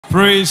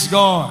Praise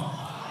God.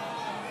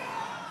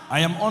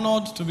 I am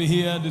honored to be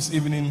here this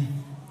evening.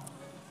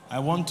 I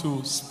want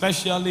to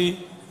specially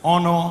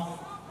honor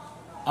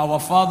our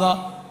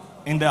Father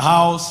in the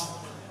house,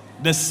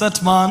 the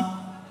set man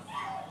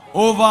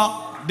over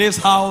this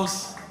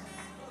house,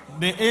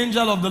 the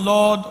angel of the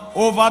Lord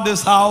over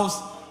this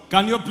house.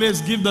 Can you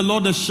please give the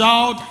Lord a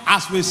shout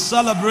as we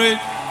celebrate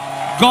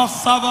God's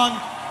servant,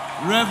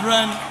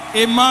 Reverend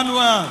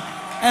Emmanuel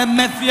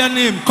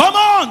Emethianim. Come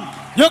on,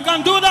 you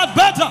can do that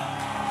better.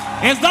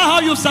 Is that how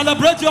you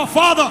celebrate your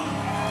father?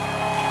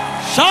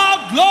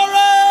 Shout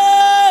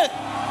glory!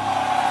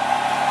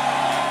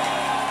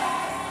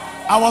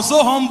 I was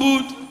so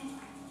humbled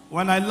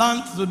when I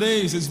learned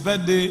today is his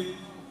birthday.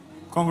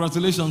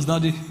 Congratulations,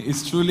 Daddy.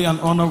 It's truly an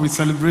honor. We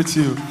celebrate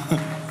you.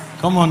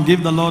 Come on,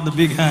 give the Lord a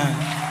big hand.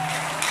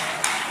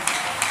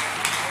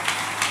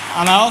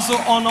 And I also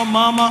honor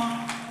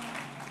Mama.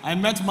 I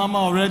met Mama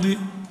already.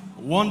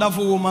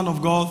 Wonderful woman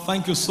of God.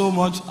 Thank you so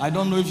much. I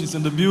don't know if she's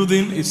in the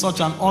building. It's such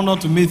an honor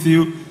to meet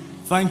you.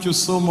 Thank you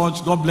so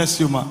much. God bless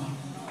you, ma.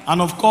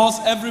 And of course,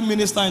 every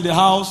minister in the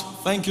house,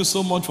 thank you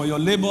so much for your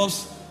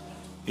labors.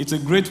 It's a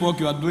great work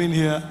you are doing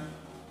here.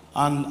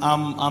 And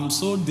I'm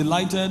so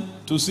delighted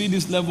to see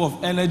this level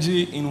of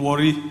energy in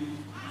Warri.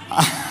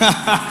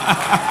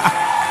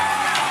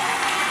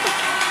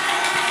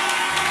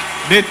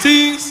 The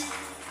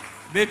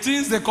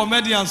things the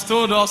comedians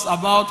told us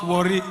about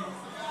Warri,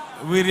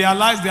 we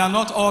realize they are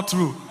not all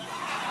true.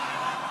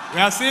 We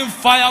are seeing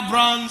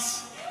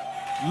firebrands,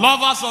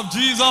 lovers of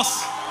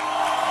Jesus,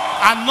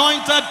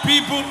 anointed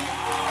people,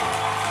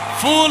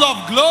 full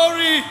of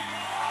glory,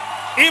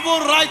 even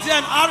right here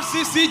in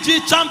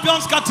Rccg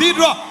Champions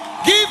Cathedral.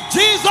 Give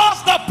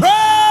Jesus the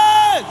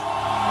praise.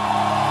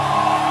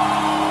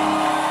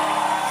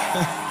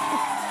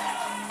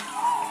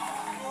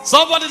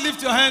 Somebody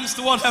lift your hands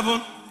toward heaven.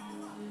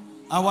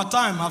 Our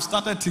time has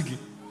started ticking.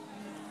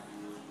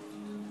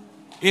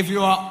 If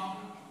you are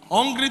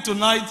hungry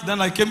tonight,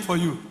 then I came for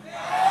you.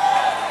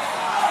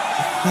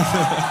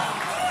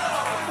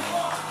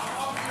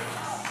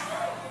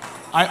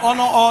 I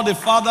honor all the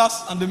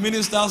fathers and the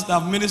ministers that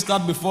have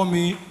ministered before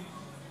me,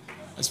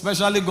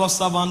 especially God's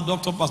servant,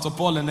 Dr. Pastor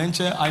Paul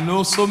Enenche. I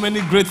know so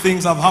many great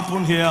things have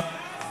happened here.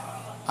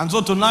 And so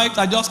tonight,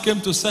 I just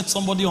came to set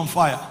somebody on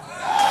fire.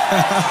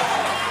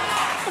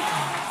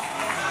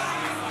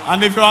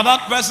 And if you are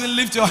that person,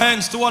 lift your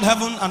hands toward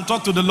heaven and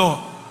talk to the Lord.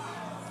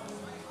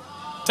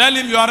 Tell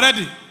him you are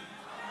ready.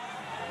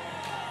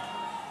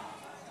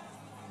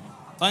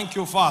 Thank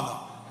you, Father.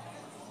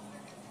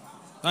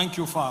 Thank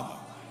you, Father.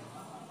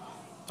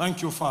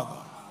 Thank you, Father.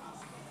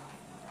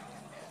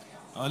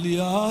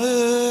 Aliyah,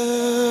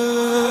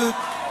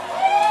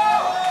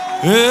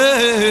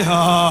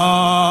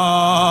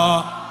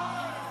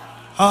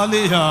 Aliyah,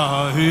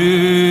 Aliyah,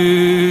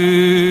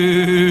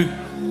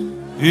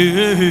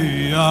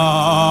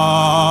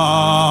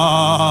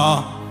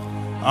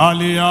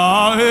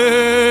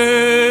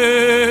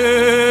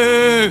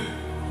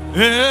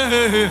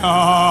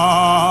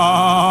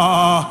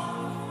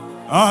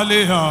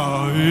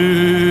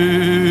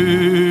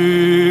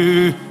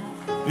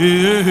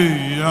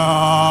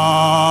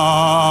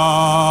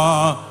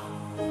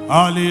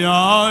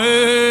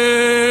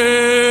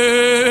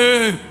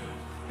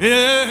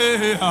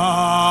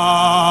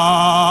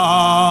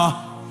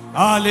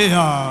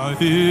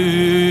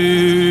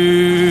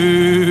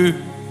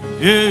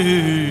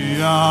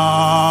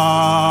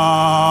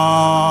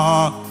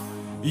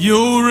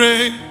 You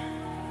reign,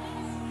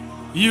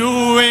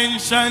 you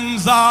ancient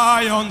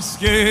Zion's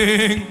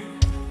King,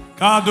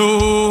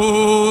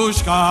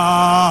 Kadosh,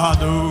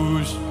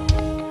 Kadosh.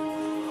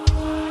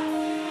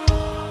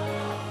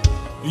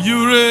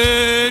 You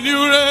reign,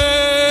 you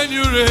reign,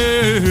 you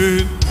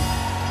reign.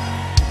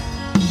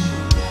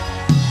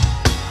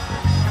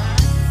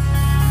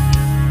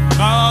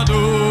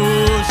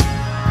 Kadosh.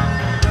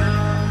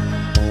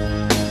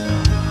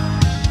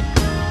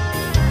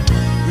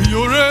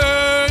 You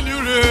reign, you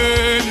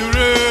reign, you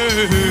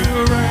reign.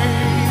 You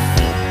reign,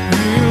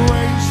 you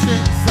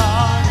ancient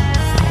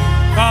Zion's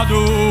King.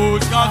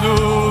 Kadosh,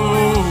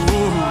 Kadosh.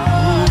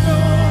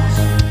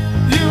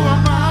 You are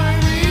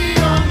mighty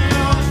on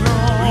your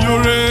throne. You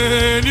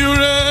reign, you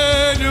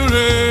reign, you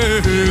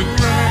reign. You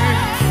reign,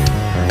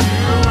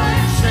 you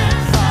ancient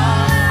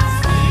Zion's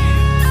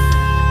King.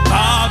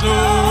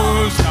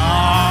 Kadosh,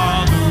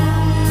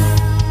 Kadosh.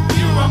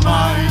 You are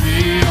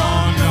mighty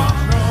on your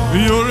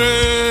throne. You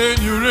reign,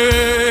 you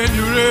reign,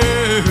 you reign.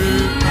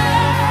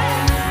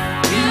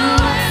 You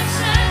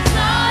ancient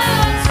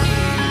Zion's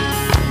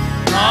King.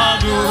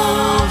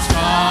 Kadosh,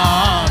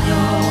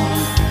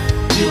 Kadosh.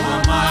 You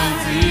are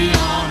mighty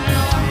on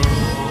your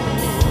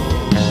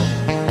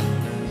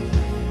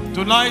throne.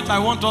 Tonight I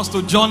want us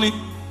to journey,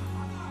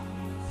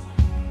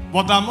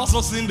 but I'm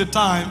also seeing the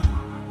time.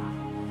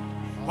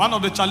 One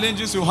of the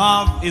challenges you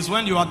have is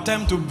when you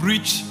attempt to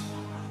breach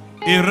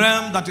a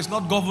realm that is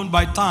not governed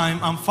by time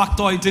and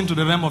factor it into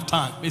the realm of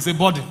time. It's a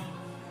body.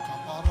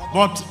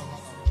 But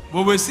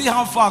we will see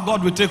how far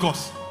God will take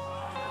us.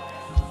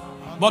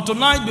 But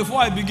tonight, before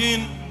I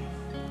begin,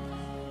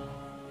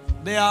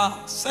 There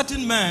are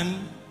certain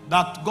men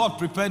that God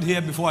prepared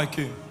here before I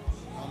came.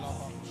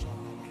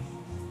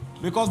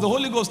 Because the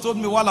Holy Ghost told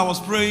me while I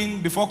was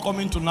praying before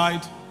coming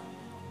tonight,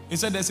 he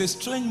said there's a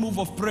strange move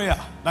of prayer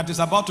that is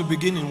about to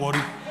begin in Warri.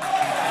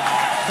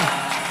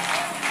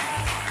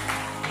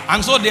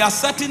 And so there are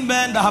certain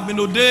men that have been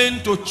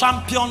ordained to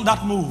champion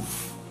that move.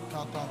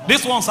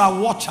 These ones are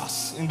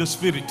watchers in the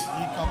spirit.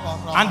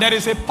 And there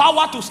is a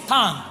power to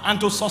stand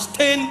and to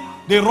sustain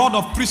the rod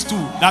of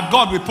priesthood that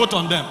God will put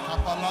on them.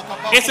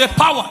 It's a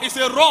power, it's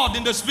a rod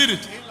in the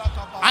spirit.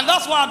 And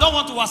that's why I don't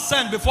want to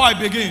ascend before I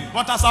begin.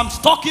 But as I'm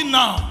talking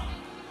now,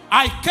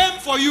 I came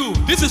for you.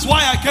 This is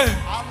why I came.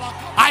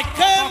 I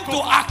came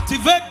to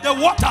activate the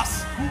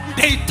waters,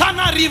 the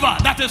eternal river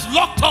that is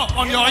locked up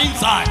on your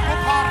inside.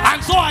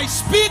 And so I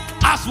speak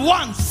as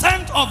one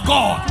sent of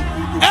God.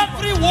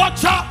 Every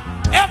watcher,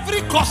 every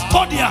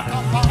custodian,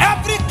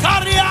 every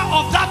carrier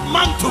of that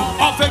mantle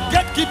of a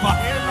gatekeeper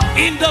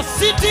in the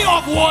city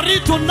of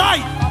Warri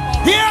tonight,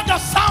 hear the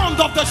sound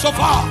of the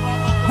shofar.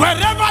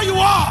 Wherever you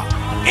are,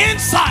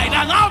 inside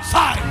and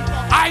outside,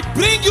 I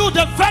bring you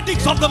the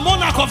verdicts of the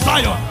monarch of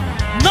Zion.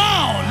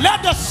 Now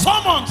let the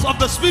summons of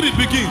the Spirit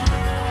begin.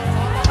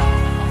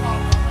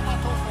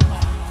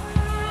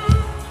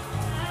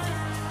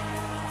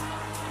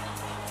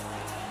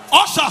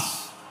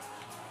 Ushers,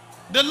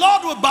 the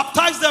Lord will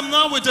baptize them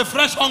now with a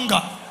fresh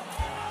hunger.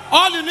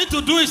 All you need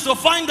to do is to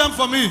find them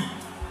for me.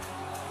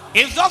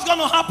 It's just going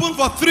to happen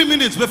for 3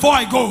 minutes before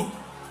I go.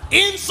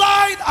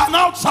 Inside and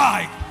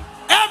outside,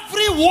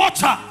 every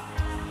watcher,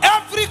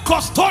 every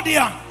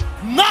custodian,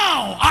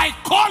 now I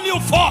call you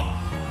forth.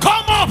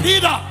 Come up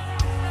hither.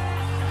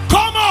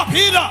 Come up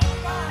hither.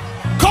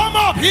 Come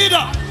up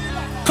hither.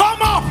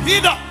 Come up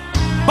hither.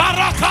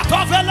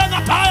 Barakato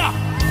velenataya.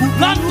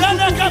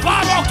 Nandeleke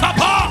baro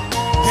kapa.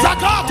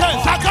 Zakate,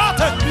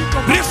 zakate.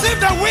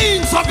 Receive the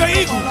wings of the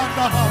eagle.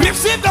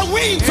 Receive the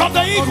wings of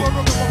the eagle.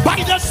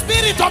 By the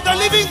Spirit of the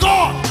living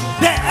God,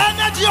 the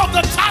energy of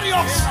the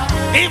chariots,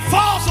 it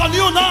falls on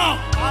you now.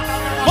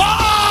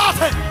 What?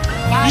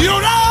 You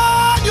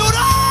run, you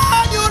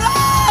run, you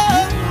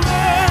run.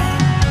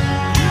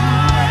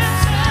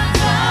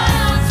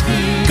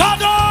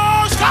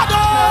 Kadosh,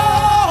 Kadosh.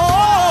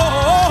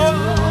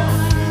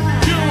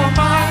 You are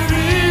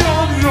mighty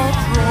on your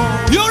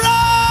throne. You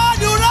run,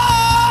 you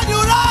run,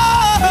 you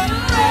run.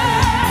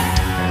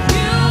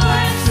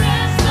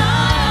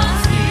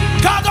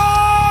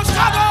 Kadosh,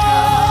 Kadosh.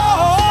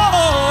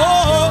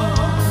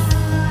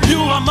 You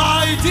are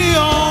mighty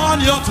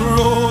on your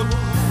throne.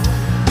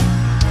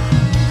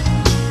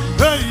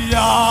 Hey,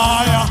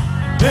 yeah, yeah.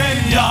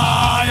 Hey,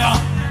 yeah, yeah.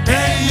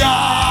 Hey,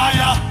 yeah,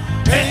 yeah.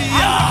 Hey,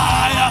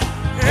 yeah, yeah.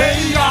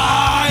 Hey,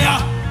 yeah,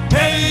 yeah.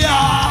 Hey,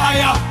 yeah,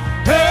 yeah.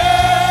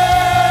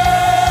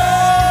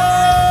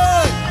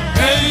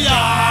 Hey,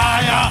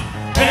 yeah, yeah.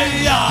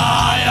 Hey,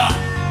 yeah, yeah.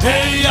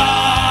 Hey,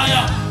 yeah,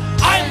 yeah.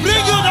 I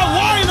bring you the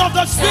wine of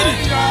the Spirit.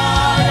 Hey,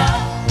 yeah, yeah.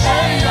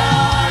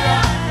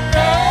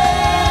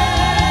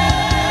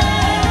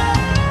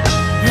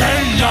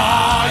 Hey,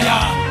 yeah,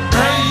 yeah.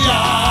 Hey,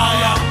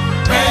 yeah,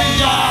 yeah. Hey,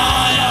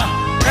 yeah,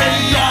 yeah. Hey,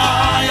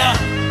 yeah, yeah.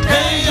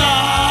 Hey,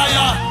 yeah,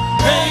 yeah.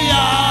 Hey,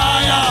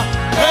 yeah, yeah.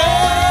 Hey,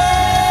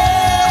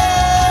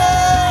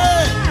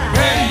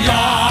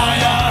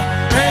 yeah, yeah.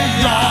 Hey,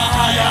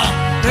 yeah, yeah. Hey, yeah, yeah.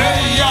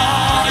 Hey, yeah,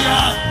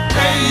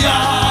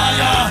 yeah.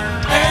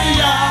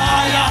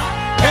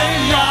 Hey, yeah,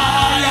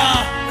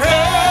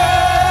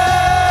 yeah. Hey, yeah, yeah. Hey, yeah,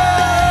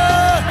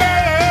 yeah.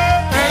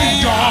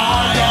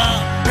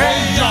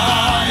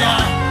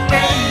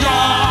 Hey,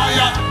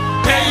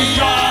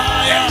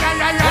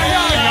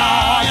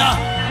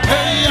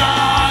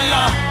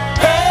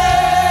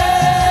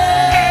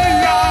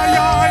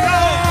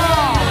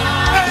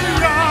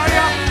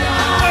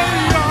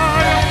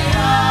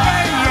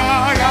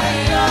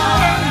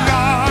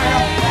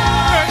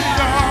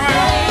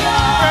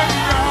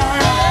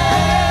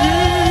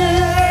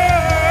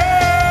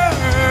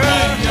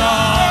 yeah,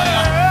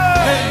 yeah.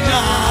 Hey,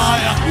 yeah,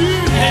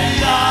 yeah.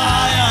 Hey,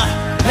 yeah,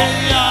 yeah. Hey,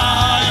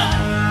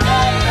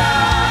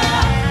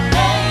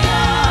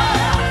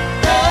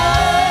 yeah,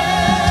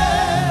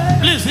 yeah.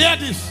 Please hear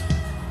this.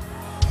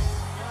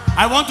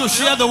 I want to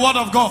share the word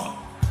of God.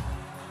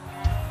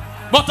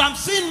 But I'm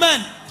seeing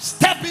men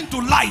step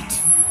into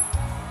light.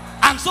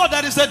 And so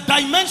there is a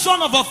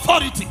dimension of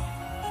authority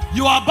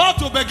you are about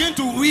to begin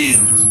to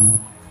wield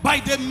by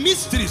the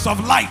mysteries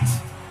of light.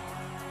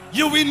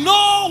 You will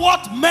know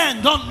what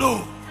men don't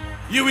know.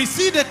 You will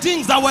see the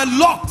things that were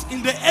locked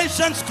in the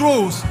ancient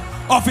scrolls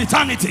of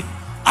eternity.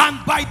 And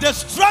by the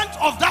strength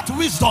of that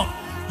wisdom,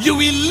 you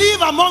will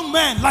live among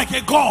men like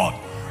a God.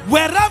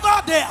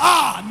 Wherever they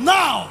are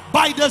now,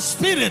 by the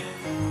Spirit,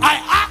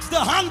 I ask the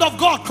hand of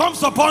God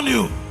comes upon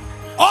you.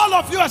 All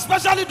of you,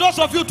 especially those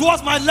of you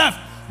towards my left,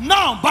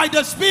 now by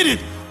the Spirit,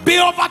 be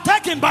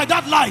overtaken by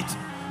that light.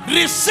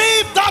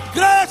 Receive that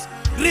grace,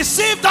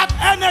 receive that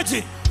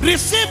energy,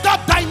 receive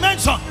that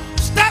dimension.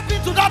 Step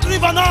into that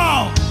river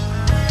now.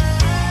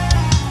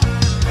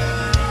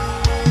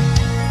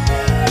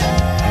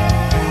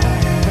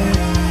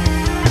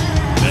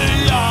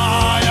 Hey,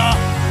 yeah, yeah.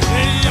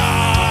 Hey, yeah.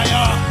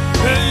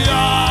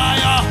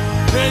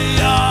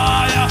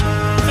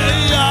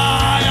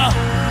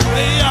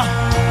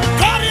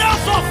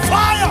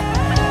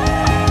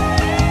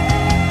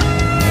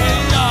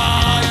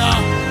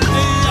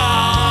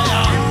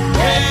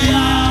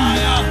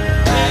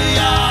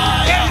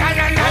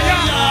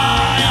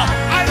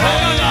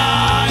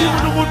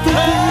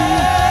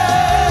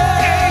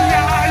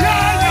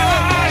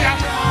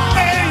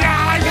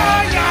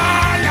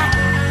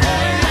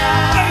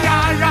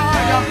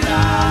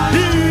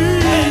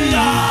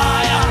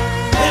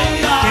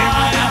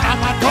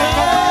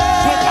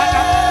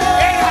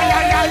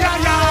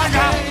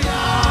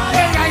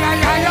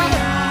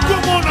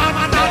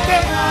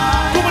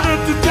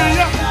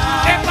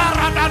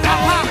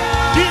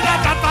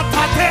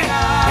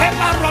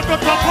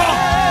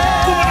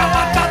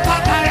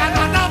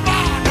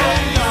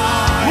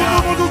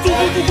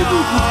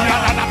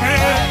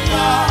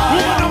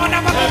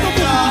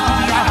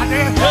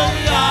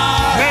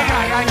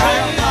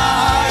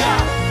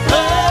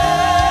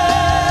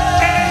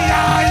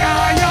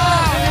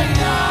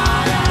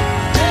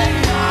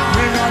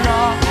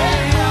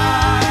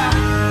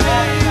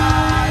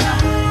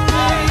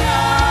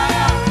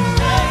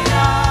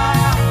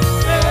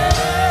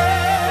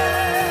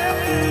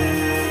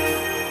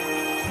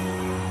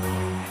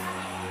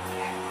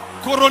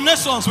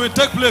 coronations will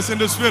take place in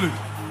the spirit.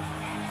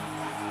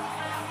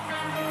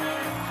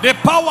 The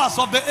powers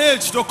of the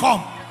age to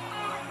come,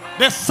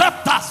 the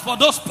scepters for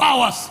those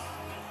powers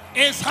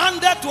is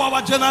handed to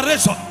our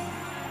generation.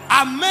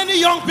 And many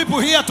young people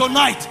here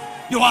tonight,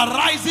 you are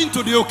rising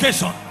to the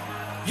occasion.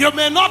 You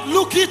may not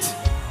look it,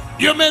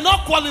 you may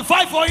not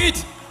qualify for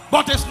it,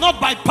 but it's not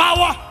by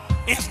power,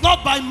 it's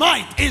not by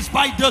might, it's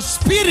by the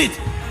spirit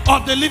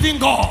of the living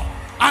God.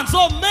 And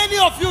so many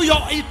of you,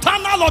 your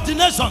eternal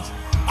ordinations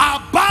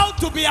are about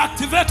to be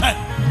activated.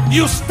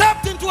 You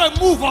stepped into a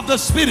move of the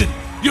spirit.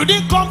 You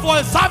didn't come for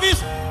a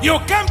service, you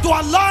came to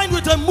align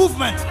with a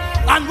movement.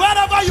 And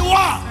wherever you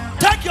are,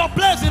 take your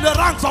place in the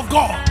ranks of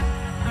God.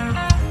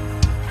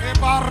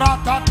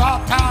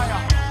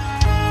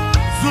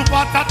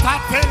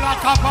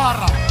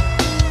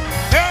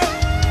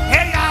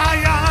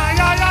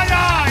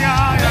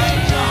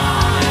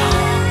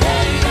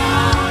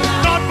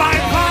 Not by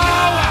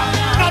power,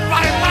 not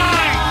by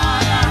might,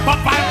 but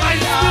by my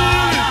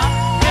spirit.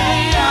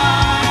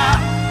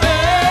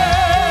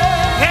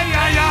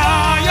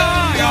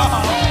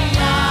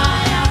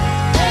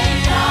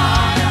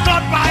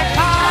 Not by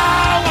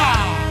power,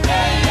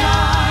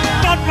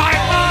 not by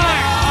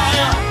might.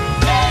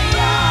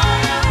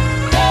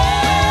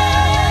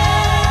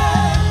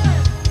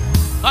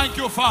 Thank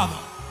you, Father.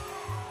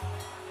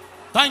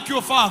 Thank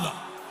you, Father.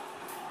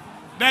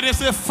 There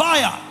is a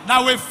fire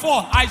that will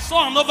fall. I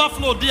saw an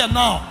overflow there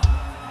now.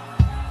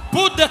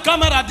 Put the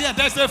camera there.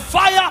 There's a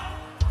fire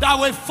that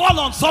will fall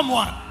on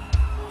someone.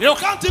 You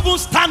can't even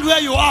stand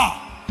where you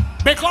are,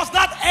 because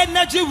that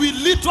energy will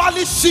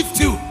literally shift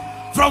you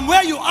from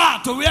where you are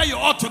to where you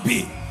ought to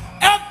be.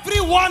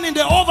 Everyone in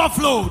the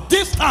overflow,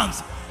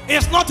 distance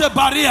is not a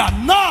barrier.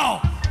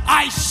 Now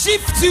I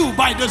shift you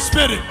by the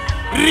Spirit.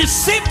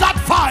 Receive that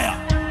fire.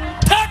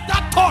 Take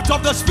that touch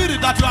of the Spirit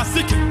that you are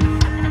seeking.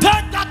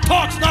 Take that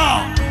touch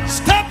now.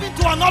 Step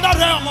into another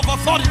realm of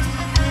authority.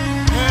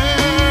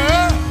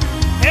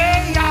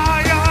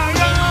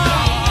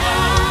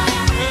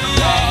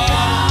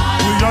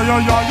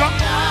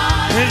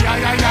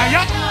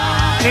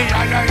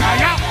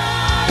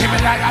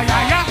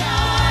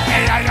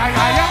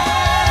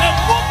 The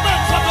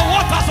movement of the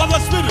waters of the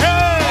Spirit.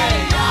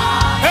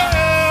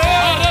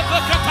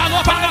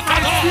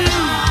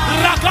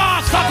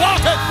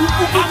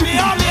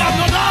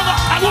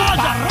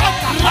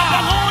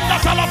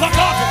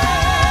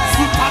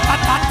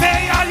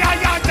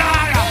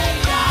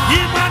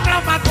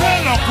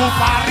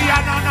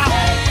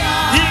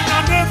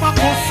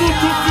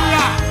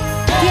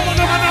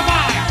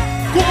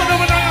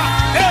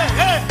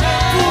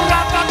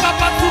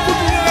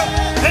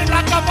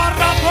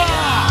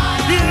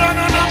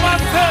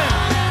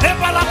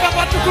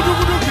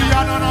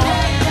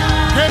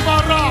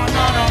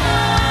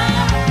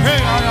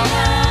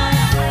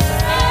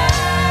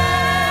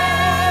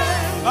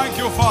 Thank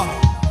you, Father.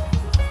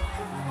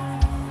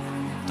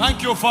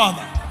 Thank you,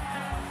 Father.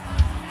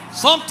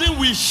 Something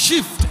will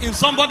shift in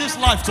somebody's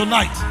life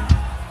tonight.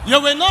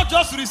 You will not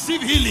just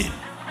receive healing,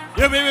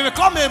 you will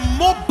become a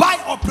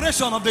mobile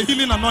operation of the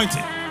healing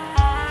anointing.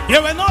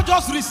 You will not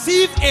just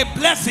receive a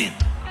blessing,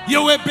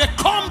 you will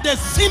become the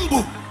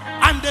symbol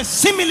and the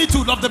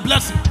similitude of the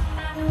blessing.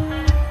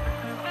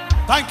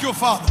 Thank you,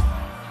 Father.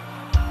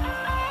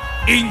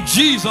 In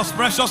Jesus'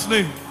 precious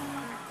name.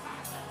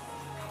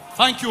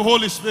 Thank you,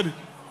 Holy Spirit.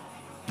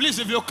 Please,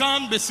 if you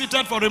can, be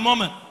seated for a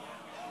moment.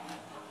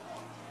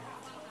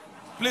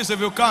 Please, if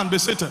you can, be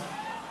seated.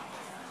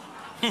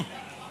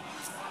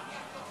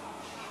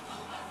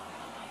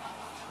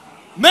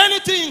 Many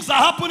things are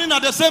happening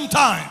at the same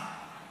time.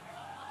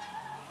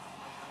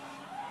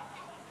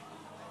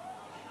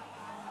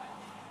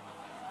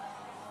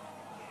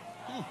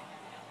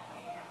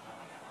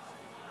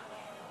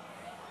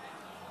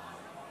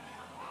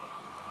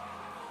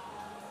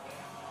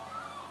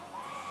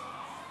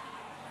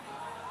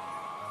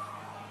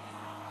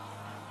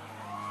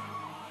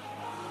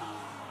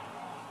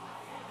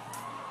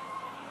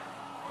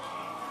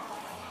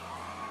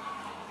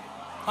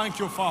 Thank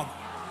you, Father.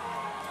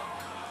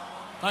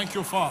 Thank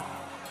you, Father.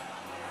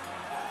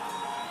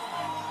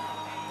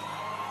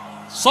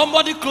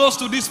 Somebody close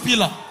to this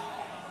pillar,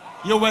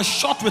 you were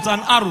shot with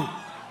an arrow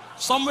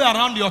somewhere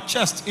around your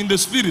chest in the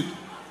spirit,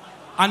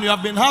 and you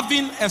have been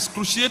having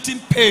excruciating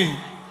pain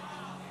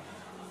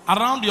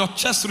around your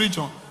chest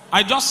region.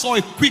 I just saw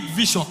a quick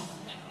vision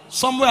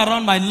somewhere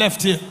around my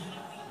left here.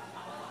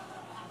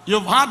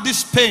 You've had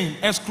this pain,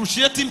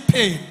 excruciating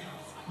pain.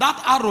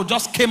 That arrow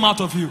just came out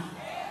of you.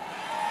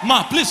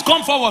 Ma, please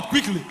come forward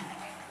quickly.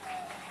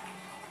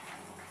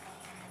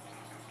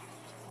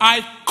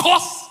 I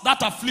cause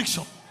that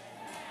affliction.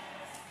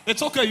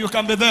 It's okay, you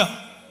can be there.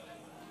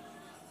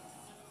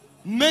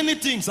 Many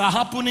things are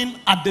happening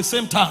at the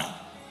same time.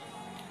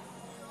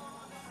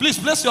 Please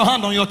place your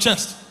hand on your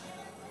chest.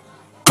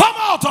 Come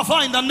out of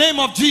her in the name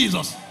of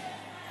Jesus.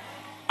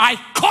 I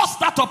cause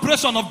that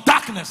oppression of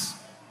darkness.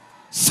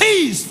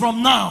 Cease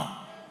from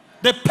now.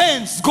 The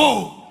pains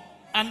go,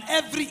 and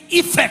every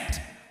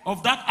effect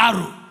of that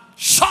arrow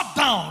shut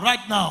down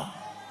right now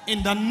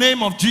in the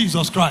name of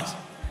Jesus Christ.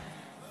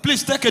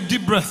 Please take a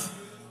deep breath.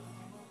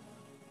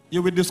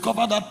 You will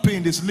discover that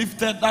pain is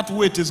lifted, that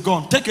weight is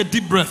gone. Take a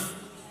deep breath.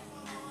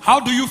 How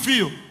do you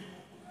feel?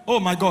 Oh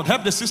my God,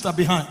 help the sister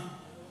behind.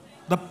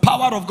 The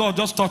power of God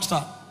just touched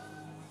her.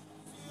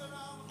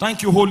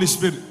 Thank you, Holy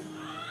Spirit.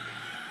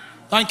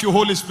 Thank you,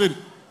 Holy Spirit.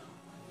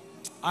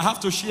 I have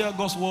to share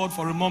God's word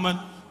for a moment.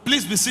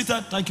 Please be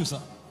seated. Thank you, sir.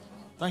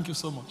 Thank you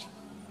so much.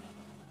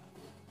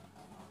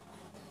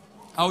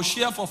 I'll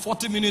share for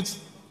 40 minutes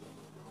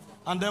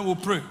and then we'll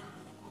pray.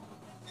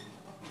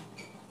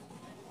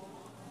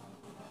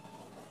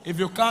 If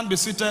you can't be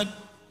seated,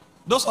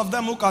 those of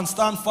them who can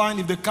stand, fine.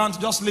 If they can't,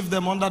 just leave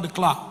them under the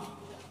cloud.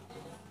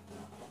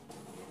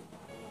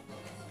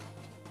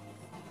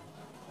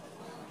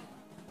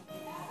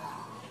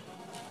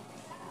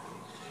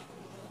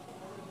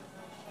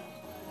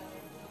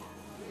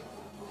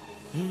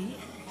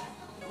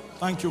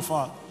 Thank you,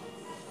 Father.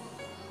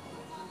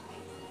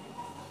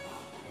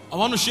 I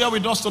want to share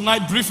with us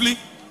tonight briefly.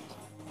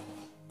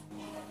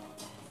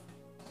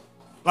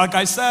 Like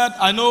I said,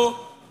 I know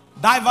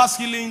diverse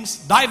healings,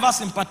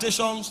 diverse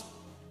impartations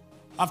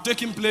have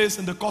taken place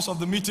in the course of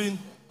the meeting.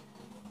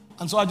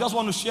 And so I just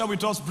want to share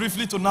with us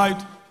briefly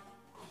tonight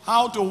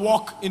how to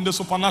walk in the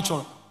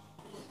supernatural.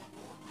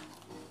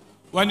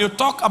 When you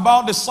talk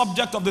about the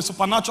subject of the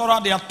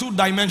supernatural, there are two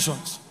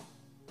dimensions.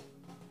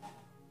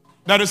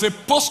 There is a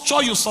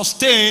posture you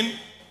sustain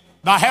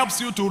that helps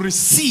you to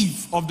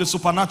receive of the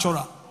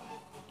supernatural.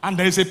 And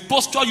there is a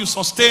posture you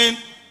sustain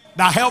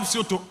that helps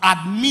you to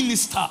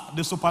administer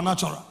the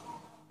supernatural.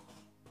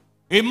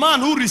 A man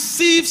who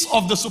receives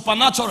of the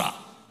supernatural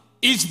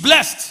is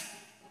blessed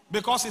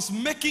because he's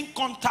making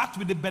contact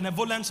with the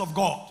benevolence of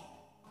God.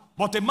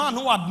 But a man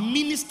who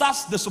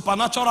administers the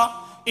supernatural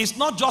is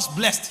not just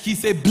blessed,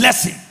 he's a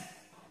blessing.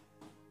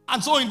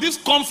 And so in this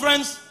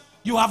conference,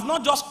 you have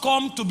not just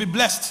come to be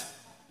blessed,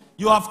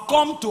 you have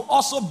come to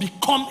also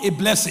become a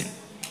blessing.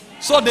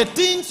 So the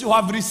things you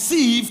have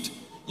received,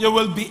 you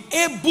will be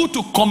able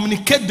to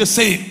communicate the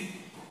same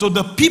to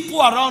the people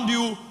around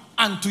you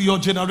and to your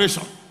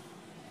generation.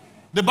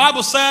 The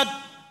Bible said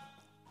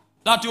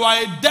that you are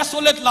a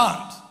desolate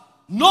land.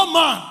 No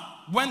man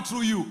went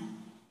through you.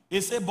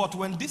 It said, but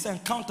when these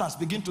encounters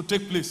begin to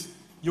take place,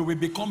 you will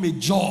become a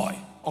joy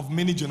of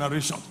many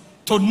generations.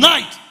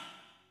 Tonight,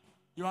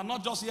 you are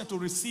not just here to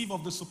receive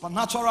of the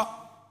supernatural.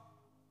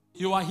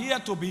 You are here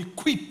to be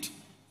equipped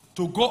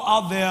to go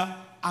out there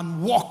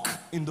and walk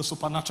in the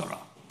supernatural.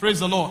 Praise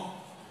the Lord.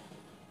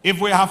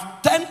 If we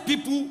have 10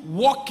 people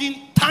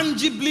walking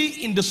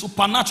tangibly in the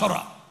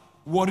supernatural,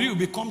 worry will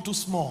become too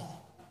small.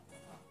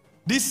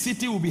 This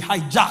city will be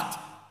hijacked.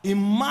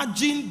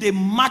 Imagine the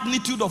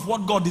magnitude of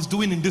what God is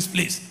doing in this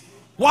place.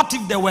 What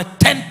if there were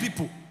 10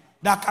 people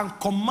that can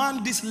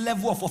command this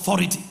level of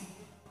authority?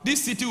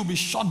 This city will be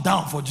shut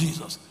down for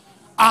Jesus.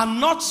 And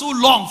not so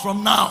long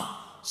from now,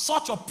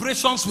 such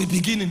operations will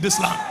begin in this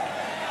land.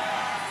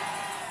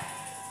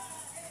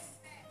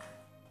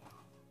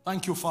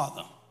 Thank you,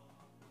 Father.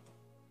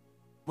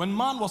 When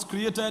man was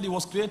created, he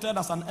was created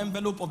as an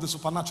envelope of the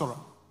supernatural.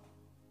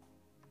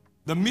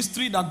 The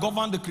mystery that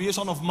governed the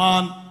creation of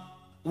man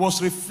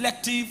was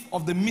reflective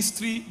of the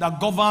mystery that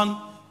governed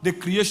the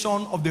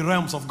creation of the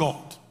realms of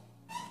God.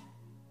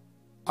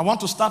 I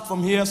want to start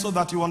from here so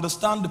that you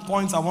understand the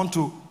points I want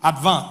to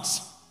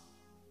advance.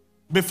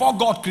 Before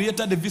God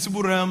created the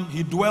visible realm,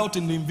 he dwelt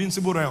in the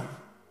invincible realm.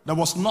 There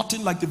was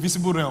nothing like the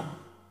visible realm.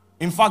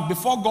 In fact,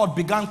 before God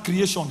began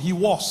creation, he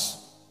was.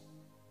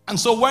 And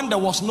so when there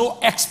was no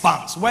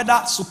expanse,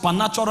 whether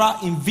supernatural,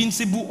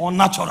 invincible, or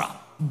natural,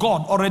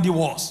 God already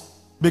was.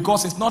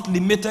 Because it's not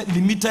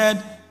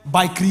limited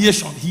by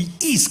creation. He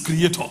is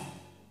creator.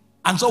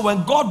 And so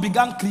when God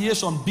began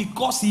creation,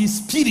 because he is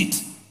spirit,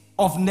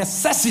 of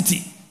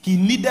necessity, he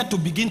needed to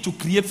begin to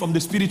create from the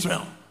spirit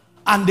realm.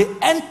 And the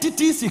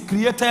entities he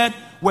created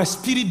were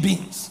spirit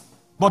beings.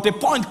 But a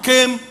point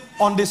came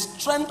on the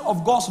strength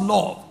of God's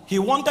love. He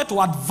wanted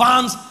to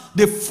advance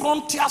the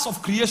frontiers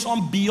of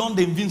creation beyond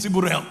the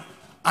invincible realm.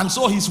 And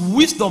so his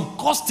wisdom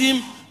caused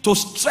him to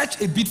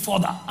stretch a bit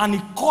further. And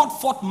he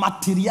called forth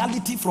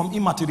materiality from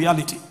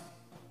immateriality.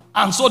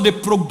 And so the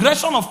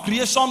progression of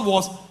creation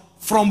was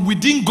from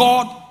within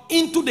God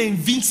into the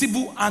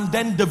invincible and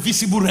then the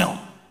visible realm.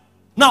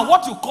 Now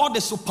what you call the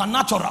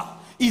supernatural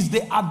is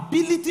the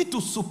ability to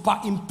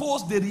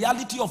superimpose the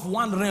reality of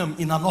one realm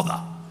in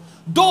another.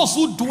 Those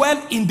who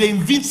dwell in the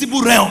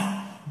invincible realm,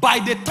 by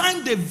the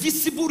time the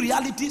visible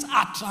realities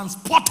are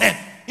transported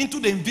into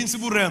the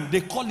invincible realm,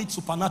 they call it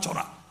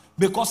supernatural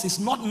because it's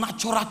not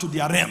natural to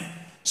their realm.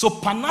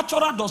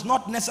 Supernatural does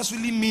not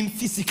necessarily mean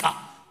physical.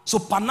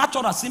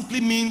 Supernatural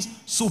simply means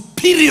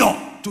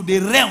superior to the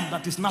realm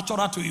that is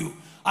natural to you.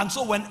 And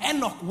so when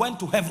Enoch went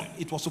to heaven,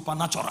 it was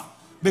supernatural.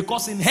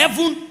 Because in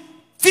heaven,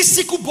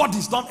 physical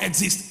bodies don't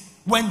exist.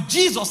 When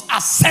Jesus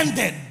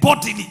ascended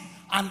bodily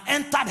and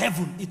entered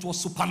heaven, it was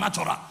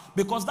supernatural.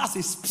 Because that's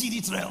a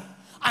spirit realm.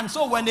 And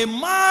so when a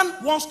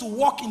man wants to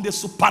walk in the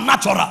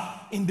supernatural,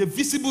 in the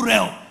visible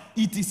realm,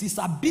 it is his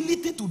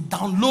ability to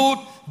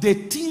download the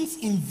things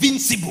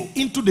invincible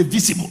into the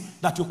visible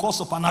that you call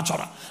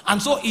supernatural.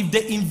 And so if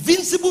the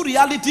invincible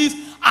realities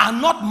are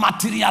not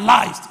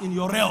materialized in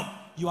your realm,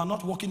 you are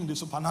not walking in the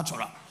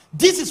supernatural.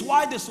 This is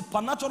why the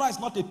supernatural is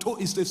not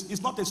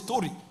it's not a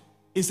story.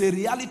 It's a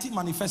reality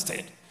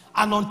manifested.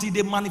 And until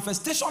the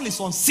manifestation is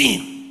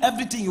unseen,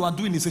 everything you are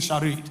doing is a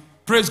charade.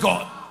 Praise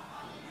God.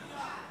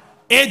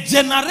 A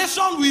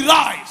generation will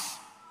rise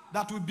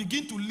that will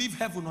begin to live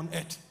heaven on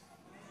earth.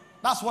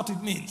 That's what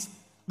it means.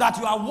 That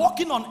you are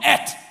walking on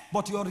earth,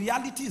 but your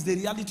reality is the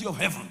reality of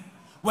heaven.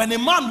 When a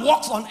man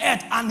walks on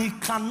earth and he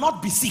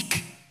cannot be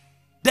sick,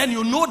 then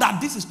you know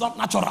that this is not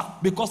natural,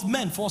 because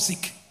men fall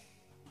sick.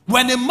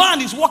 When a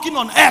man is walking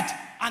on earth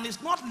and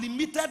is not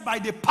limited by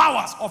the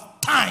powers of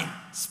time,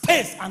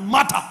 space, and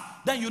matter,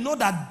 then you know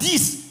that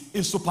this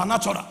is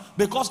supernatural,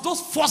 because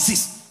those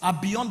forces are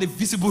beyond the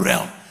visible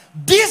realm.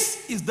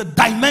 This is the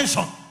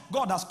dimension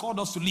God has called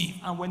us to live.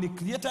 And when he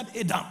created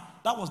Adam,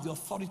 that was the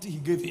authority he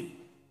gave him.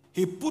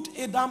 He put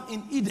Adam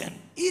in Eden.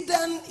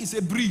 Eden is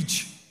a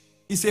bridge.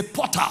 It's a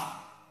portal.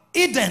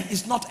 Eden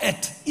is not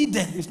earth.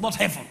 Eden is not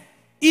heaven.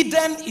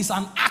 Eden is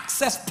an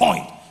access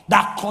point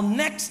that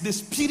connects the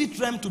spirit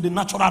realm to the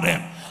natural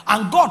realm.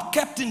 And God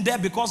kept him there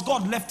because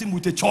God left him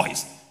with a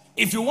choice.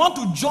 If you want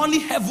to journey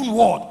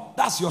heavenward,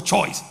 that's your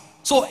choice.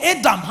 So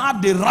Adam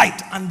had the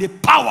right and the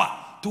power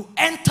to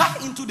enter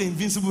into the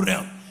invincible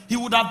realm. He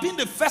would have been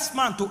the first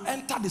man to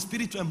enter the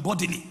spirit realm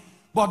bodily.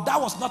 But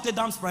that was not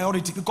Adam's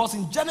priority, because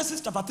in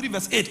Genesis chapter 3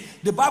 verse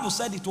 8, the Bible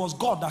said it was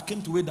God that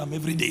came to Adam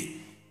every day.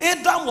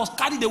 Adam was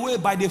carried away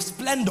by the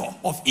splendor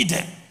of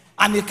Eden,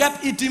 and he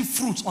kept eating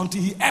fruits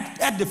until he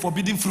ate the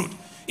forbidden fruit.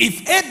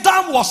 If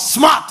Adam was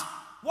smart,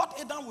 what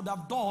Adam would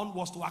have done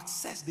was to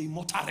access the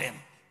immortal realm,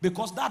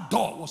 because that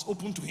door was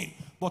open to him.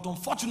 But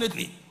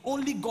unfortunately,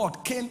 only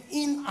God came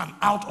in and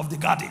out of the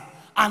garden.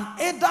 And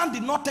Adam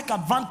did not take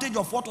advantage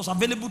of what was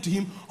available to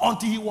him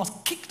until he was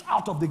kicked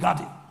out of the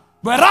garden.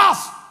 Whereas,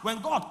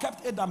 when God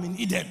kept Adam in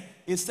Eden,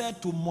 he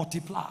said to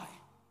multiply.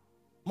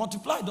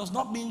 Multiply does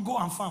not mean go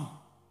and farm.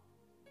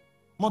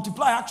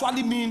 Multiply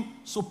actually means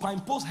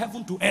superimpose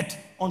heaven to earth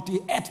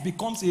until earth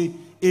becomes a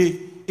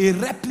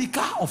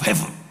replica of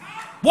heaven.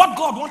 What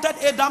God wanted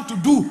Adam to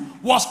do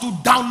was to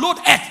download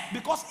earth,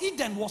 because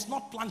Eden was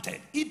not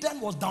planted.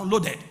 Eden was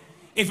downloaded.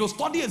 If you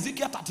study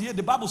Ezekiel 38,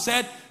 the Bible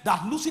said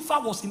that Lucifer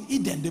was in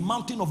Eden, the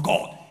mountain of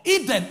God.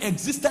 Eden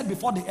existed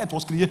before the earth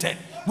was created.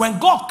 When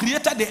God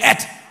created the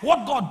earth,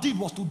 what God did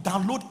was to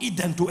download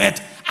Eden to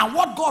earth. And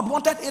what God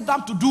wanted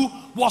Adam to do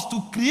was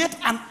to create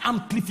an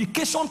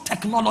amplification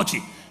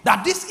technology.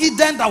 That this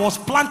Eden that was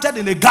planted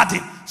in a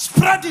garden,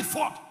 spread it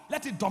forth,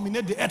 let it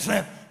dominate the earth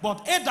realm.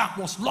 But Adam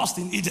was lost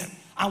in Eden.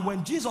 And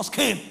when Jesus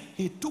came,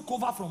 he took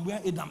over from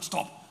where Adam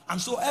stopped.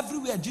 And so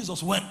everywhere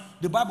Jesus went,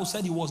 the Bible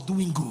said he was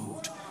doing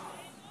good.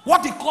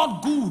 What he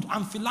called good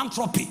and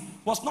philanthropy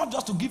was not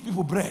just to give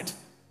people bread.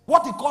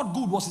 What he called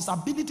good was his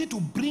ability to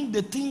bring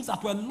the things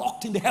that were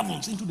locked in the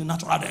heavens into the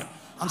natural realm.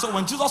 And so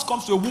when Jesus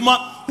comes to a woman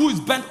who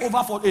is bent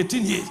over for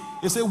 18 years,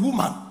 he says,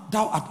 "Woman,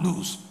 thou art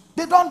loose."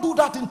 They don't do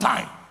that in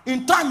time.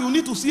 In time, you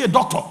need to see a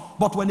doctor.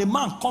 But when a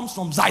man comes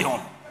from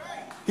Zion,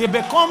 he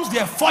becomes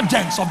the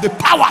effulgence of the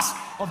powers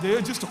of the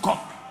ages to come.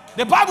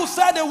 The Bible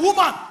said a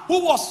woman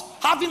who was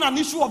having an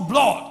issue of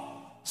blood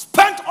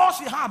spent all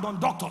she had on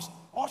doctors.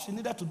 All she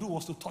needed to do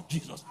was to touch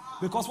Jesus.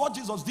 Because what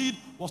Jesus did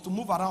was to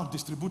move around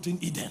distributing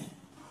Eden.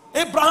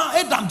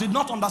 Adam did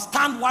not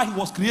understand why he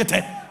was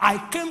created. I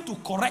came to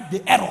correct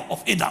the error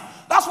of Adam.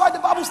 That's why the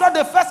Bible said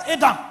the first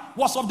Adam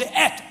was of the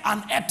earth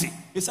and earthy.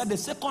 He said the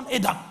second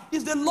Adam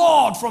is the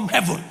Lord from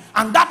heaven.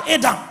 And that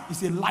Adam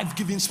is a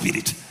life-giving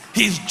spirit.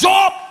 His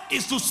job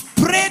is to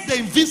spread the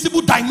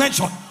invincible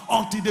dimension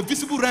until the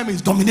visible realm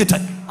is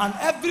dominated. And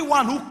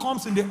everyone who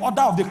comes in the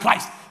order of the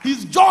Christ,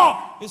 his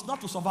job is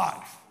not to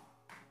survive.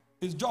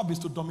 His job is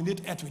to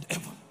dominate earth with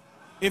heaven.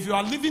 If you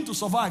are living to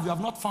survive, you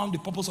have not found the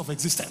purpose of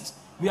existence.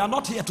 We are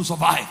not here to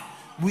survive.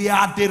 We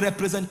are the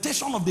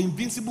representation of the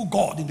invincible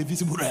God in the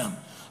visible realm.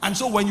 And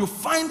so when you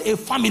find a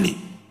family,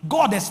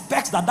 God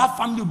expects that that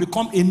family will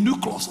become a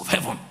nucleus of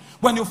heaven.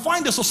 When you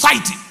find a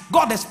society,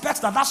 God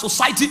expects that that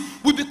society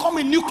will become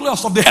a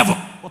nucleus of the heaven.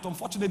 But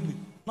unfortunately,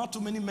 not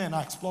too many men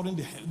are exploring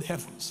the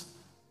heavens.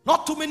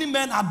 Not too many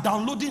men are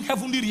downloading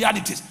heavenly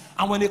realities.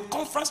 And when a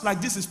conference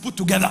like this is put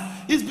together,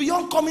 it's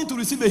beyond coming to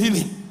receive a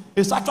healing.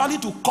 It's actually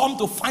to come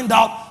to find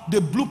out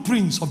the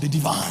blueprints of the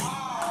divine.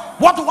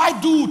 What do I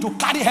do to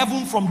carry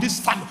heaven from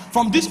this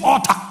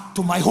altar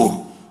to my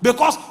home?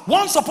 Because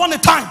once upon a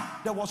time,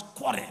 there was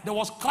quarrel, there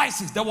was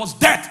crisis, there was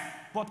death.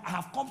 But I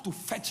have come to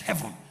fetch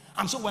heaven.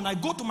 And so when I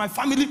go to my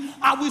family,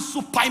 I will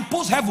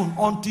superimpose heaven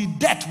until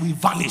death will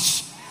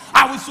vanish.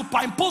 I will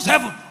superimpose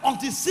heaven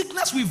until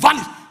sickness will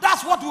vanish.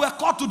 That's what we were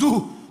called to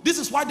do. This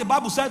is why the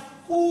Bible said,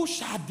 who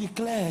shall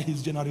declare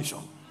his generation?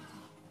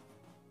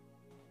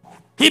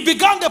 He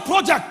began the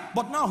project,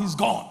 but now he's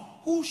gone.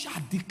 Who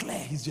shall declare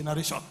his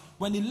generation?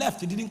 When he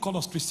left, he didn't call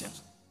us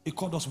Christians. He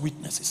called us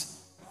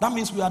witnesses. That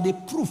means we are the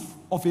proof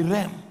of a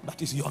realm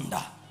that is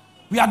yonder.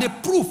 We are the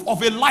proof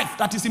of a life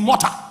that is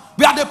immortal.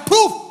 We are the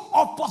proof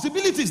of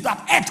possibilities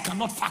that earth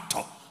cannot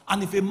factor.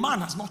 And if a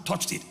man has not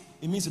touched it,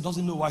 it means he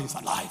doesn't know why he's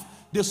alive.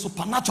 The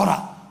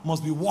supernatural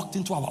must be walked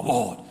into our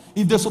world.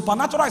 If the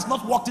supernatural is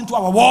not walked into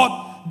our world,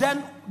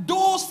 then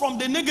those from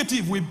the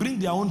negative will bring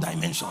their own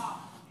dimension.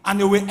 And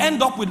it will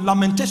end up with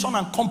lamentation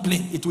and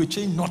complaint. It will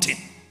change nothing.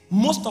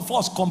 Most of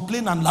us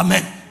complain and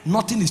lament.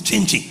 Nothing is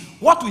changing.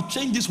 What will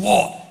change this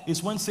world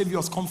is when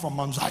saviors come from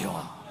Mount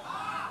Zion.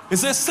 It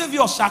says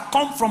saviors shall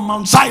come from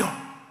Mount Zion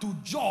to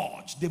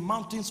judge the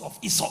mountains of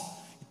Esau.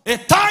 A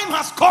time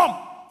has come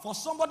for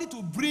somebody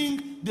to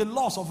bring the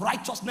laws of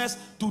righteousness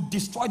to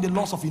destroy the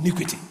laws of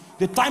iniquity.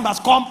 The time has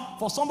come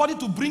for somebody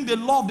to bring the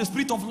law of the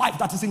spirit of life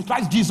that is in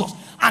Christ Jesus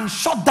and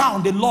shut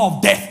down the law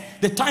of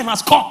death. The time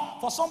has come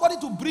for somebody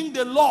to bring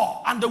the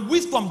law and the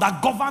wisdom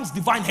that governs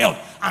divine health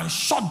and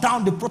shut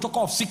down the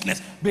protocol of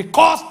sickness,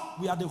 because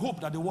we are the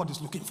hope that the world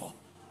is looking for.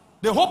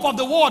 The hope of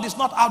the world is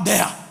not out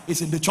there,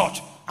 it's in the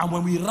church. And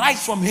when we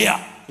rise from here,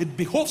 it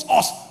behoves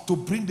us to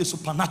bring the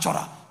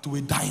supernatural to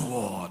a dying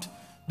world.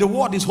 The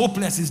world is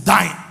hopeless, it's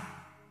dying.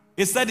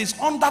 It said it's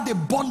under the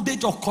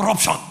bondage of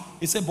corruption.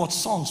 It said, but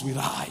sons will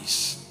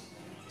rise.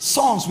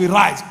 Sons will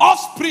rise.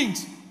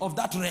 Offsprings of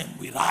that realm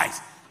will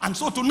rise. And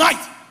so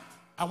tonight,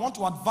 I want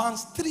to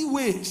advance 3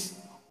 ways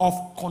of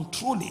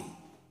controlling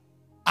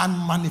and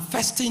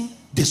manifesting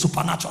the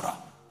supernatural.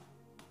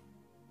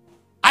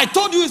 I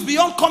told you it's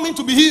beyond coming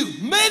to be healed.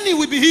 Many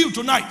will be healed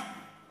tonight.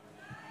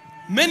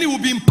 Many will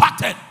be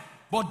impacted.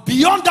 But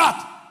beyond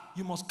that,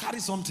 you must carry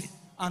something.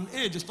 And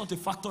age is not a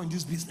factor in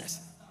this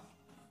business.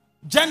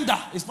 Gender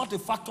is not a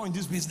factor in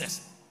this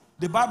business.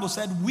 The Bible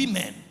said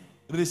women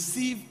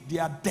receive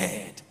their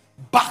dead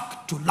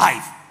back to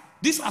life.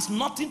 This has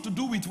nothing to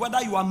do with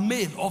whether you are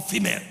male or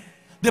female.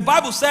 The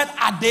Bible said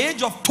at the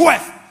age of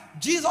 12,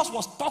 Jesus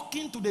was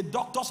talking to the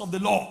doctors of the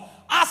law,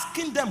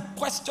 asking them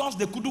questions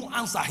they couldn't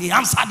answer. He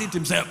answered it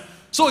himself.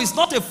 So it's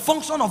not a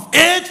function of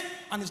age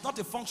and it's not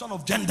a function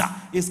of gender.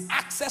 It's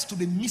access to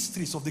the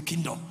mysteries of the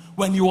kingdom.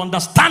 When you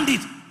understand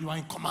it, you are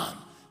in command.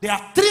 There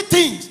are 3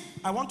 things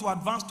I want to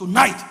advance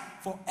tonight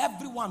for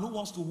everyone who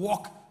wants to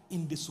walk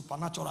in the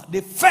supernatural.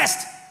 The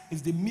first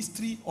is the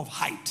mystery of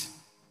height.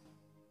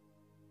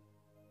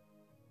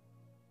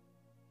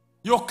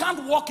 You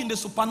can't walk in the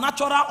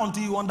supernatural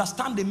until you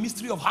understand the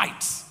mystery of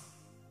height.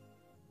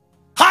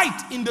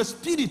 Height in the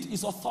spirit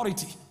is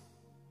authority.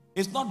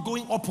 It's not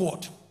going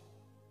upward.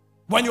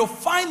 When you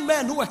find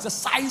men who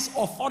exercise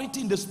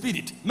authority in the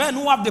spirit, men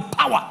who have the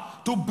power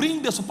to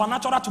bring the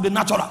supernatural to the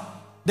natural,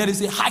 there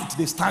is a height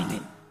they stand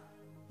in.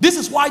 This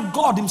is why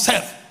God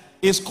himself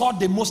is called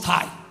the Most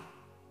High.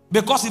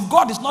 Because if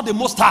God is not the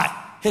Most High,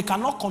 he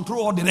cannot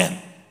control all the realm.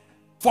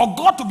 For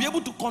God to be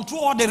able to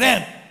control all the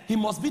realm, he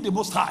must be the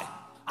Most High.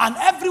 And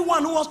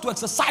everyone who wants to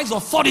exercise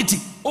authority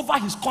over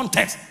his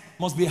context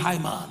must be a high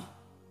man.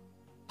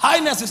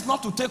 Highness is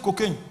not to take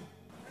cocaine.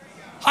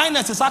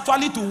 Highness is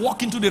actually to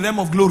walk into the realm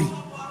of glory.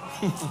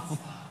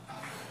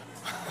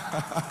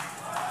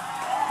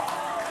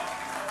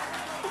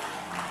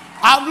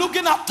 I'm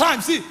looking at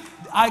time. See,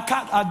 I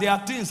can't. There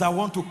are things I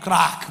want to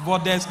crack,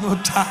 but there's no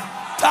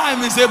time.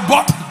 Time is a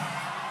button.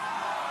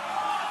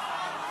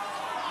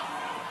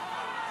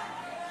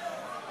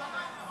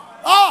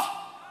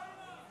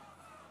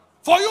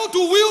 For you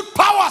to wield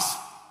powers,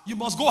 you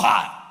must go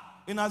high.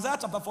 In Isaiah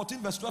chapter 14,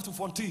 verse 12 to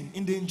 14,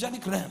 in the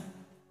angelic realm,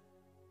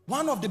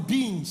 one of the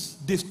beings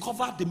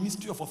discovered the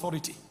mystery of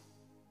authority.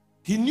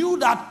 He knew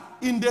that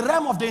in the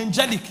realm of the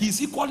angelic, he is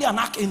equally an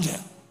archangel.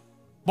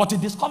 But he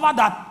discovered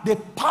that the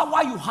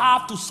power you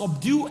have to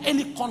subdue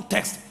any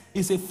context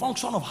is a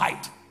function of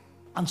height.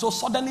 And so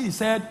suddenly he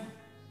said,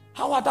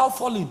 how art thou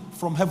fallen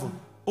from heaven,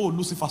 O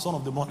Lucifer, son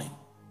of the morning?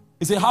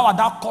 He said, how art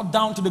thou cut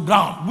down to the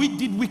ground? We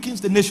did weaken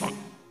the nation.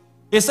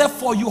 He said,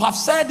 for you have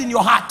said in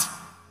your heart,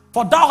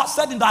 for thou hast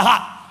said in thy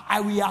heart,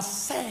 I will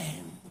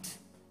ascend.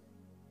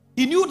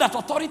 He knew that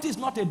authority is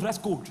not a dress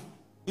code.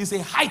 It's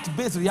a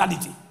height-based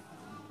reality.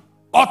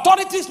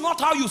 Authority is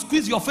not how you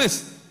squeeze your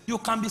face. You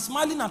can be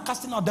smiling and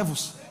casting out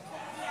devils,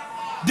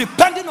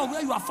 depending on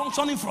where you are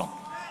functioning from.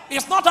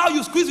 It's not how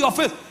you squeeze your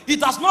face.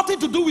 It has nothing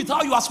to do with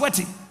how you are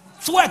sweating.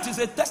 Sweat is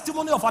a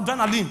testimony of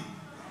adrenaline.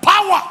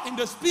 Power in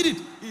the spirit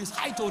is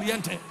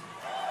height-oriented.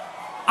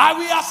 I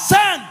will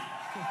ascend.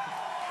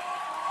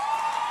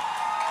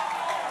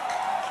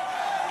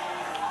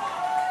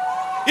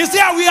 He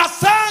said, I will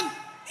ascend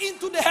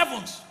into the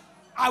heavens.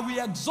 I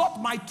will exalt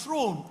my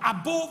throne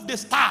above the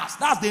stars.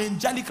 That's the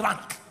angelic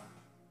rank.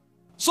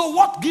 So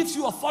what gives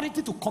you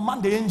authority to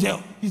command the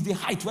angel is the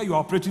height where you are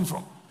operating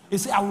from. He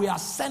said, I will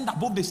ascend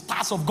above the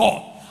stars of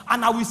God,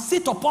 and I will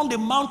sit upon the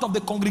mount of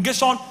the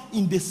congregation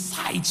in the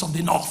sides of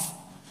the north.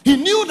 He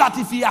knew that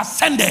if he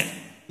ascended,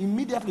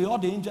 immediately all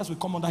the angels will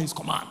come under his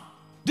command.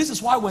 This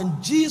is why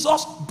when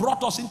Jesus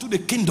brought us into the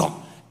kingdom,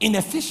 in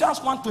Ephesians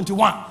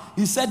 1:21,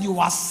 he said, you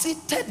are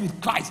seated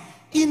with Christ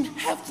in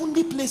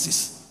heavenly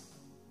places.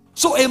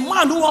 So a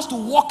man who wants to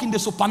walk in the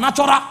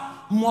supernatural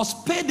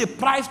must pay the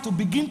price to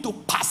begin to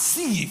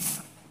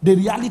perceive the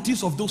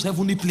realities of those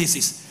heavenly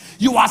places.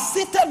 You are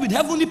seated with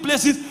heavenly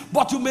places,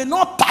 but you may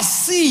not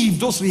perceive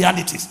those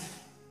realities.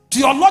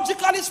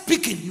 Theologically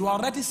speaking, you are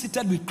already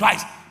seated with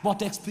Christ. But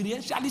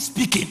experientially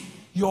speaking,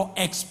 your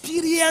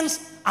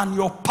experience and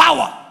your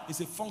power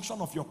is a function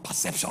of your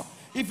perception.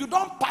 If you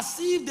don't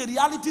perceive the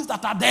realities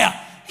that are there,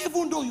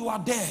 even though you are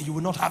there, you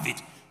will not have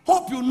it.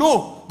 Hope you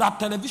know that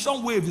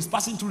television wave is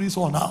passing through this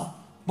hall now.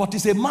 But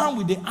it's a man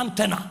with the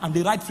antenna and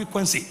the right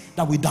frequency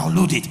that we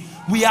download it.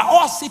 We are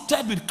all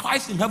seated with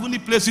Christ in heavenly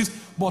places,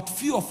 but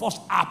few of us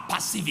are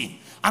perceiving.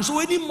 And so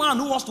any man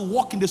who wants to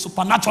walk in the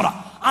supernatural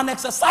and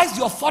exercise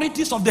the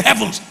authorities of the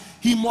heavens,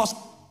 he must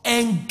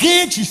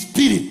engage his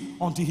spirit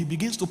until he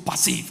begins to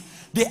perceive.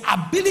 The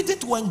ability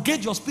to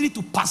engage your spirit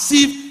to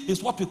perceive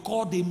is what we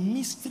call the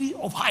mystery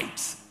of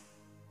heights.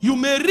 You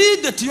may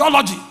read the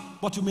theology,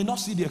 but you may not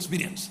see the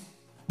experience.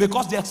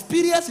 Because the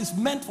experience is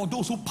meant for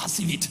those who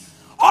perceive it.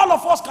 All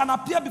of us can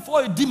appear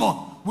before a demon.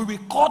 We will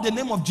call the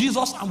name of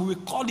Jesus and we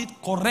will call it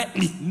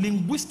correctly,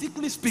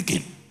 linguistically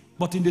speaking.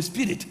 But in the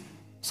spirit,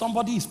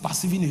 somebody is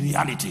perceiving a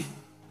reality.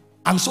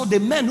 And so the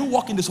men who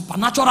walk in the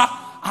supernatural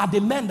are the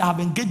men that have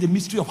engaged the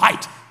mystery of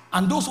height.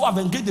 And those who have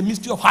engaged the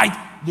mystery of height,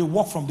 they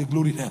walk from the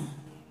glory realm.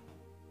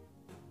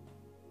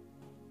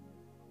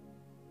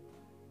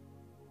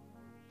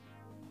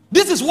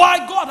 This is why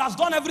God has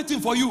done everything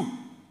for you.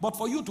 But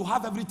for you to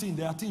have everything,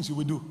 there are things you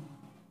will do.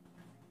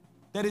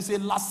 There is a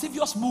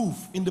lascivious move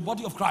in the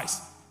body of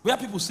Christ where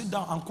people sit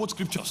down and quote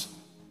scriptures.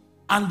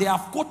 And they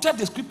have quoted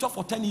the scripture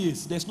for 10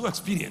 years. There's no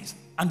experience.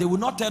 And they will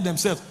not tell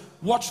themselves,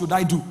 what should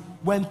I do?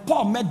 When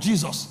Paul met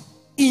Jesus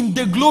in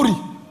the glory,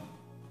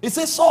 he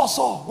said, Saul,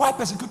 Saul, why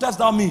persecutest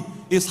thou me?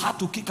 It's hard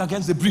to kick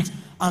against the bricks.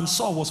 And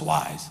Saul was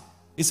wise.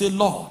 He said,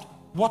 Lord,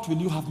 what will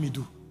you have me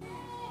do?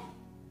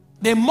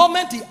 The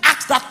moment he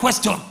asked that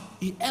question,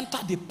 he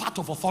entered the path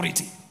of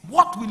authority.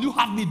 What will you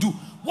have me do?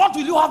 What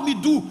will you have me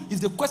do is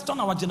the question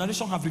our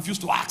generation have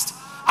refused to ask.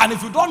 And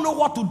if you don't know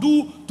what to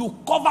do to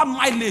cover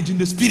mileage in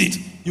the spirit,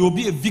 you will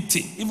be a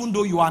victim, even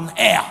though you are an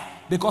heir.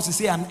 Because he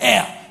say an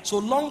heir, so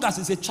long as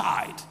he's a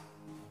child.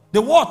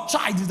 The word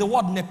child is the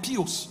word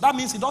nepios. That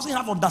means he doesn't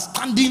have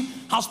understanding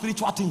how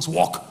spiritual things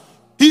work.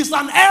 He's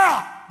an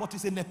heir, but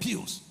he's a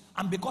nepios.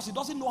 And because he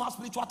doesn't know how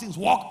spiritual things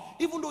work,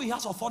 even though he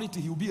has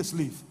authority, he will be a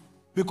slave.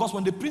 Because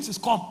when the princes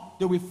come,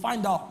 they will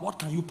find out what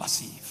can you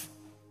perceive.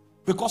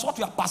 Because what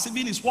you are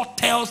perceiving is what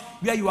tells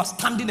where you are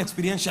standing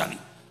experientially.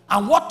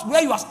 And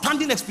where you are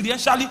standing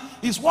experientially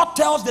is what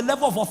tells the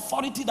level of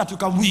authority that you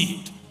can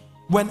wield.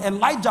 When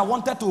Elijah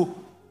wanted to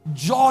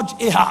judge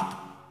Ahab,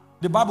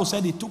 the Bible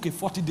said he took a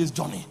 40 days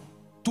journey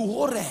to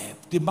Horeb,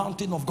 the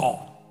mountain of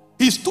God.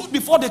 He stood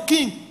before the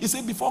king. He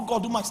said, before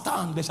God do my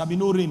stand, there shall be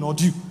no rain or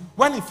dew.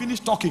 When he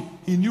finished talking,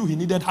 he knew he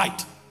needed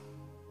height.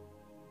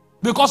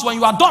 Because when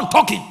you are done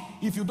talking,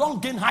 if you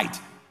don't gain height,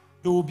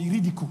 it will be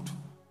ridiculed.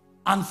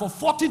 And for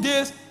 40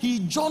 days, he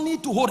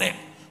journeyed to Horeb.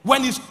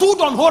 When he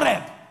stood on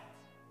Horeb,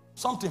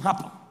 something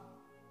happened.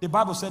 The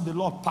Bible said the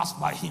Lord passed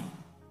by him.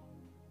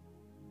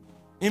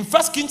 In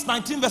 1 Kings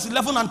 19, verse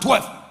 11 and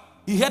 12,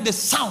 he heard the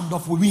sound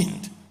of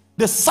wind,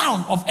 the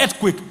sound of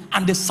earthquake,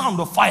 and the sound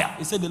of fire.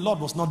 He said the Lord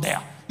was not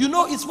there. You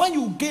know, it's when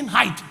you gain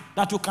height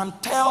that you can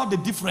tell the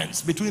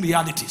difference between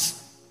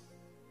realities.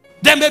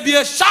 There may be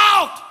a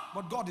shout,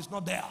 but God is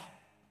not there.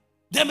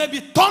 There may be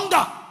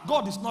thunder,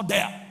 God is not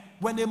there.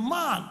 When a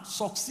man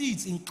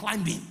succeeds in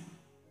climbing,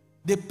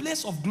 the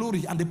place of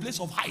glory and the place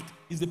of height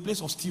is the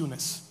place of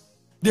stillness.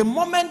 The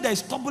moment there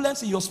is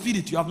turbulence in your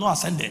spirit, you have not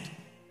ascended.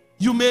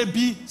 You may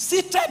be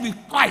seated with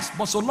Christ,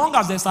 but so long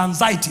as there's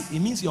anxiety,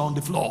 it means you're on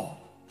the floor.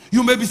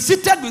 You may be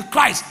seated with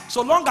Christ,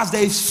 so long as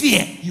there is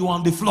fear, you are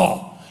on the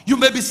floor. You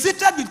may be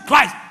seated with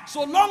Christ,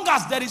 so long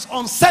as there is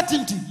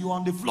uncertainty, you are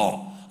on the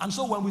floor. And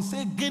so when we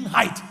say gain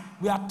height,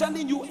 we are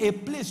telling you a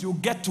place you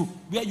get to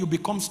where you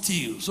become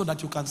still so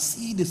that you can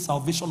see the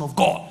salvation of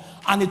God.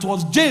 And it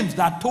was James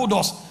that told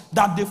us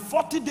that the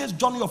 40 days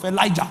journey of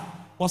Elijah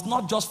was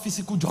not just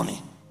physical journey.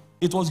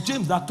 It was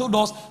James that told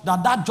us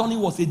that that journey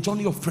was a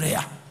journey of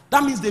prayer.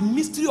 That means the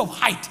mystery of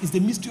height is the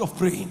mystery of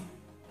praying.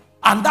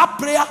 And that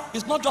prayer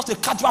is not just a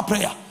casual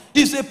prayer.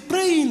 It's a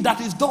praying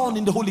that is done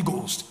in the Holy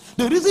Ghost.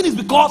 The reason is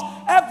because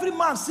every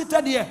man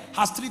seated here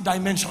has 3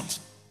 dimensions.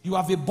 You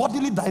have a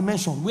bodily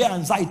dimension where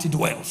anxiety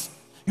dwells.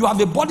 You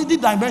have a bodily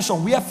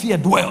dimension where fear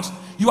dwells.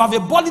 You have a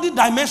bodily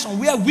dimension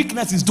where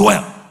weaknesses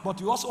dwell. But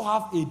you also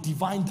have a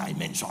divine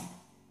dimension.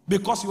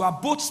 Because you are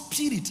both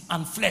spirit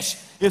and flesh.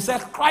 It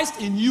says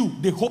Christ in you,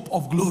 the hope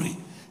of glory.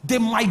 The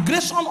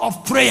migration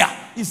of prayer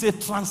is a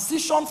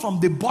transition from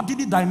the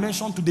bodily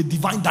dimension to the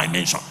divine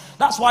dimension.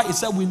 That's why it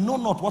said we know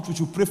not what we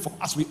should pray for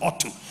as we ought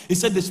to. It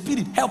said the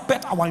Spirit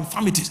helpeth our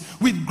infirmities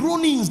with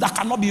groanings that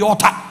cannot be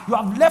uttered. You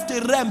have left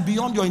a realm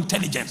beyond your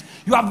intelligence.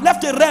 You have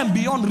left a realm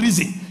beyond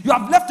reason. You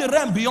have left a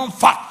realm beyond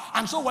fact.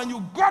 And so when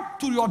you get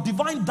to your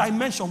divine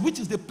dimension, which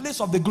is the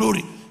place of the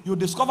glory, you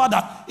discover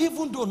that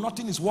even though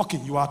nothing is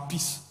working, you are at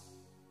peace.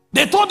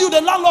 They told you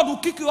the landlord will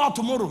kick you out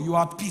tomorrow, you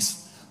are at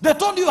peace. They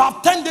told you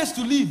have 10 days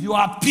to live, you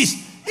are at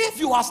peace.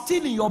 If you are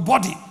still in your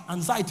body,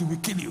 anxiety will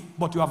kill you,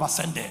 but you have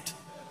ascended.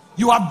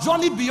 You have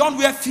journeyed beyond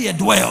where fear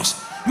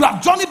dwells. You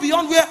have journeyed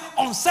beyond where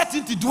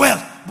uncertainty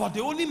dwells. But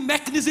the only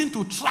mechanism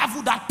to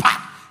travel that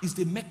path is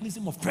the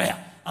mechanism of prayer.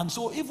 And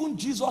so even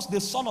Jesus,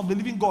 the Son of the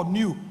living God,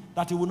 knew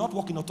that he would not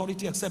walk in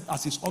authority except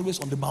as he's always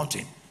on the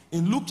mountain.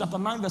 In Luke chapter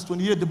 9 verse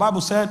 28, the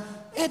Bible said,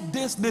 8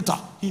 days later,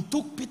 he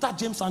took Peter,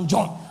 James, and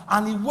John,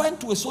 and he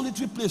went to a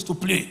solitary place to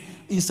pray.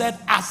 He said,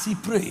 as he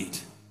prayed,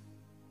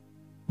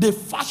 the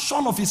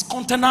fashion of his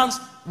countenance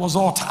was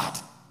altered.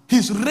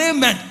 His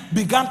raiment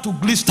began to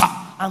glister.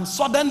 And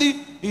suddenly,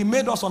 he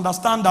made us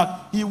understand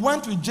that he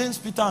went with James,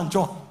 Peter, and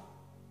John.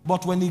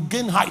 But when he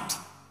gained height,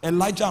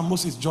 Elijah and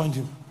Moses joined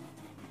him.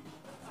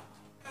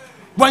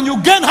 When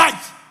you gain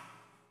height,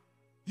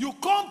 you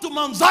come to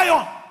Mount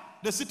Zion,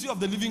 the city of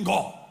the living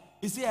God.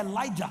 He said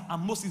Elijah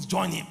and Moses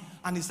joined him.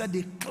 And he said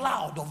the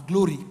cloud of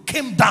glory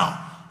came down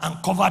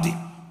and covered him.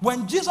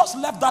 When Jesus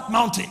left that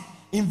mountain,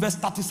 in verse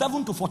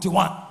 37 to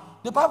 41,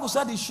 the Bible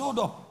said he showed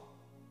up.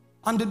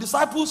 And the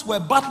disciples were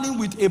battling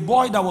with a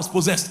boy that was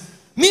possessed.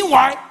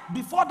 Meanwhile,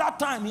 before that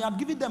time, he had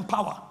given them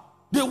power.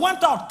 They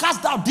went out,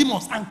 cast out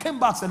demons, and came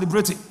back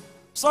celebrating.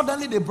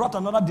 Suddenly, they brought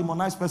another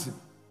demonized person,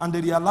 and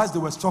they realized they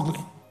were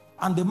struggling.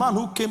 And the man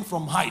who came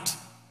from height,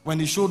 when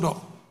he showed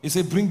up, he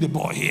said, bring the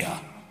boy here.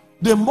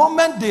 The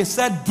moment they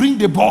said, bring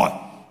the boy,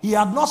 he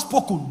had not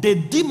spoken. The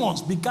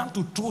demons began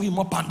to throw him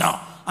up and down.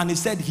 And he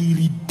said he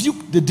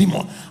rebuked the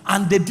demon,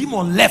 and the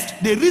demon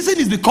left. The reason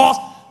is because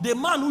the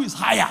man who is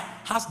higher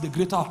has the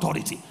greater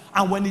authority.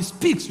 And when he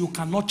speaks, you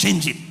cannot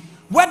change it.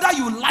 Whether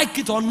you like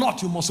it or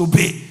not, you must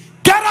obey.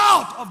 Get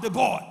out of the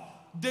boy.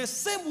 The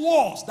same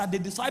words that the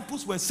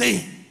disciples were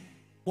saying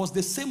was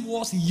the same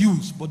words he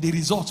used, but the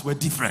results were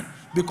different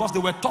because they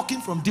were talking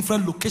from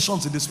different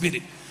locations in the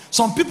spirit.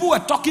 Some people were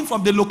talking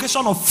from the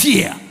location of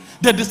fear.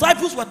 The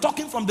disciples were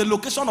talking from the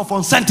location of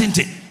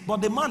uncertainty.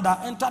 But the man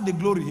that entered the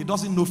glory, he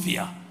doesn't know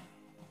fear.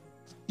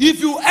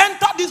 If you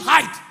enter this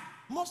height,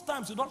 most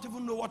times you don't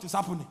even know what is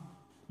happening.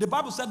 The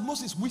Bible said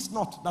Moses wished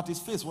not that his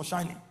face was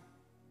shining,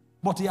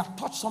 but he had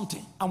touched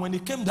something. And when he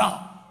came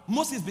down,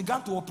 Moses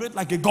began to operate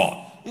like a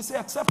god. He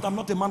said, except I'm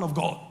not a man of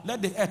God,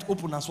 let the earth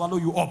open and swallow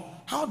you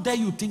up. How dare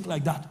you think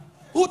like that?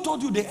 Who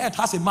told you the earth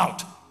has a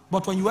mouth?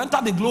 But when you enter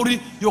the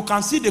glory, you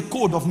can see the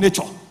code of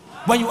nature.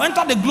 When you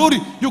enter the glory,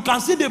 you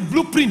can see the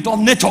blueprint of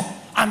nature.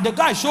 And the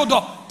guy showed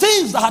up.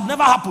 Things that had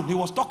never happened. He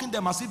was talking to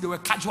them as if they were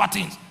casual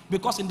things.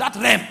 Because in that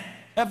realm,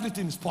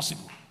 everything is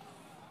possible.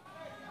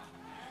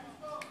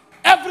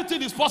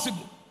 Everything is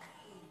possible.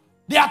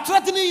 They are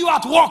threatening you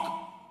at work.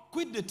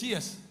 Quit the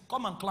tears.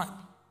 Come and climb.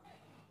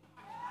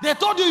 They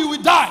told you you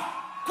will die.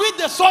 Quit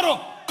the sorrow.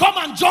 Come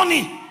and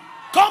journey.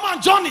 Come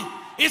and journey.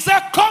 He said,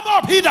 come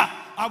up hither.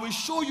 I will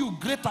show you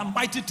great and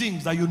mighty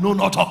things that you know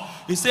not of.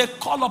 He said,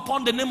 call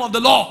upon the name of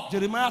the Lord.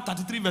 Jeremiah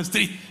 33 verse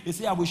 3. He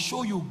said, I will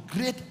show you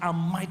great and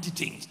mighty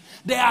things.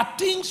 There are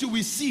things you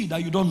will see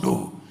that you don't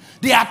know.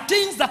 There are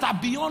things that are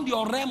beyond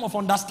your realm of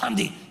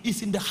understanding.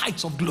 It's in the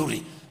heights of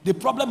glory. The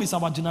problem is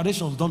our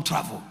generations don't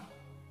travel.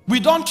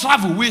 We don't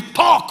travel. We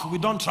talk. We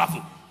don't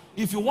travel.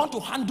 If you want to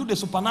handle the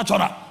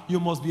supernatural, you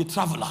must be a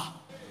traveler.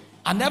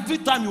 And every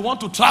time you want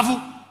to travel,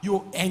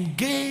 you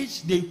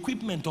engage the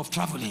equipment of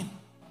traveling.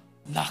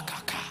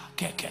 Lakaka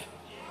keke.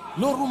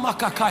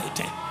 Lorumaka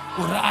ite.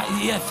 Ura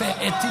yefe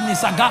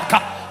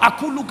etinisagaka.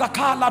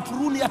 Akulugaka la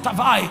prunia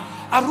tavai.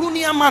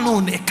 Arunia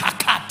manone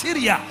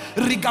kakatiria.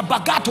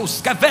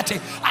 Rigabagatos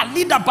kavete.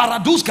 Alida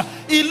baraduska.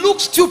 It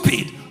looks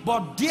stupid,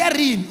 but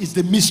therein is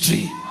the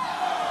mystery.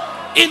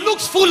 It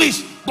looks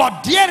foolish,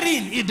 but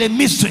therein is the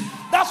mystery.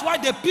 That's why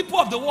the people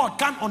of the world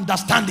can't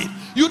understand it.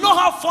 You know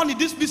how funny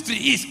this mystery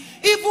is.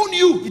 Even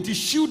you, it is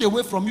shielded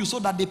away from you so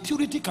that the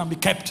purity can be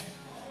kept.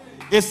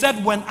 He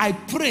said, when I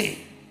pray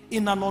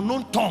in an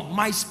unknown tongue,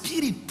 my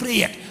spirit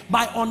prayeth.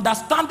 My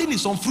understanding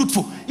is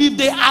unfruitful. If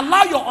they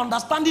allow your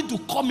understanding to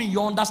come in,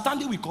 your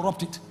understanding will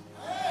corrupt it.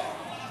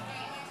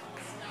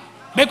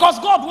 Because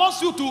God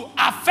wants you to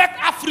affect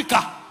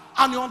Africa.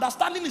 And your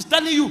understanding is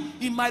telling you,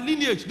 in my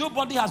lineage,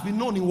 nobody has been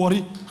known in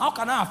Warri. How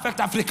can I affect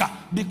Africa?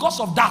 Because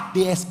of that,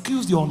 they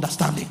excuse your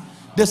understanding.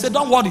 They say,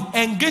 don't worry,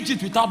 engage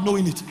it without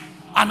knowing it.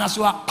 And as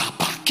you are,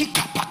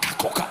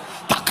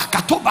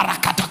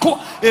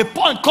 a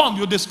point comes,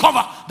 you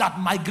discover that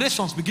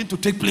migrations begin to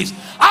take place.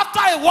 After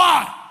a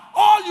while,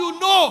 all you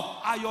know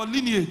are your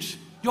lineage,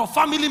 your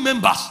family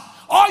members.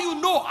 All you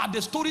know are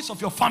the stories of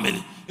your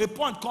family. A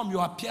point comes, you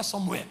appear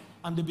somewhere,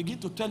 and they begin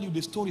to tell you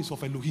the stories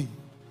of Elohim.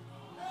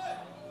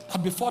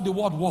 That before the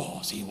world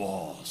was, he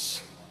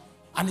was.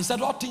 And he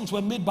said all things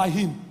were made by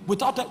him.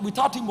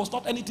 Without him was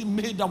not anything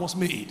made that was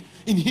made.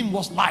 In him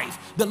was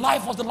life. The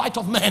life was the light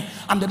of man.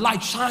 And the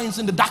light shines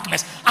in the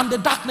darkness. And the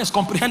darkness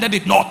comprehended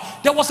it not.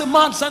 There was a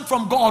man sent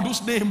from God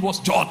whose name was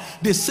John.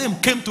 The same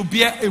came to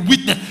bear a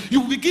witness.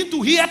 You begin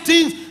to hear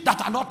things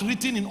that are not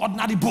written in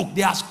ordinary book.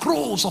 They are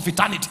scrolls of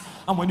eternity.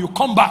 And when you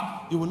come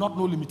back, you will not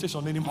know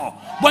limitation anymore.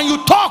 When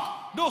you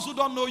talk, those who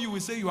don't know you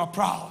will say you are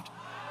proud.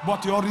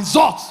 But your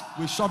results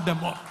will shut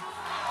them up.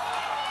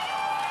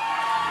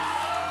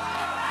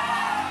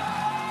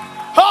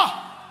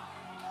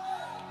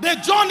 The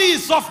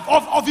journeys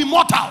of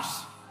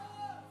immortals.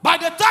 By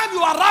the time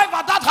you arrive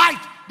at that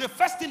height, the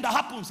first thing that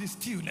happens is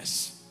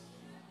stillness.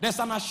 There's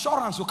an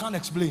assurance you can't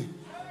explain.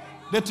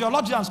 The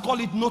theologians call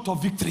it note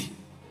of victory.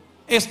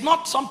 It's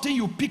not something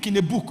you pick in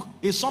a book.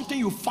 It's something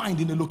you find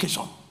in a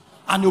location.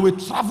 And you will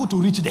travel to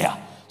reach there.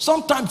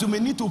 Sometimes you may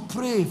need to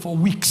pray for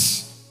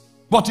weeks.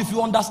 But if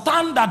you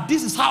understand that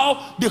this is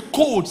how the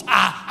codes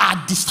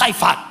are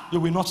deciphered, you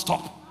will not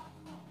stop.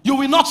 You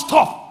will not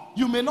stop.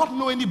 You may not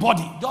know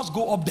anybody. Just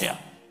go up there.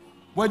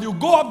 When you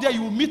go up there,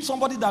 you will meet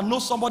somebody that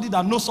knows somebody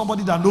that knows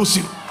somebody that knows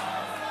you.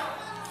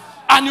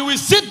 And you will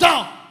sit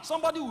down.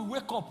 Somebody will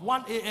wake up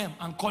 1 a.m.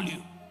 and call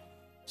you.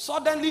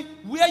 Suddenly,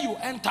 where you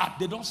entered,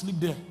 they don't sleep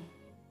there.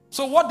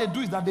 So what they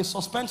do is that they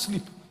suspend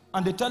sleep.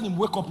 And they tell him,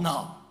 wake up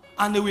now.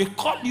 And they will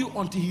call you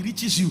until he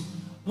reaches you.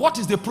 What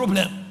is the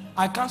problem?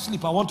 I can't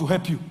sleep. I want to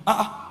help you.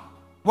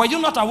 Were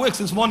you not awake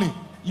since morning?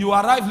 You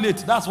arrived late.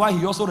 That's why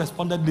he also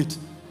responded late.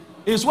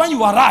 It's when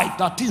you arrive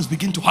that things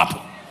begin to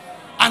happen.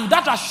 And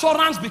that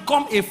assurance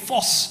becomes a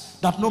force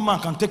that no man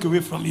can take away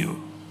from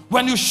you.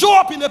 When you show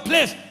up in a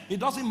place, it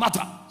doesn't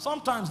matter.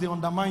 Sometimes they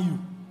undermine you.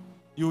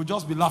 You will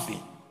just be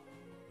laughing.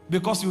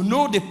 Because you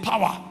know the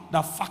power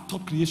that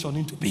factored creation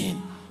into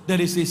being. There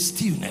is a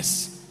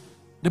stillness.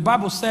 The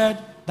Bible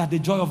said that the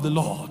joy of the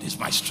Lord is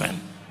my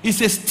strength.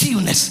 It's a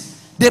stillness.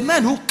 The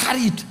men who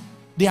carried,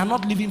 they are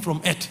not living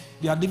from earth.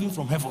 They are living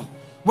from heaven.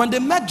 When they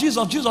met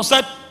Jesus, Jesus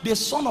said, the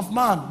Son of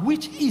Man,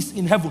 which is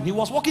in heaven. He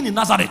was walking in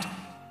Nazareth,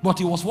 but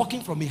he was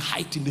walking from a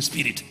height in the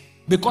spirit.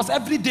 Because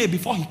every day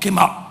before he came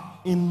out,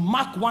 in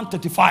Mark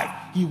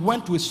 1:35, he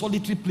went to a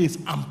solitary place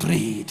and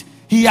prayed.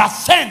 He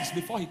ascends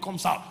before he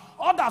comes out.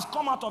 Others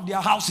come out of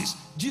their houses.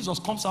 Jesus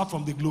comes out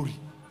from the glory.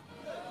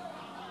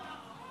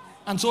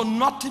 And so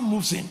nothing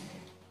moves him.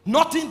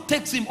 Nothing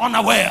takes him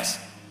unawares.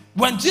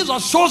 When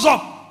Jesus shows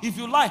up, if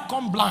you like,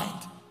 come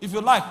blind. If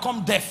you like,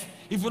 come deaf.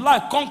 If you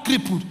like, come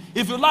crippled.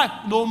 If you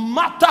like, no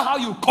matter how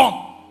you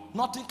come,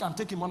 nothing can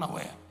take him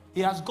unaware.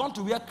 He has gone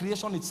to where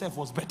creation itself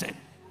was better.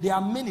 There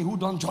are many who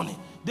don't journey.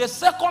 The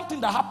second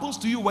thing that happens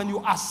to you when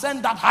you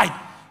ascend that height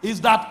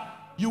is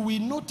that you will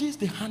notice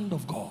the hand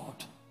of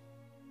God.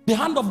 The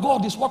hand of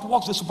God is what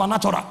works the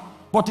supernatural.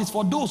 But it's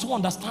for those who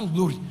understand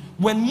glory.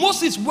 When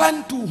Moses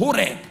went to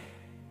Horeb,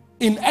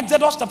 in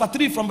Exodus chapter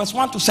 3 from verse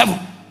 1 to 7,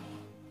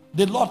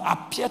 the Lord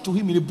appeared to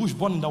him in a bush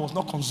burning that was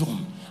not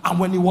consumed. And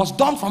when he was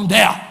done from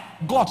there,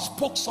 God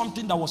spoke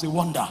something that was a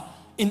wonder.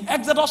 In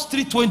Exodus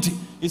 3:20,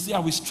 he said, I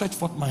will stretch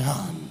forth my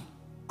hand,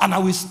 and I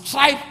will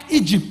strike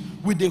Egypt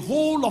with the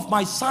whole of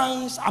my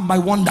signs and my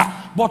wonder.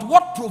 But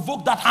what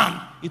provoked that hand?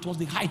 It was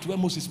the height where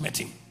Moses met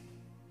him.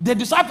 The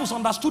disciples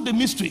understood the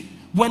mystery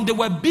when they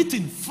were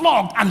beaten,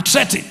 flogged, and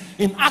threatened.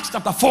 In Acts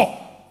chapter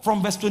 4,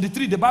 from verse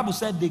 23, the Bible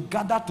said they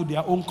gathered to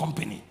their own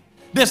company.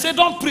 They said,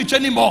 don't preach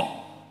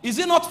anymore. Is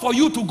it not for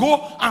you to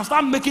go and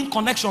start making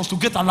connections to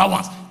get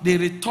allowance? They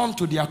returned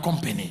to their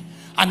company.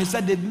 And he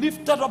said they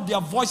lifted up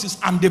their voices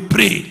and they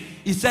prayed.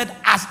 He said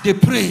as they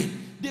prayed,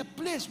 the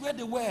place where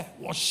they were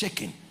was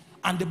shaking.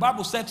 And the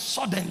Bible said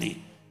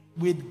suddenly,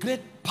 with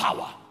great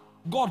power,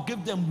 God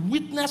gave them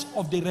witness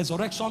of the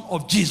resurrection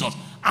of Jesus.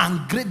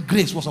 And great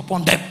grace was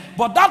upon them.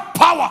 But that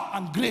power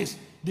and grace,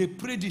 they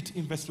prayed it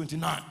in verse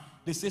 29.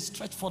 They say,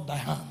 stretch forth thy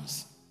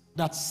hands,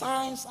 that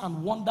signs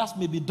and wonders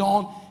may be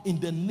done in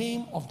the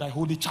name of thy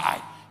holy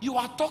child. You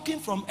are talking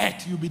from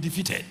earth, you'll be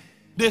defeated.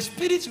 The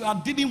spirits you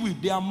are dealing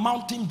with, they are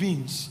mountain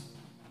beings.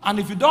 And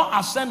if you don't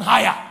ascend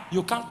higher,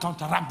 you can't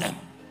counteract them.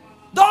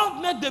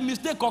 Don't make the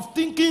mistake of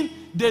thinking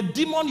the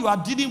demon you are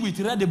dealing with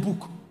read a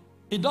book.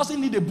 It doesn't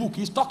need a book.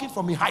 He's talking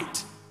from a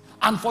height.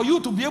 And for you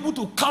to be able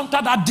to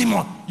counter that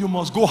demon, you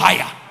must go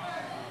higher.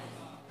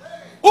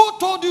 Who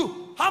told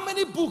you? How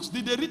many books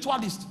did the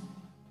ritualist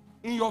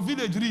in your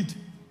village read?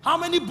 How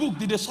many books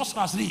did the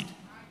sorcerers read?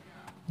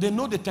 They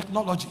know the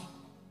technology.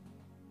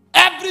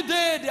 Every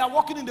day they are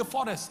walking in the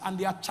forest and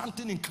they are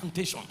chanting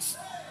incantations.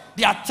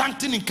 They are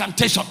chanting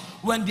incantation.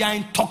 When they are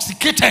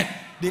intoxicated,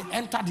 they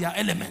enter their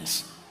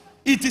elements.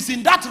 It is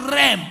in that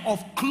realm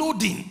of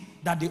clothing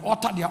that they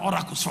utter their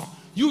oracles from.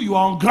 You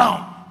are on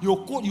ground. You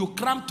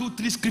cram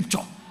 2-3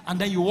 scripture and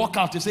then you walk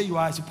out. You say you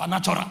are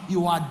supernatural.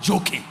 You are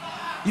joking.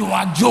 You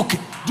are joking.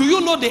 Do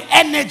you know the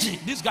energy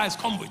these guys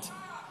come with?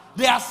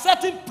 There are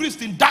certain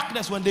priests in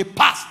darkness when they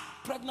pass.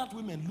 Pregnant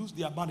women lose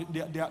their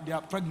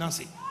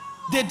pregnancy.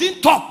 They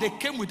didn't talk. They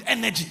came with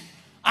energy.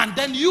 And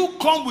then you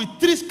come with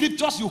 3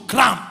 scriptures you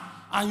cram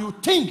and you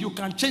think you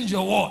can change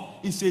your world.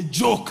 It's a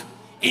joke.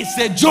 It's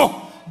a joke.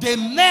 The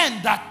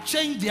men that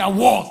change their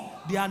world,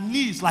 their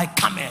knees like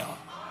camel.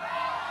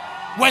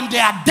 When they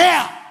are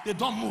there, they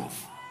don't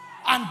move.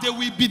 And they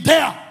will be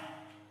there.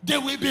 They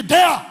will be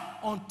there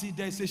until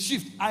there is a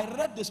shift. I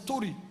read the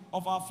story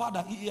of our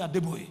father, E.E.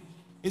 Adeboye.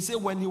 He said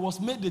when he was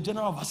made the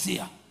general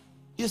overseer,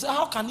 he said,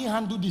 how can he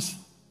handle this?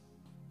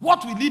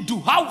 What will he do?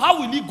 How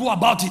will he go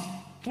about it?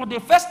 For the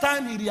first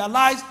time, he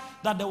realized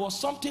that there was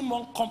something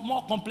more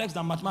complex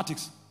than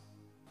mathematics.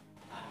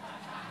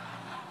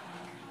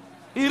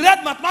 He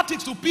read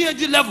mathematics to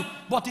PhD level,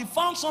 but he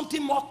found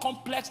something more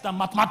complex than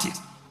mathematics.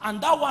 And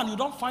that one, you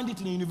don't find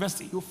it in a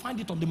university. You find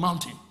it on the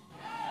mountain.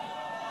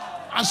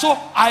 And so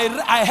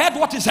I heard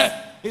what he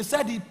said. He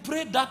said he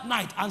prayed that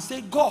night and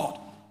said, God,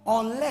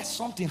 unless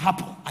something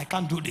happened, I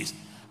can't do this.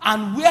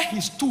 And where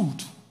he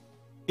stood,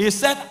 he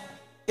said,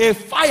 a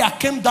fire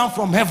came down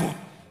from heaven,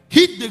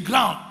 hit the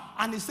ground,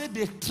 and he said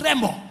the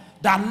tremor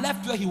that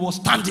left where he was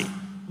standing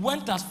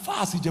went as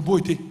far as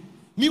Ijeboite.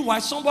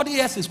 Meanwhile, somebody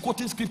else is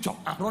quoting scripture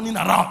and running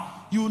around.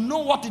 You know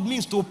what it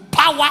means to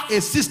power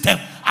a system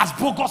as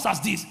bogus as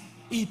this.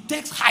 It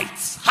takes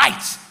heights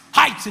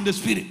in the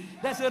spirit.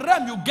 There's a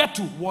realm you get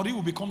to, worry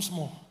will become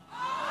small.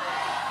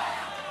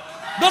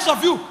 Those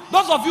of you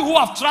who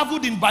have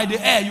traveled in by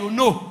the air, you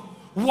know,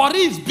 worry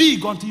is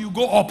big until you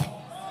go up.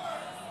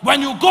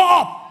 When you go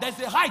up, there's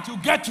a height you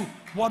get to,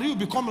 worry will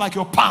become like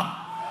your palm.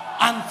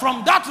 And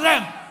from that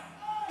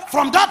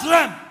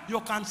realm, you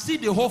can see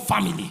the whole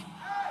family.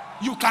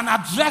 You can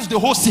address the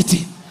whole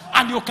city.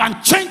 And you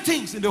can change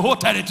things in the whole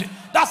territory.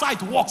 That's how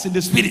it works in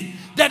the spirit.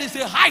 There is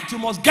a height you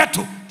must get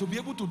to be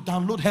able to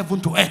download heaven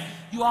to earth.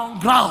 You are on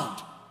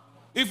ground.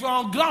 If you're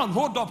on ground,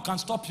 hold up can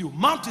stop you.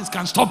 Mountains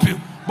can stop you.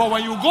 But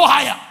when you go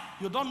higher,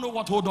 you don't know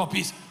what hold up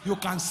is. You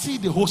can see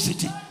the whole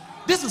city.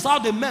 This is how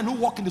the men who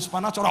walk in the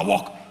supernatural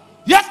walk.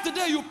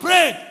 Yesterday you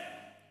prayed.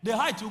 The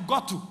height you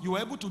got to, you were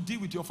able to deal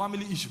with your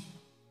family issue.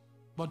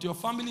 But your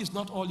family is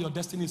not all your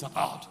destiny is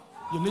about.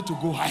 You need to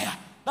go higher.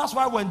 That's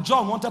why when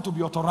John wanted to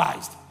be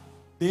authorized,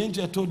 the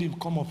angel told him,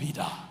 come up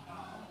hither.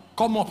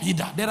 Come up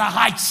hither. There are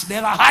heights.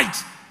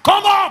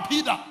 Come up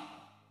hither.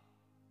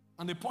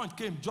 And the point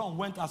came, John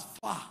went as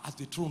far as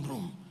the throne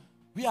room.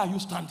 Where are you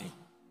standing?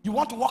 You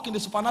want to walk in the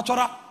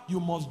supernatural? You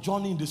must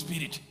journey in the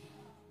spirit.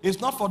 It's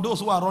not for those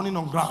who are running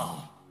on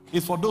ground.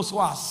 It's for those who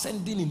are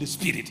ascending in the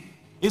spirit.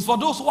 It's for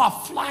those who are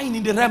flying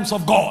in the realms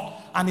of God.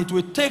 And it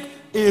will take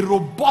a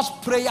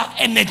robust prayer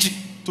energy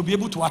to be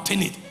able to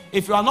attain it.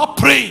 If you are not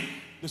praying,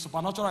 the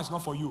supernatural is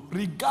not for you.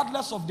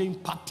 Regardless of the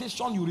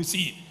impartation you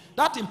receive.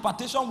 That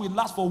impartation will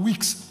last for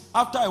weeks.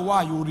 After a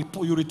while,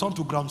 you return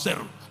to ground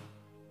zero.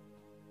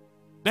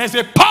 There's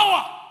a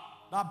power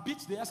that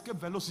beats the escape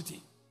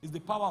velocity. It's the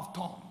power of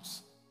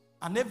tongues.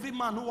 And every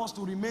man who wants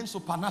to remain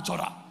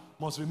supernatural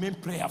must remain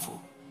prayerful.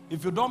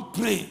 If you don't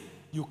pray,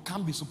 you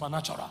can't be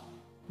supernatural.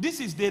 This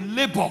is the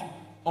labor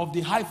of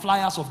the high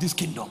flyers of this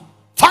kingdom.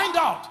 Find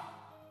out.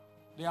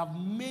 They have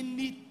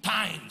many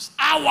times,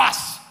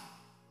 hours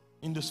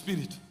in the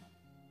spirit.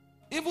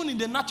 Even in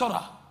the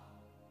natural,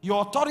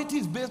 your authority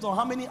is based on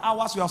how many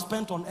hours you have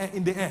spent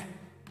in the air.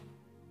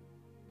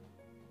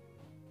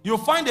 You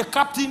find a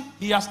captain,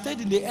 he has stayed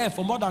in the air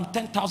for more than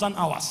 10,000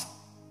 hours.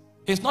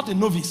 He's not a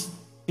novice.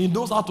 He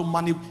knows how to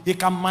manipulate. He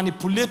can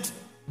manipulate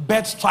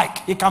bird strike.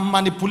 He can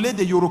manipulate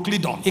the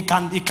Euroclidon. He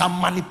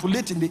can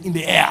manipulate in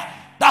the air.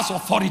 That's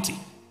authority.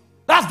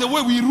 That's the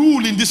way we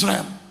rule in this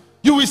realm.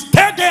 You will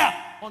stay there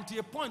until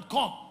a point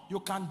comes.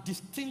 You can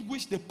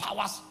distinguish the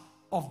powers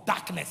of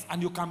darkness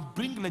and you can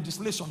bring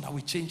legislation that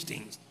will change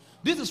things.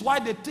 This is why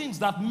the things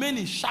that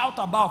many shout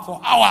about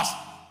for hours,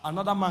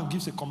 another man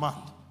gives a command.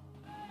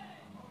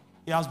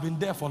 He has been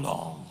there for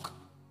long.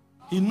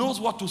 He knows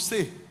what to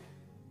say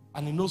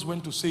and he knows when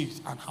to say it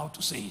and how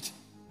to say it.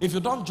 If you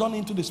don't join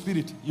into the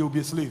spirit, you will be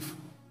a slave.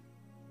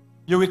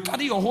 You will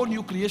carry your whole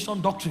new creation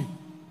doctrine,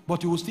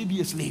 but you will still be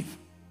a slave.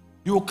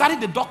 You will carry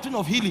the doctrine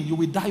of healing, you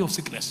will die of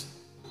sickness.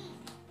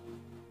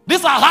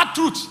 These are hard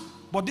truths,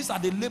 but these are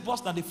the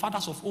labors that the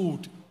fathers of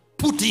old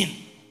put in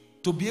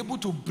to be able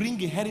to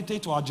bring a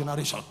heritage to our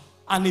generation.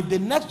 And if the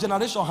next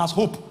generation has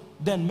hope,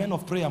 then men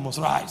of prayer must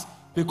rise.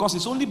 Because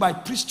it's only by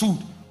priesthood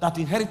that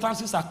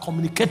inheritances are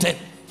communicated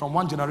from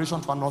one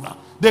generation to another.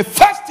 The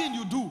first thing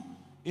you do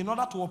in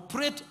order to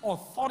operate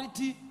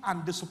authority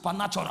and the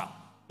supernatural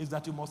is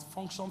that you must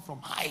function from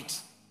height.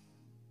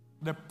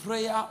 The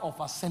prayer of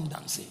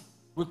ascendancy.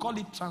 We call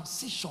it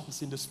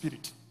transitions in the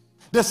spirit.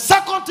 The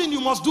second thing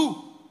you must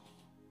do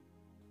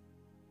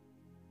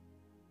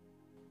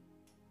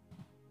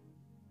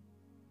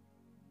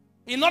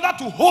in order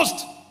to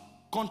host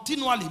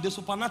continually the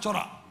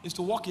supernatural is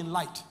to walk in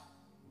light.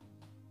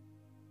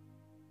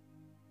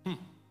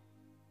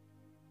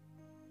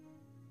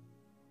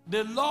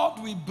 The Lord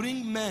will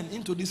bring men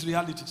into these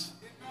realities.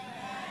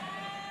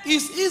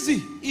 It's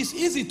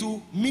easy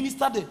to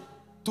minister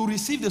to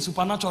receive the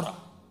supernatural.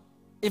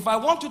 If I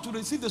want you to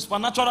receive the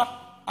supernatural,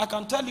 I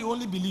can tell you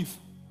only believe.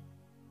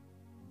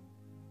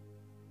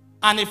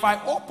 And if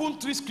I open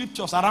 3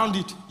 scriptures around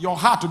it, your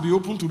heart will be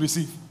open to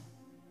receive.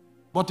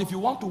 But if you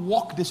want to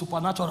walk the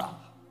supernatural,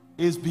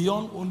 it's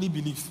beyond only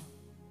belief.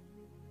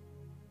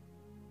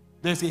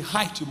 There's a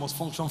height you must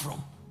function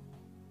from.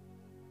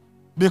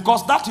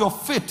 Because that your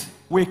faith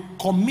will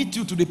commit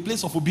you to the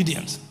place of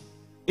obedience.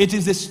 It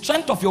is the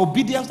strength of your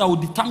obedience that will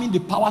determine the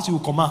powers you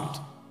will command.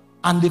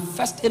 And the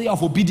first area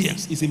of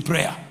obedience is in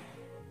prayer.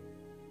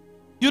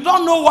 You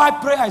don't know why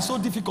prayer is so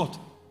difficult.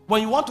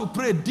 When you want to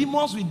pray,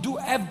 demons will do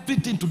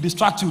everything to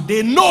distract you.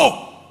 They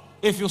know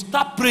if you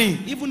start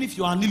praying, even if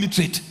you are an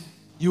illiterate,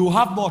 you will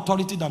have more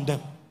authority than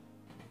them.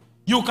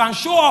 You can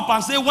show up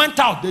and say, went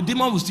out, the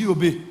demon will still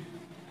obey.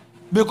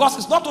 Because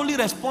it's not only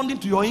responding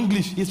to your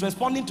English, it's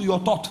responding to your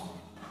thought.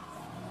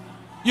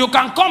 You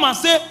can come and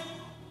say,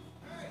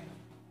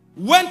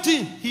 went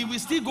in, he will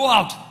still go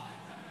out.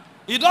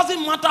 It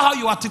doesn't matter how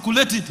you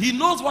articulate it. He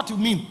knows what you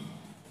mean.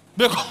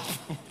 Because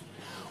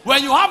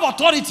When you have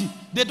authority,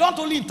 they don't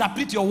only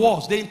interpret your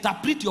words, they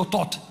interpret your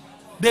thought.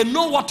 They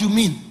know what you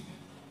mean.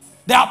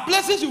 There are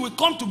places you will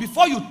come to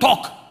before you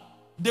talk.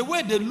 The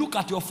way they look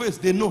at your face,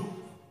 they know.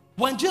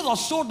 When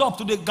Jesus showed up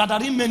to the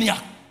Gadarene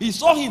maniac, he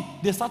saw him,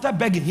 they started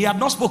begging. He had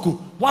not spoken.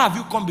 Why have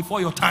you come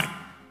before your time?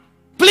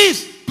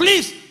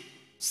 Please,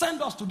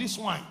 send us to this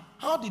swine.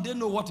 How did they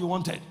know what he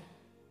wanted?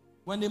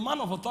 When the man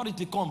of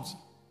authority comes,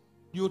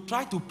 you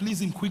try to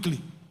please him quickly.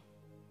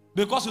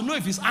 Because you know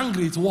if he's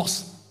angry, it's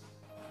worse.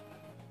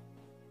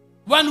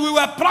 When we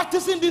were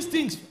practicing these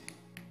things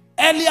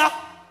earlier,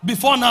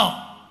 before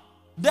now,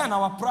 then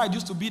our pride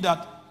used to be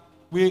that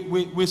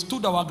we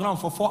stood our ground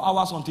for 4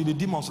 hours until the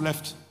demons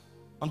left.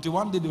 Until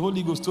one day the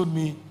Holy Ghost told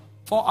me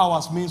 4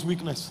 hours means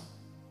weakness.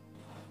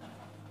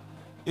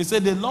 He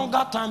said the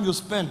longer time you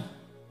spend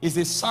is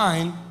a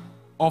sign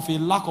of a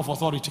lack of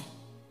authority.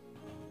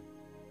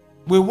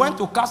 We went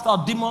to cast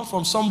out demons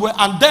from somewhere,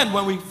 and then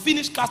when we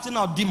finished casting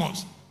out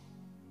demons,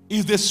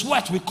 is the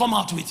sweat we come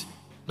out with.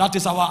 That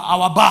is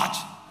our badge.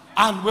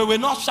 And we will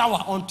not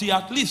shower until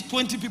at least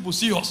 20 people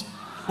see us.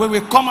 When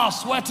we come out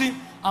sweating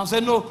and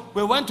say, no,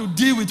 we went to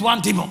deal with one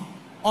demon.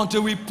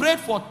 Until we prayed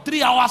for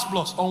 3 hours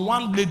plus on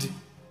one lady.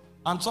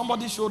 And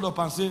somebody showed up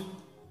and said,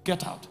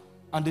 get out.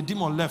 And the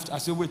demon left. I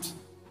said, wait.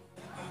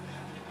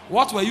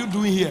 What were you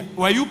doing here?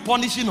 Were you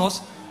punishing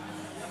us?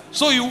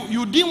 So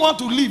you didn't want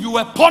to leave. You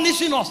were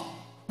punishing us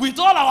with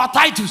all our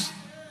titles.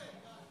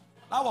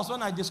 That was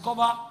when I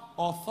discovered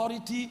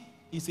authority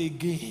is a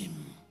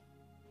game.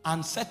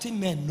 And certain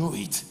men know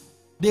it.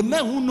 The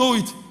men who know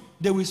it,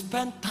 they will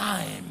spend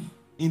time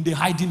in the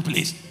hiding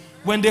place.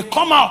 When they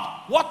come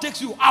out, what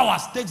takes you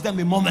hours takes them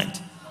a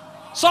moment.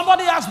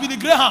 Somebody asked Billy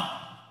Graham,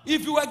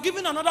 if you were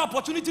given another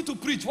opportunity to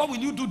preach, what will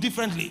you do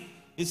differently?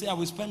 He said, I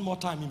will spend more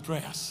time in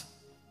prayers.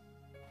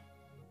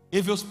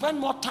 If you spend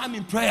more time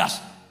in prayers,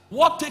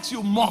 what takes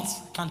you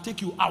months can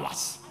take you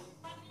hours.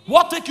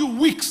 What takes you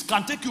weeks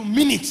can take you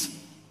minutes.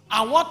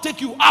 And what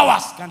takes you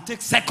hours can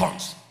take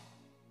seconds.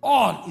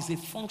 All is a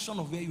function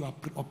of where you are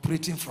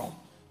operating from.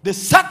 The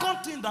second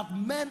thing that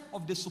men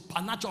of the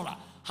supernatural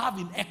have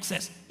in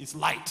excess is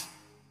light.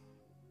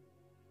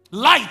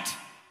 Light.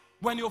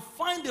 When you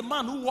find a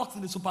man who walks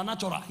in the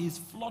supernatural, he is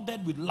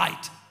flooded with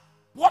light.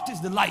 What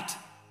is the light?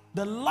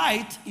 The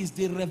light is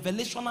the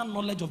revelational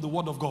knowledge of the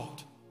word of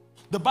God.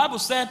 The Bible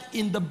said,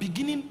 in the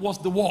beginning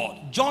was the word.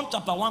 John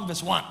chapter 1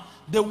 verse 1.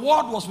 The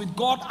word was with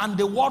God and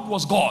the word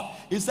was God.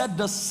 He said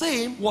the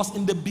same was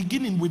in the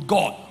beginning with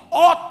God.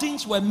 All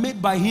things were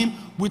made by him.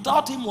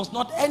 Without him was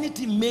not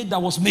anything made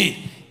that was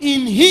made.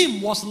 In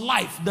him was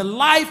life. The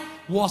life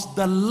was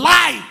the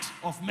light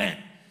of men.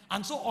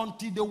 And so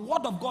until the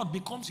word of God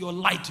becomes your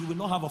light, you will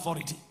not have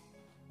authority.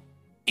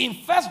 In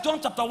 1 John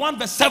chapter 1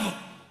 verse 7,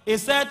 it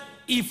said,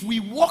 if we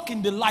walk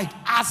in the light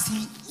as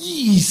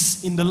he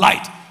is in the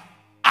light,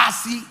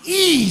 as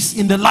he is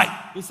in the light.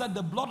 He said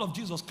the blood of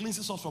Jesus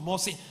cleanses us from all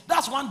sin.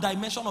 That's one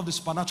dimension of the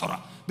supernatural.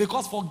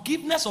 Because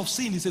forgiveness of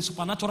sin is a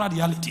supernatural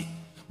reality.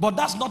 But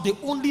that's not the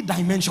only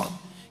dimension.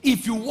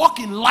 If you walk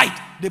in light,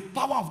 the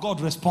power of God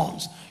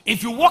responds.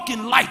 If you walk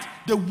in light,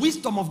 the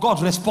wisdom of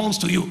God responds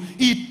to you.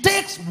 It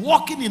takes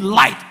walking in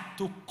light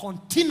to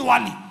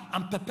continually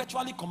and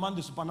perpetually command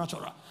the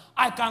supernatural.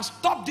 I can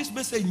stop this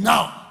message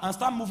now and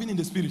start moving in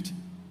the spirit.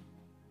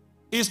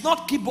 It's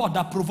not keyboard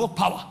that provoke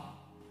power.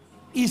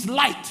 It's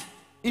light.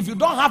 If you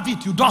don't have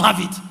it, you don't have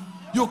it.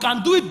 You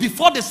can do it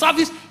before the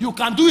service, you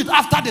can do it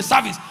after the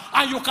service,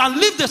 and you can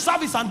leave the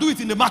service and do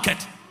it in the market.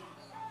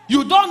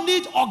 You don't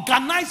need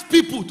organized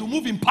people to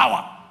move in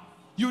power.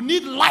 You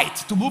need light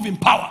to move in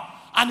power.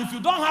 And if you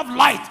don't have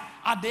light,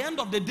 at the end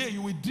of the day,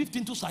 you will drift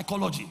into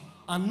psychology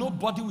and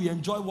nobody will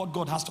enjoy what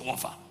God has to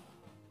offer.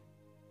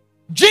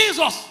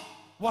 Jesus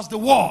was the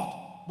word,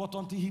 but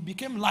until he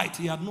became light,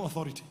 he had no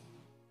authority.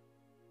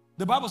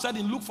 The Bible said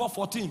in Luke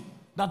 4:14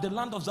 that the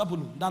land of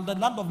Zebulun, that the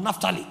land of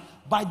Naphtali,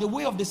 by the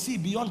way of the sea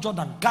beyond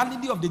Jordan,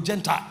 Galilee of the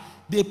Gentile,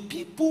 the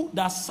people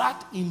that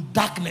sat in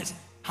darkness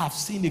have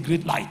seen a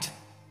great light.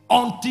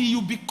 Until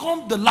you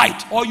become the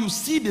light or you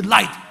see the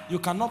light, you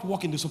cannot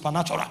walk in the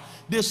supernatural.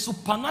 The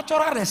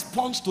supernatural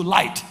responds to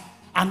light,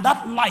 and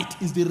that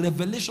light is the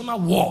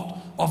revelational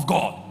word of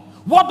God.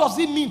 What does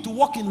it mean to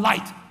walk in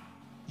light?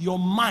 Your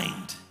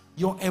mind,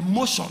 your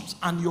emotions,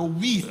 and your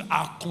will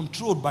are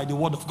controlled by the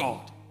word of God.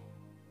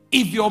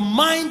 If your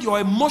mind, your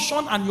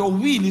emotion, and your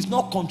will is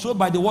not controlled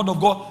by the word of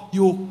God,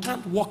 you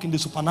can't walk in the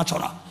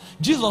supernatural.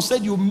 Jesus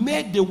said you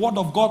made the word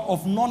of God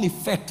of none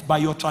effect by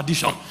your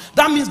tradition.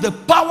 That means the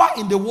power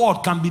in the word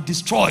can be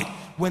destroyed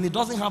when it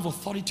doesn't have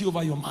authority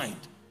over your mind.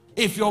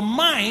 If your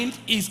mind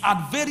is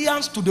at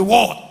variance to the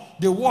word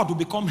will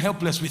become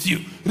helpless with you.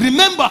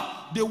 Remember,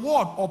 the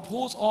word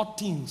upholds all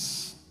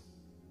things.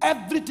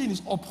 Everything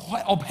is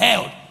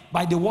upheld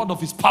by the word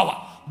of his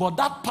power. But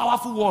that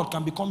powerful word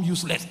can become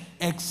useless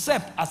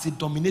except as it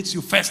dominates you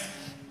first.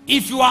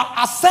 If you are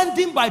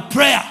ascending by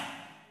prayer,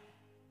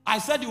 I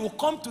said you will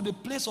come to the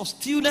place of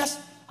stillness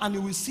and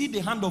you will see the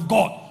hand of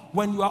God.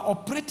 When you are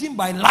operating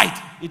by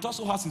light, it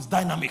also has its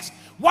dynamics.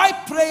 Why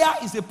prayer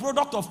is a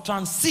product of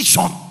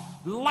transition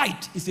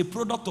light is a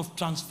product of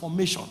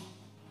transformation.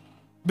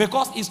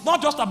 Because it's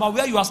not just about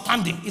where you are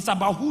standing, it's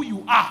about who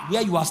you are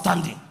where you are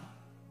standing.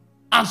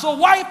 And so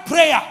while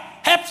prayer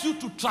helps you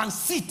to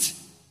transit,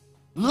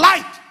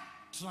 light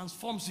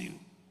transforms you.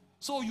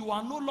 So you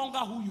are no longer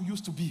who you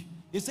used to be.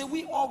 They say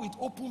we all with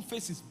open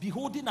faces,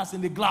 beholding as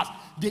in a glass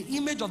the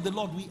image of the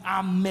Lord, we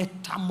are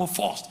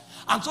metamorphosed.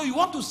 And so you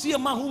want to see a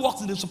man who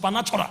walks in the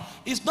supernatural.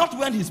 It's not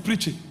when he's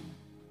preaching.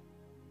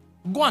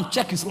 Go and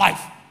check his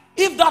life.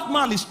 If that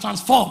man is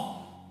transformed,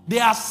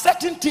 there are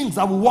certain things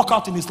that will work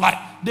out in his life.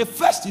 The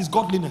first is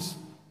godliness.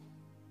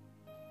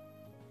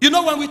 You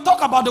know, when we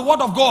talk about the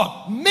word of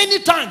God, many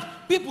times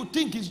people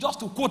think it's just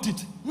to quote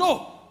it.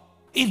 No.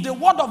 If the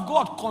word of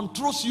God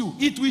controls you,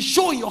 it will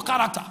show in your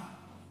character.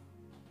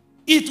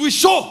 It will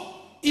show.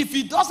 If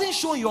it doesn't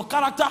show in your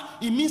character,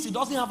 it means it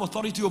doesn't have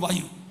authority over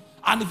you.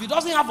 And if it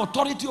doesn't have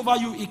authority over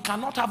you, it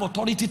cannot have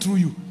authority through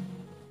you.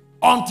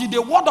 Until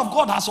the word of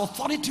God has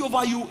authority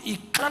over you,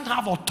 it can't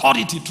have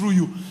authority through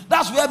you.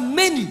 That's where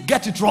many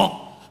get it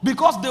wrong.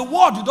 Because the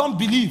word you don't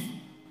believe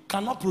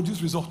cannot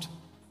produce result.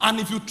 And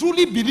if you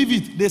truly believe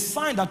it, the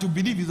sign that you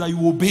believe is that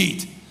you obey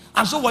it.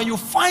 And so when you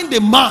find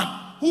a man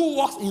who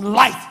walks in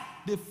light,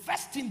 the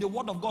first thing the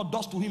word of God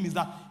does to him is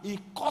that it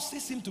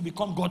causes him to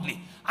become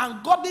godly.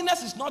 And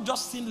godliness is not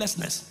just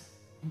sinlessness.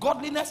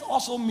 Godliness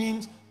also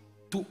means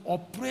to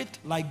operate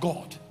like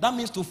God. That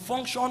means to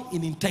function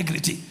in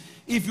integrity.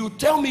 If you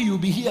tell me you'll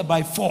be here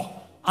by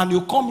 4 and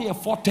you come here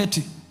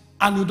 4:30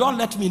 and you don't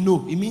let me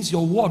know, it means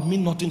your word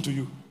means nothing to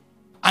you.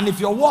 And if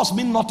your words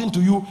mean nothing to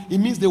you, it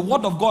means the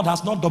word of God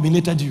has not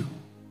dominated you.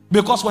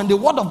 Because when the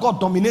word of God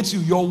dominates you,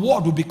 your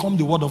word will become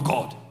the word of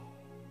God.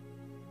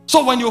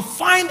 So when you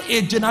find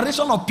a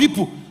generation of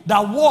people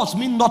that words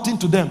mean nothing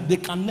to them, they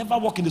can never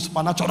walk in the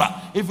supernatural.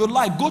 If you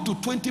like, go to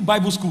 20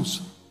 Bible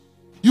schools.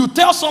 You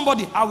tell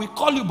somebody, I will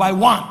call you by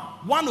 1.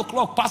 1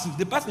 o'clock passes,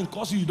 the person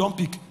calls you, you don't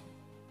pick.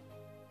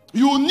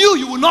 You knew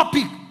you will not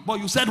pick, but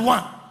you said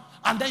 1.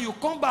 And then you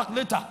come back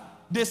later,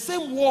 the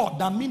same word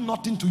that means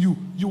nothing to you,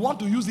 you want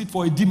to use it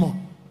for a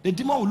demon. The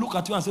demon will look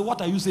at you and say,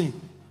 what are you saying?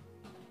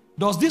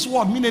 Does this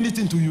word mean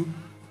anything to you?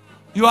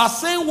 You are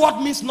saying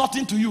what means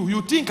nothing to you.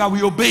 You think I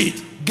will obey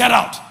it. Get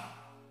out.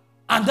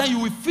 And then you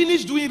will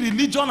finish doing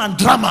religion and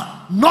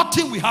drama.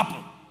 Nothing will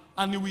happen.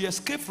 And you will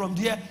escape from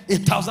there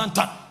 1,000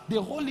 times.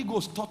 The Holy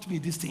Ghost taught me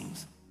these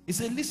things. He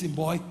said, listen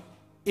boy,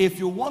 if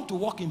you want to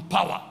walk in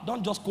power,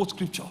 don't just quote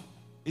scripture.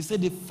 He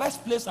said the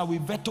first place I will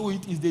veto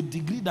it is the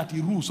degree that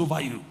he rules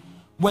over you.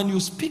 When you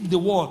speak the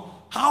word,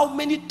 how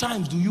many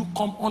times do you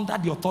come under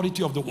the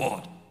authority of the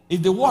word?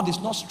 If the word is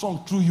not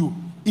strong through you,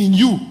 in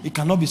you, it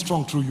cannot be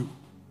strong through you.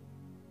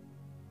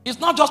 It's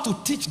not just to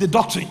teach the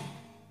doctrine.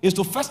 It's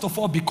to first of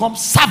all become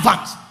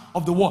servants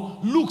of the word.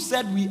 Luke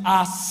said we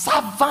are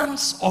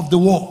servants of the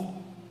word.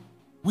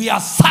 We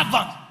are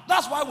servants.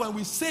 That's why when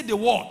we say the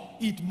word,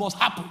 it must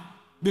happen.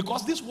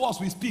 Because these words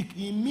we speak,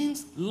 it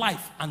means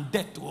life and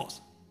death to us.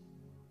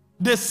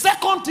 The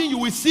second thing you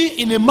will see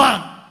in a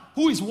man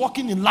who is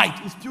walking in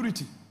light is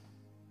purity.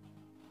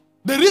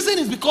 The reason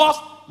is because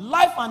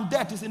life and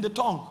death is in the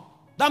tongue.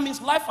 That means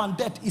life and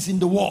death is in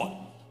the word.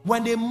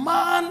 When a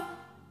man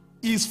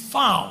is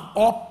found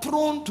or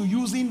prone to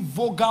using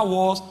vulgar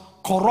words,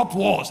 corrupt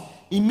words,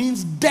 it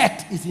means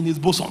death is in his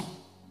bosom.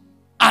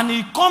 And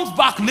he comes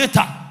back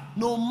later.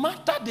 No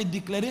matter the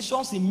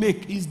declarations he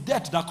makes, it's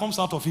death that comes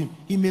out of him.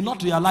 He may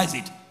not realize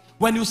it.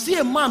 When you see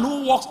a man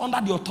who walks under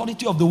the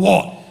authority of the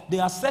word,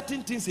 there are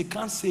certain things he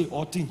can't say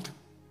or think.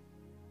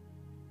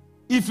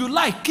 If you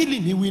like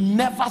killing, he will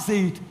never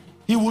say it.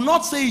 He will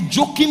not say it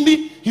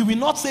jokingly. He will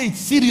not say it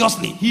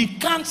seriously. He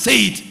can't say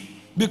it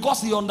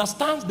because he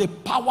understands the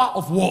power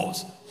of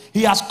words.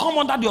 He has come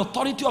under the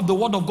authority of the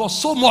word of God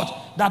so much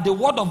that the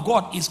word of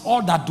God is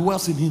all that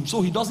dwells in him.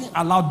 So he doesn't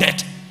allow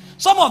death.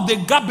 Some of the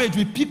garbage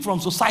we pick from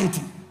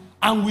society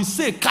and we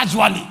say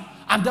casually,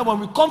 and then when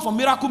we come for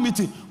miracle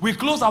meeting, we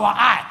close our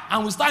eye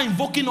and we start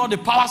invoking all the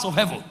powers of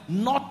heaven.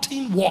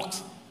 Nothing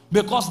works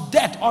because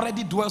death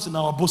already dwells in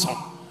our bosom.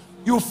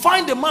 You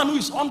find a man who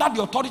is under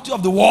the authority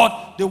of the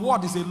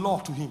word is a law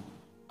to him.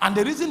 And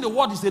the reason the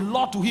word is a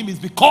law to him is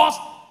because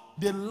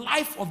the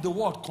life of the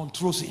word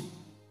controls him.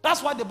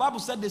 That's why the Bible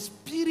said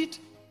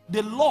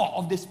the law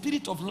of the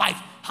spirit of life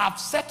have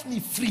set me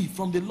free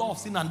from the law of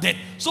sin and death.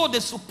 So the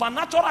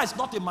supernatural is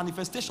not a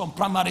manifestation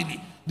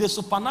primarily. The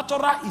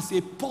supernatural is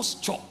a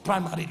posture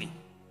primarily.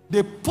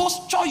 The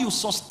posture you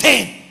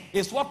sustain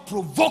is what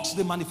provokes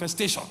the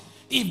manifestation.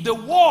 If the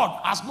word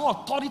has no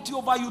authority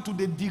over you to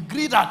the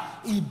degree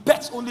that it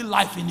bets only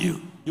life in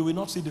you, you will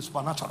not see the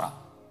supernatural.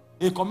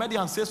 A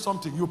comedian says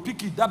something, you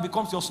pick it, that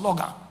becomes your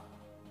slogan.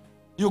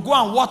 You go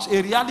and watch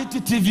a reality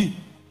TV,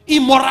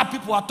 immoral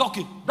people are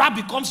talking, that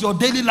becomes your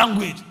daily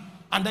language.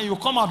 And then you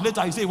come out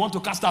later, you say you want to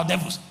cast out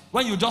devils.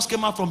 When you just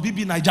came out from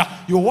BB Niger,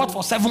 you worked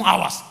for 7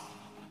 hours.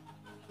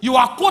 You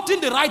are quoting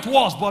the right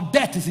words, but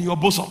death is in your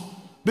bosom.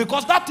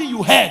 Because that thing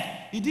you heard,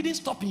 it didn't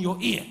stop in your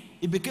ear.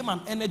 It became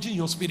an energy in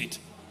your spirit.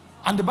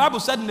 And the Bible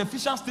said in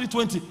Ephesians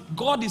 3:20,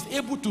 God is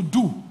able to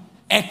do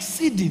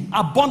exceeding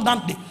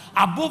abundantly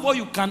above all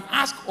you can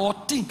ask or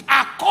think,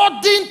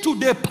 according to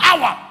the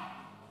power.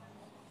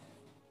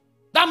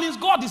 That means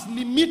God is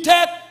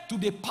limited to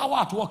the power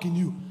at work in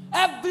you.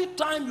 Every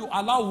time you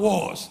allow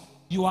wars,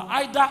 you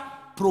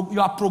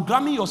are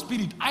programming your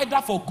spirit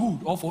either for good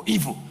or for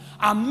evil.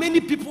 And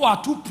many people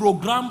are too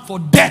programmed for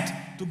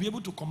death to be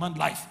able to command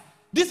life.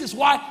 This is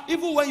why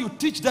even when you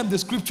teach them the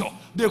scripture,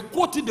 they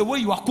quote it the way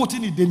you are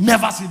quoting it, they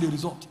never see the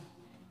result.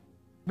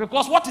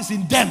 Because what is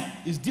in them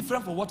is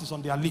different from what is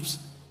on their lips.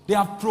 They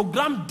have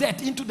programmed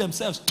death into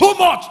themselves too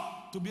much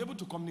to be able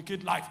to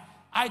communicate life.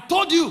 I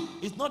told you,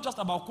 it's not just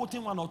about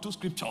quoting one or two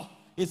scriptures.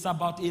 It's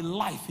about a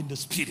life in the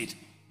spirit.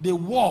 The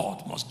word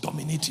must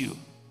dominate you.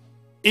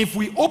 If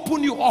we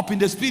open you up in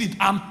the spirit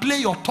and play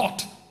your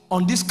thought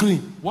on this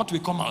screen, what will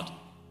come out?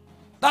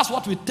 That's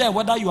what we tell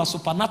whether you are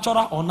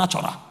supernatural or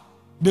natural.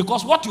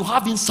 Because what you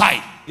have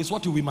inside is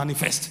what you will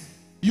manifest.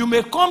 You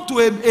may come to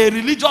a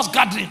religious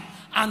gathering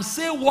and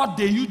say what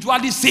they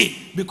usually say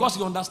because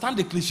you understand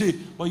the cliche,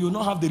 but you will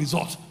not have the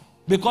result.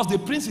 Because the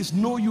princes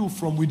know you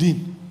from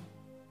within.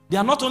 They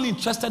are not only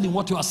interested in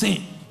what you are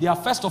saying, they are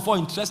first of all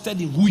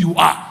interested in who you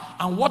are.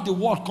 And what the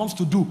word comes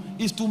to do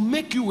is to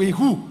make you a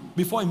who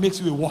before it makes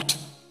you a what.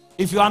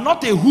 If you are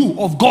not a who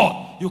of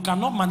God, you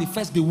cannot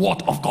manifest the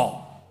word of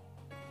God.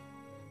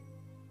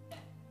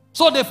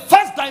 So the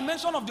first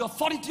dimension of the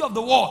authority of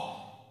the word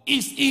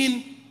is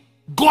in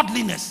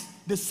godliness.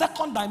 The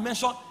second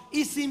dimension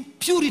is in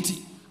purity.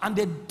 And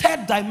the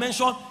third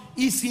dimension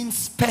is in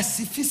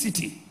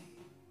specificity.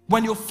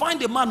 When you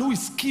find a man who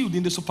is skilled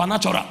in the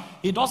supernatural,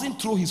 he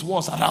doesn't throw his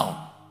words around.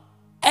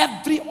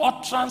 Every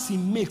utterance he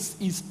makes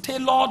is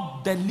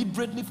tailored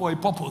deliberately for a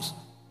purpose.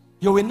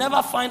 You will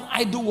never find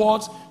idle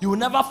words. You will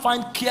never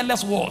find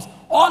careless words.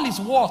 All his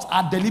words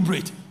are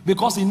deliberate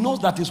because he knows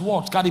that his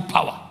words carry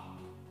power.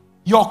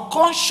 Your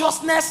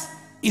consciousness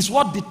is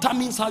what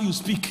determines how you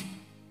speak.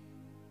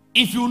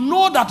 If you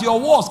know that your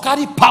words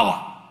carry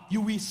power,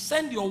 you will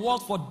send your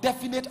words for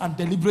definite and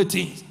deliberate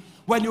things.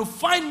 When you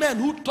find men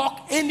who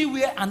talk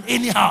anywhere and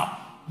anyhow,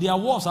 their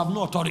words have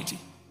no authority.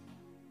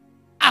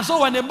 And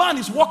so when a man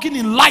is walking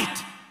in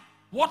light,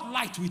 what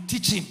light we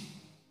teach him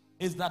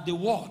is that the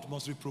word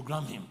must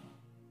reprogram him.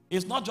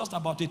 It's not just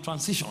about a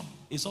transition,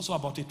 it's also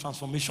about a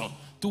transformation.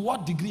 To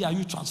what degree are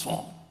you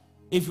transformed?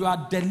 If you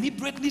are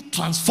deliberately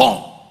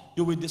transformed,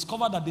 you will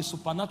discover that the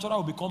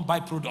supernatural will become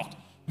byproduct.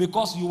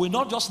 Because you will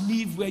not just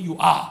live where you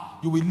are,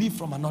 you will live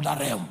from another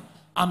realm.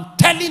 I'm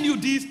telling you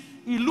this,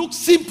 it looks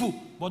simple,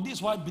 but this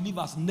is why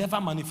believers never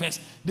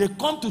manifest. They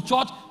come to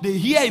church, they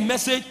hear a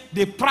message,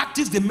 they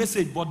practice the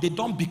message, but they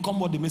don't become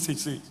what the message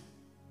says.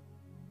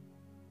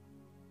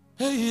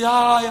 Hey,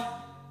 yeah,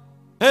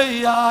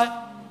 hey,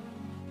 yeah,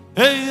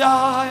 hey,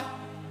 yeah,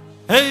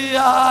 hey,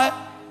 yeah,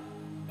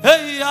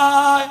 hey,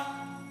 yeah,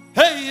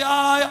 hey,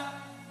 yeah,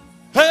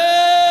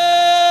 hey,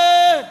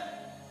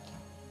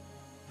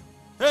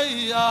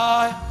 hey,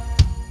 yeah,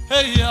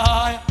 hey,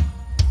 yeah,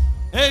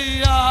 hey,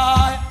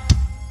 yeah,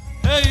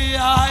 hey,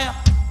 yeah,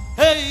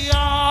 hey,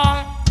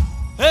 yeah,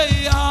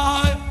 hey,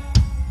 yeah,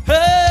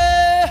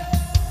 hey.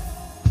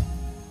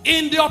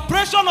 In the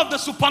operation of the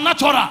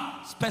supernatural,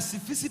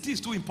 specificity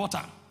is too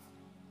important.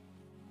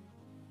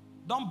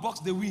 Don't box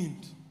the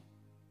wind.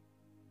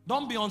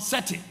 Don't be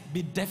uncertain.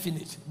 Be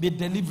definite. Be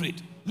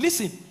deliberate.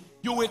 Listen,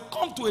 you will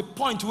come to a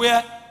point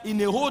where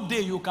in a whole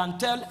day you can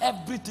tell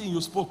everything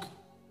you spoke.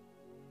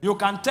 You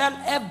can tell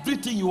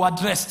everything you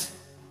addressed.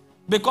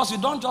 Because you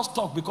don't just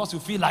talk because you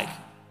feel like.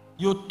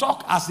 You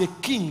talk as a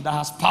king that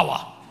has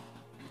power.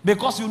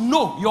 Because you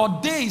know your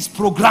day is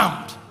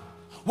programmed.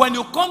 When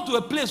you come to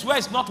a place where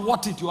it's not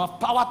worth it, you have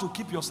power to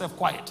keep yourself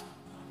quiet.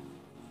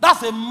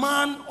 That's a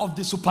man of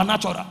the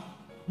supernatural.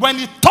 When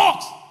he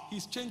talks,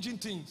 he's changing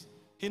things.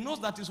 He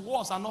knows that his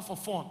words are not for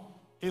fun.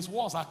 His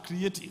words are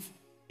creative.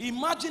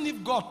 Imagine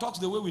if God talks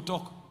the way we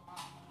talk.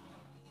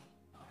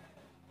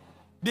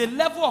 The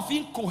level of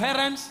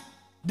incoherence,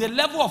 the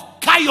level of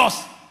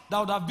chaos that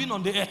would have been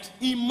on the earth.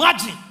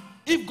 Imagine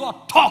if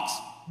God talks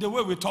the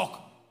way we talk.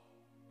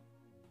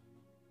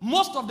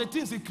 Most of the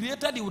things he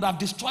created, he would have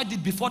destroyed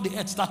it before the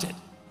earth started.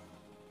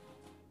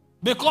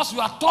 Because you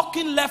are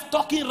talking left,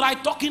 talking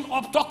right, talking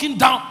up, talking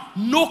down.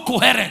 No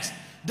coherence.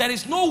 There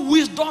is no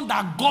wisdom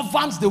that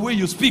governs the way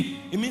you speak.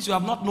 It means you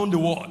have not known the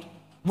word.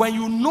 When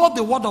you know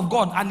the word of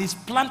God and it's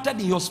planted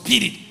in your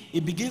spirit,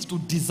 it begins to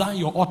design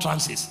your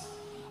utterances.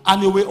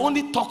 And you will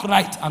only talk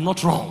right and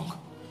not wrong.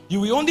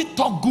 You will only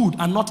talk good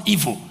and not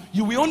evil.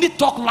 You will only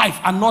talk life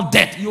and not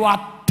death. You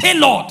are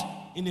tailored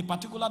in a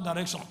particular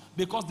direction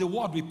because the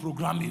word will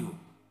program you.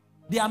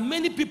 There are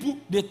many people,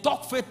 they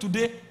talk faith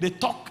today, they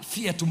talk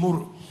fear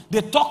tomorrow.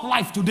 They talk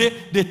life today,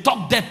 they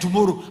talk death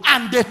tomorrow.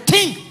 And they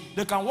think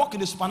they can walk in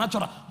the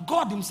supernatural.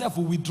 God himself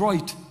will withdraw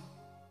it.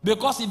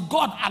 Because if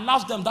God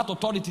allows them that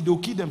authority, they will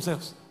kill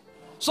themselves.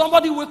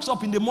 Somebody wakes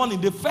up in the morning,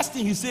 the first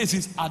thing he says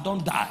is, I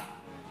don't die.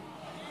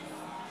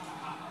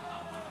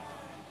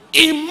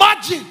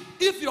 Imagine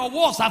if your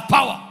words have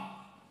power.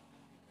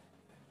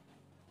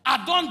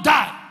 I don't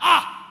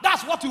die.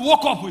 That's what you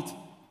woke up with.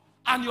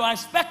 And you are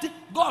expecting,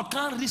 God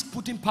can't risk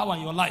putting power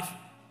in your life.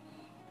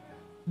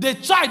 The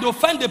child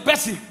offend the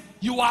person.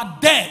 You are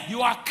dead.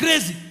 You are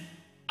crazy.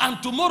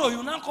 And tomorrow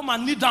you now come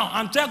and kneel down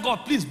and tell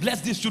God, please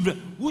bless these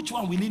children. Which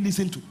one will he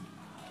listen to?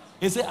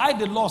 He said, I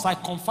the Lord, I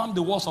confirm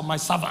the words of my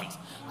servants.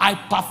 I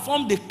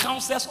perform the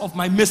counsels of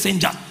my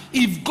messenger.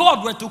 If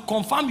God were to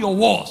confirm your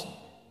words,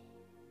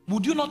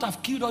 would you not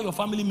have killed all your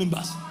family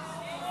members?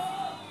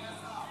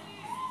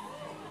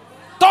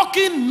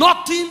 Talking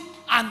nothing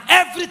and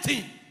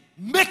everything,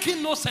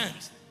 making no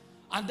sense.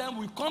 And then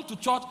we come to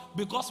church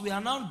because we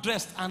are now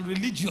dressed and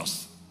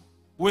religious.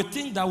 We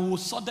think that we will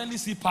suddenly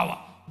see power.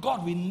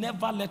 God will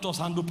never let us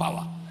handle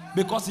power.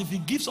 Because if he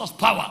gives us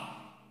power,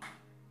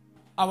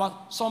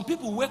 some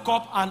people wake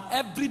up and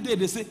every day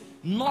they say,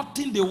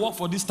 nothing they work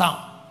for this town.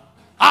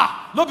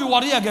 Don't be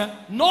worried again.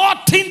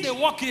 Nothing they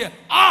work here.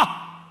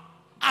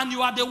 And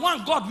you are the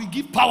one God will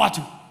give power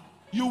to.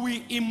 You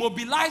will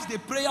immobilize the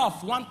prayer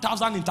of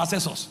 1,000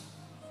 intercessors.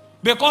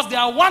 Because there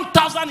are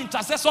 1,000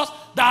 intercessors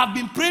that have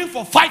been praying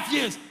for 5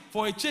 years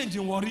for a change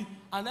in worry.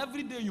 And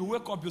every day you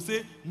wake up, you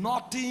say,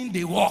 nothing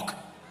they work.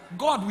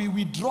 God will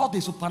withdraw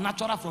the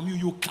supernatural from you.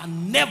 You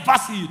can never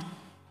see it.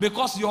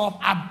 Because your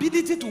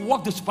ability to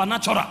work the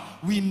supernatural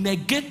will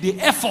negate the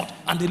effort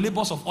and the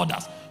labors of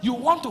others. You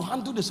want to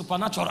handle the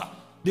supernatural.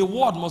 The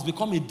word must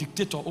become a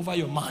dictator over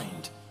your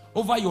mind,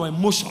 over your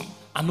emotion,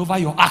 and over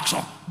your action.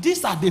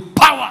 These are the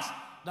powers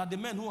that the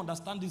men who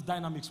understand these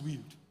dynamics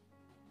wield.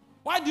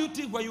 Why do you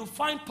think when you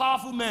find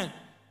powerful men,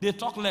 they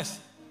talk less?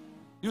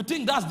 You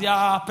think that's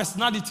their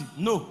personality?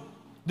 No.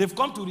 They've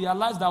come to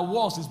realize that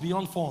wars is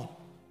beyond fun.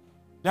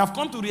 They have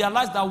come to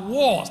realize that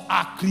wars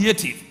are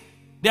creative.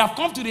 They have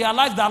come to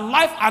realize that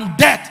life and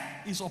death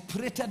is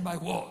operated by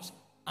wars.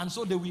 And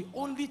so they will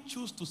only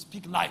choose to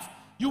speak life.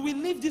 You will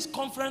leave this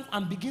conference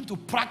and begin to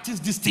practice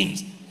these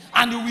things.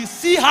 And you will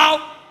see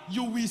how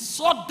you will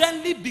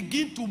suddenly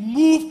begin to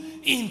move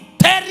in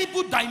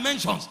terrible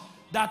dimensions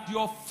that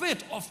your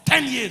faith of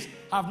 10 years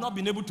have not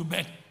been able to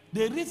bear.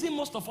 The reason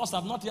most of us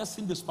have not yet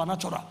seen the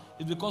supernatural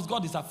is because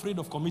God is afraid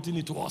of committing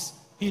it to us.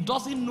 He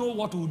doesn't know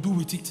what we'll do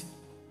with it.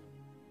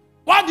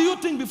 Why do you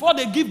think before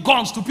they give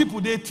guns to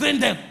people, they train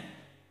them?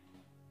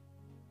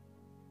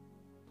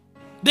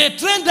 They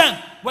train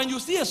them. When you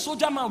see a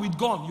soldier man with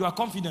gun, you are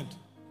confident.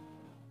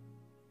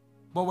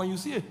 But when you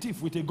see a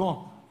thief with a gun,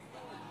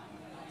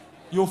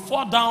 you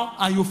fall down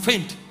and you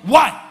faint.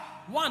 Why?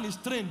 One is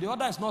trained, the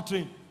other is not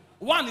trained.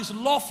 One is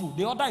lawful,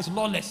 the other is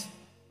lawless.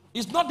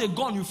 It's not the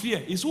gun you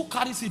fear, it's who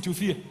carries it you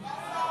fear.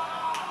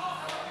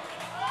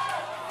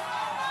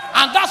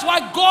 And that's why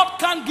God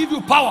can't give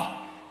you power.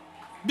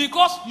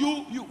 Because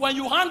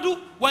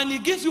when he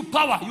gives you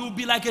power, you will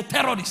be like a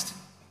terrorist.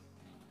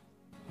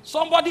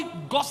 Somebody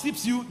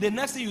gossips you, the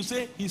next thing you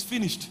say, he's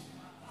finished.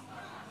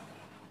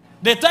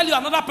 They tell you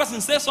another person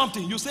says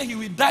something, you say he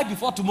will die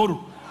before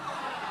tomorrow.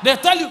 They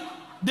tell you,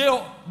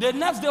 the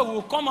next day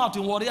will come out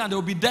in Warrior and there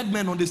will be dead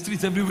men on the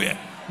streets everywhere.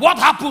 What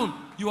happened?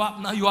 You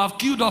have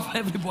killed off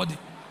everybody.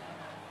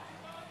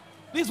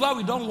 This is why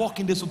we don't walk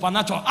in the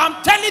supernatural.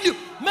 I'm telling you,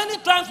 many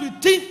times we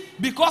think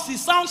because it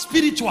sounds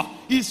spiritual,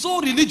 it's so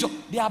religious.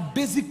 They are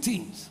basic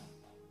things.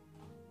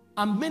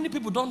 And many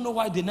people don't know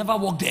why they never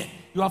walk there.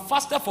 You have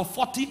fasted for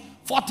 40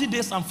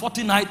 days and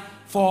 40 nights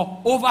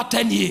for over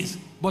 10 years,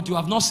 but you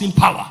have not seen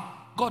power.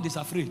 God is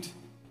afraid.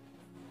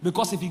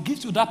 Because if he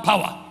gives you that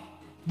power,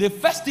 the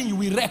first thing you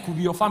will wreck will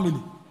be your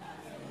family.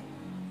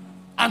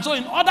 And so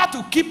in order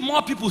to keep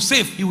more people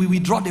safe, he will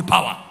withdraw the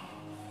power.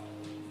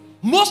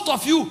 Most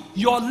of you,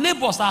 your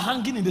labors are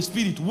hanging in the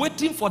spirit,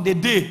 waiting for the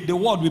day the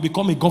world will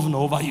become a governor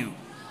over you.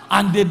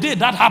 And the day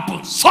that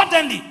happens,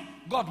 suddenly,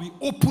 God will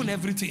open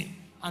everything.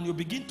 And you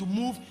begin to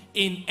move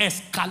in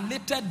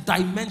escalated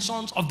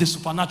dimensions of the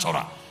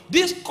supernatural.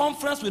 This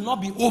conference will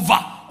not be over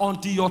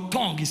until your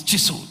tongue is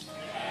chiseled.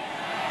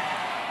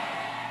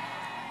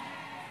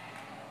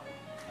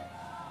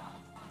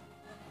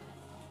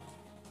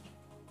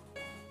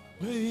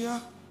 Yeah.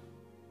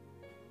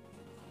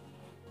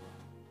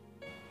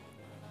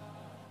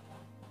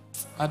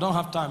 I don't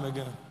have time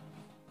again.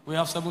 We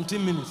have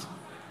 17 minutes.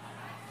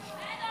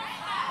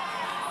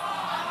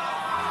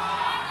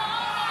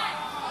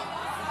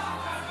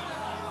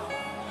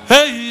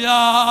 Hey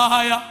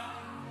ya ya,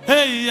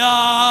 hey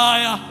ya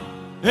ya,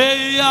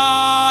 hey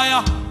ya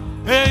ya,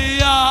 hey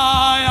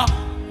ya ya,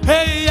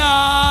 hey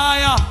ya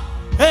ya,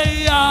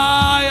 hey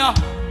ya ya,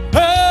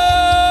 hey.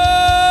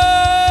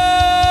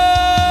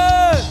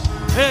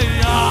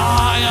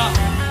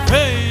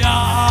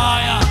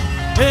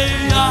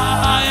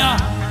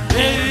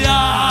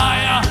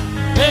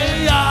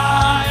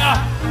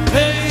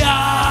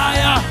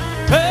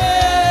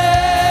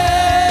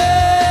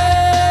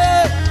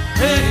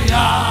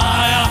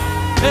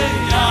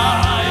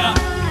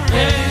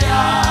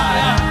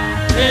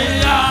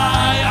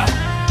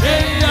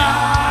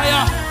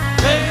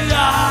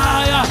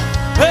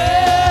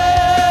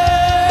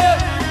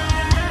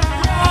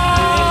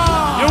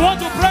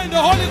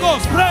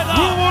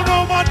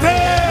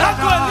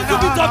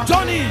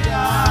 Johnny.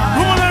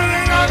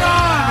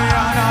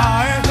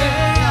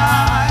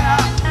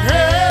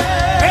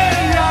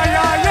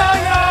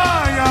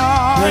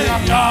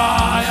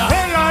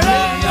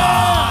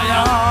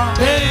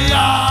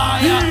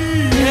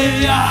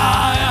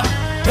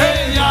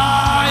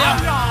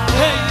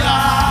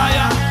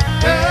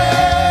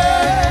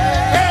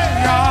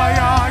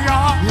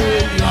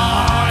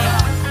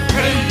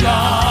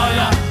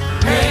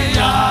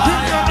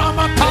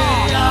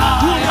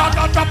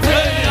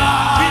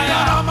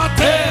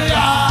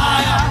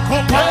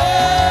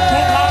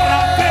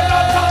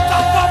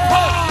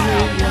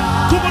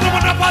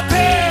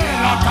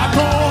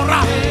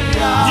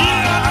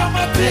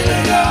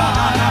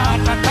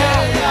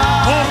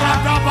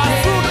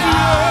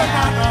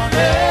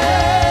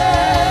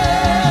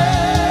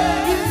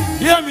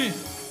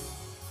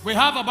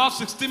 have about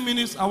 16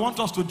 minutes. I want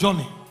us to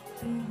journey.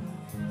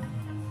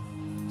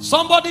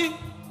 Somebody,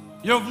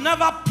 you've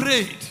never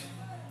prayed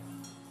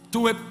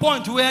to a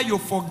point where you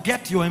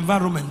forget your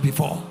environment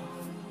before.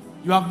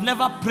 You have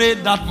never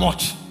prayed that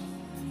much.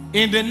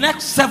 In the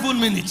next 7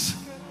 minutes,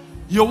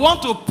 you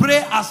want to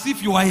pray as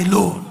if you are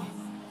alone,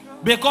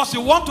 because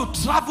you want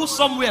to travel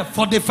somewhere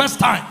for the first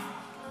time.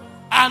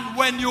 And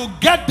when you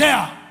get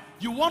there,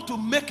 you want to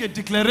make a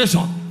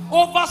declaration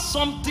over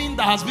something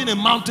that has been a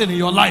mountain in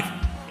your life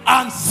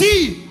and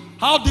see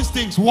how these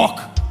things work.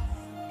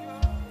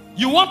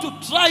 You want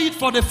to try it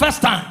for the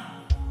first time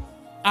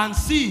and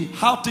see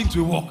how things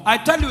will work. I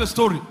tell you a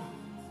story.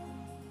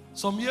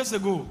 Some years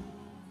ago,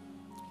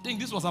 I think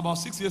this was about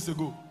 6 years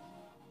ago,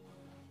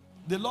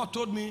 the Lord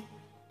told me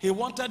He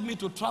wanted me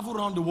to travel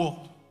around the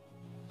world.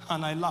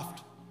 And I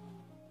laughed.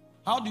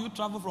 How do you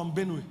travel from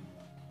Benue?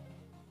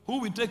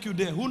 Who will take you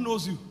there? Who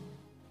knows you?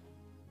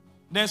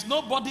 There's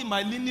nobody in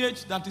my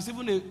lineage that is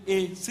even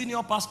a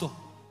senior pastor.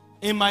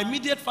 In my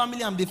immediate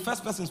family, I'm the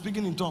first person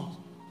speaking in tongues.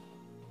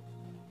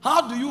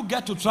 How do you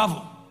get to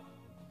travel?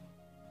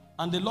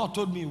 And the Lord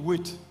told me,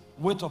 wait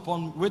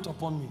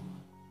upon me.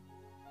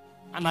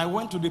 And I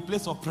went to the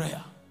place of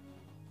prayer.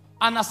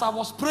 And as I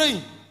was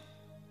praying,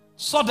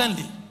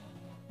 suddenly,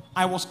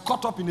 I was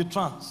caught up in a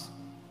trance.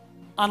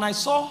 And I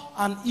saw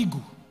an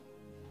eagle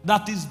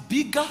that is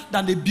bigger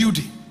than a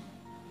building.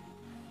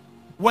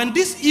 When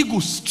this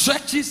eagle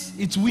stretches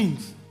its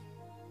wings,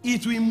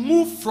 it will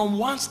move from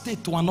one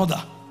state to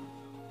another.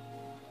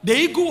 The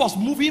eagle was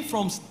moving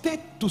from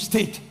state to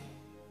state.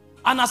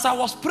 And as I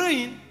was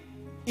praying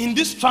in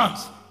this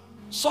trance,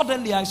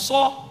 suddenly I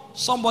saw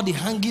somebody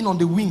hanging on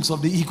the wings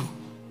of the eagle.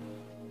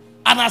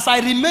 And as I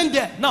remained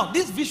there, now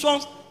these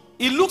visions,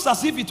 it looks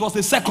as if it was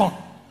a second,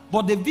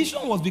 but the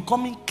vision was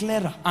becoming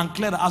clearer and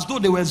clearer, as though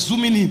they were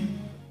zooming in.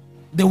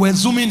 They were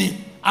zooming in.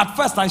 At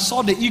first I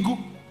saw the eagle.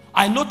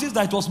 I noticed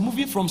that it was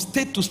moving from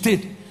state to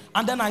state.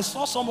 And then I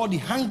saw somebody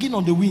hanging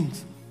on the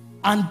wings.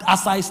 And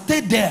as I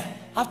stayed there,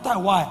 after a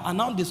while, I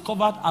now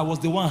discovered I was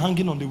the one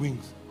hanging on the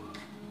wings.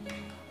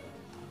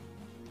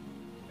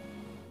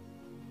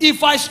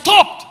 If I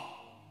stopped,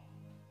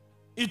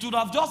 it would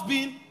have just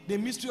been the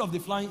mystery of the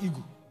flying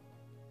eagle.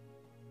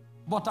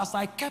 But as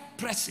I kept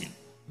pressing,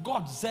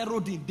 God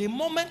zeroed in. The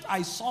moment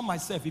I saw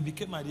myself, it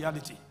became my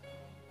reality.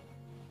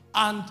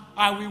 And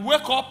I will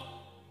wake up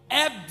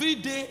every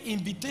day,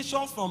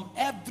 invitations from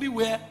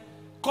everywhere,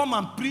 come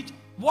and preach.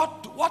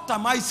 What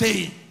am I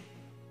saying?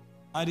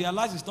 I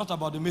realize it's not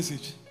about the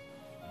message.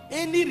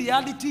 Any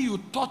reality you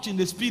touch in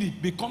the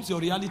spirit becomes your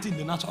reality in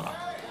the natural.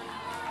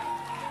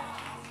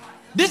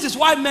 This is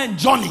why men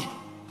journey.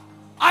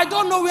 I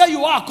don't know where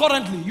you are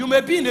currently. You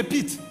may be in a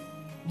pit,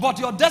 but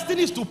your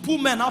destiny is to pull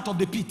men out of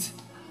the pit.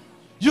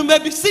 You may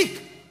be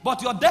sick,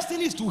 but your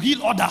destiny is to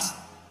heal others.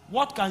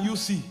 What can you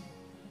see?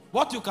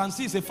 What you can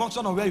see is a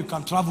function of where you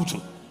can travel to.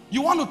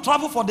 You want to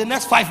travel for the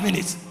next 5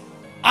 minutes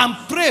and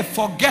pray,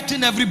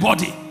 forgetting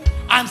everybody,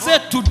 and say,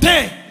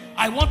 today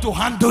I want to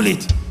handle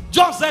it.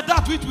 John said,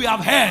 that which we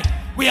have heard,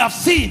 we have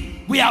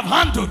seen, we have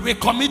handled, we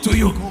commit to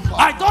you.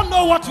 I don't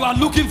know what you are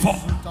looking for,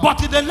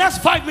 but in the next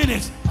 5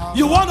 minutes,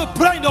 you want to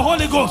pray in the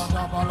Holy Ghost.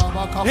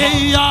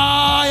 Hey,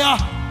 yeah, yeah.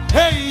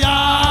 Hey,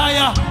 yeah,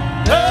 yeah.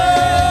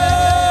 Hey.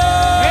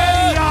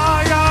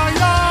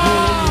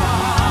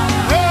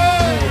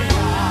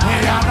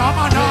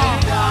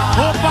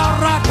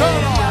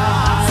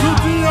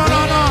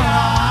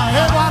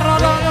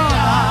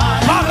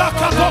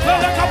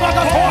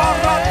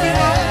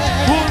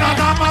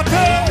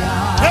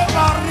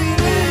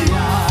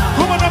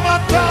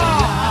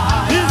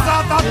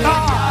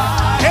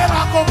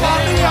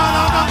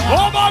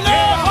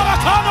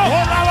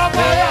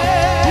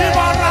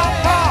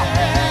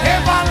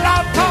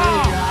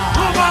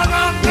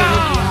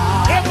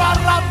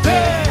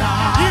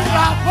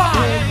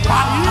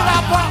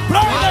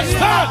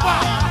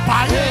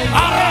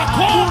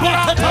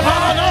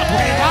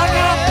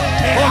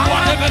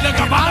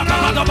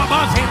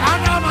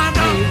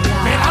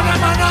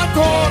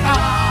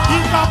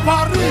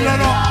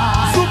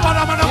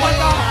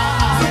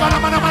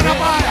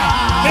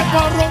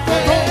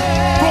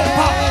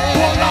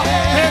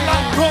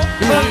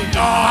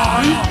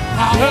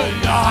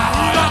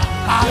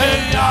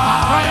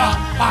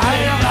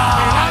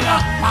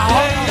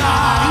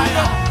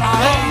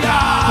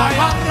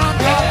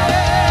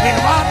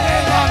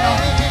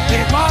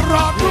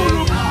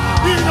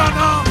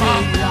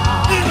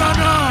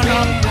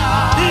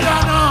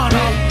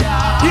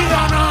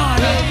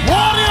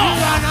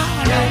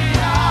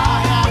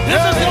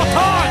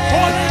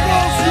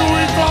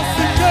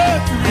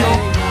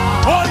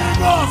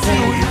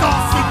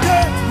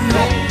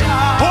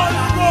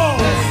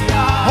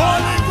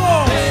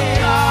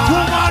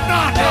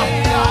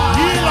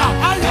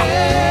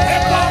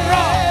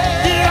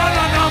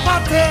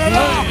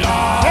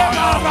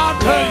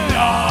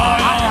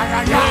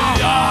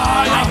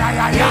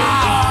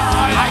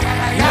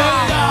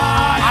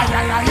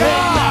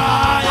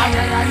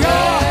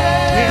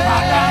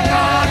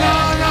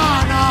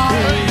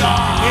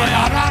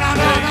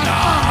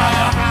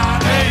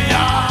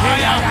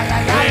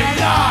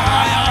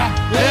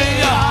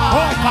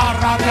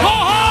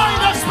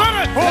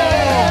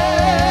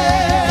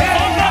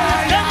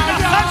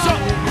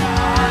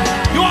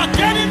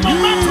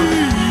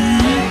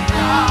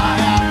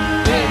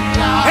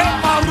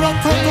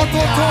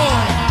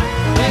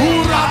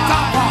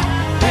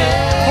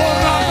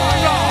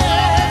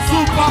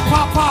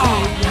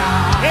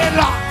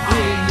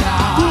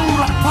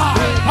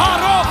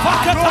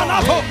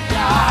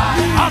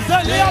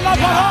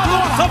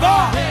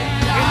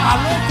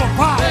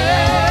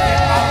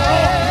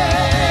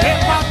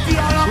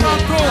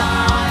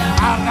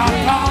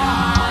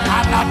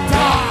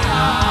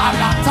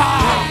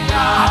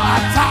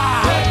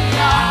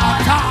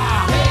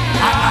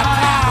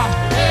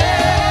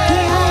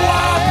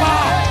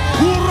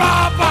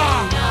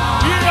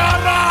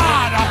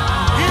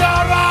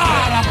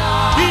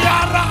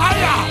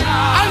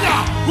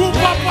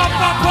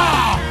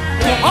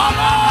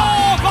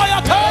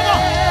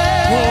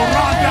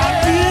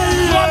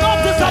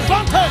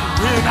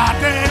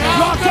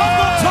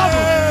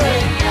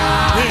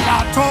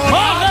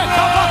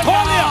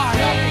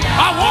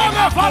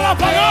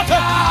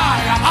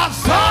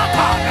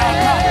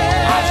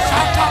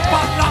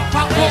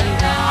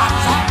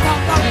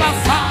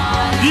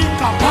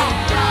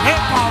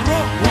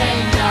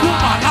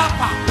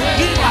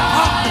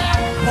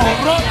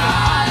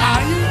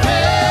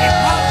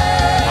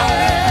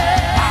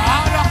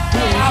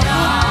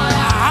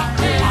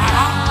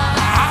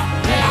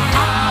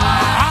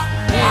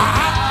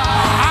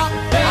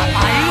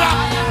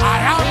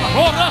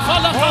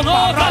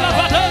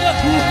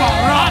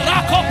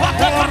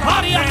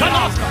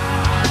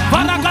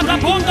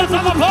 Rabonda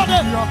Salabode,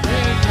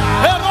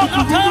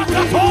 Eronatea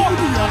Kato,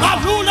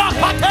 Alula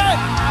Pate,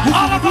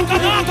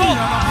 Alabacanato,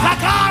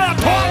 Zakaya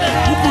Tole,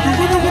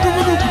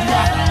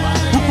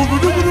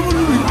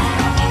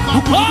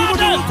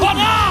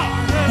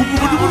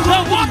 the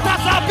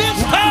waters are being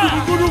stirred,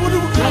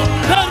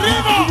 the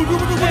river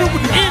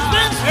is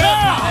being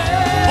stirred.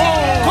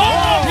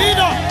 Come on,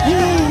 Peter.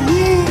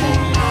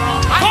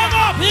 Come on, Peter. Come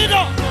on,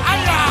 Peter.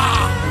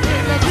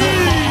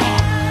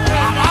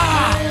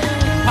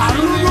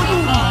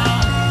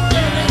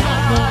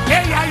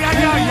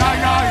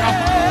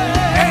 Come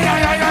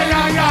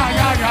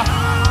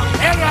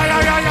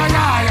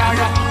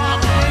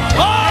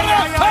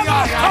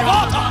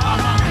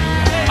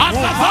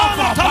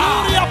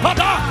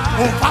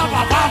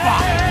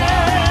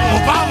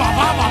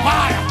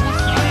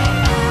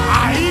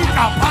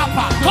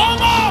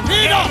on,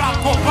 Peter.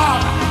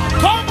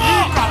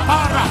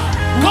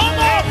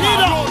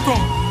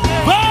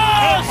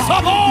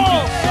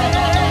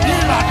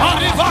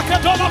 Arriva che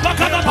dona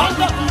bacana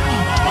banda.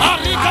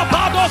 Arriva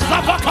bado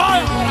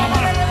sabakai.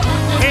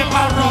 E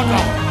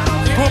parola.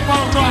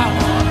 Coparra.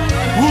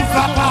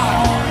 Uzapa.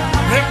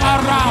 E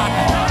parra.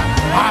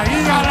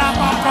 Aí ara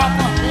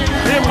bacapa.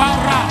 E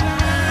parra.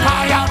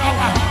 Kaya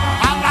baba.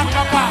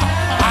 Alakapa.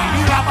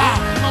 Aí laba.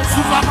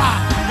 Subaba.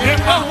 E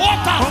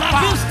water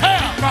is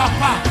there.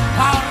 Kapa.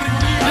 Ari.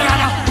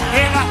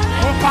 Ela.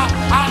 Opa.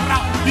 Ara.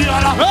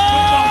 Diala.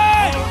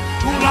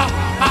 Kula.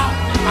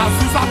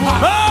 Azuzapa.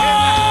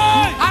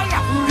 Aya.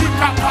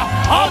 Ikapa.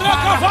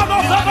 Areka vano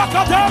zaba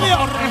kadelia.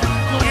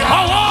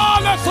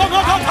 Awale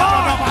sonogata.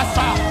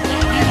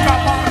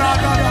 Ikapa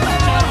rada.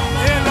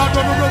 Ela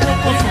dono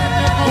koso.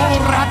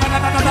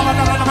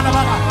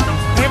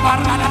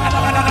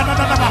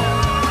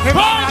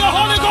 By the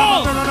Holy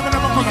Ghost.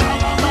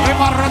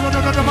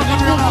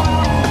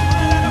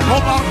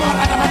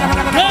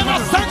 There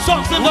are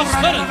ascensions in the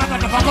spirit.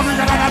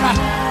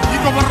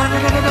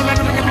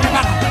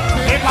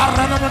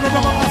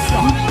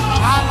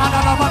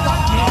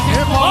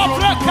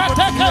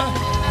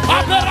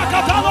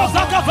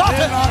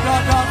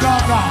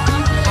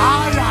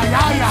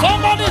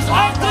 Somebody's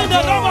entering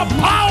the realm of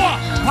power.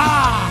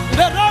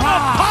 The realm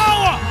of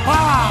power.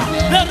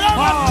 The realm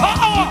of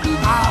power.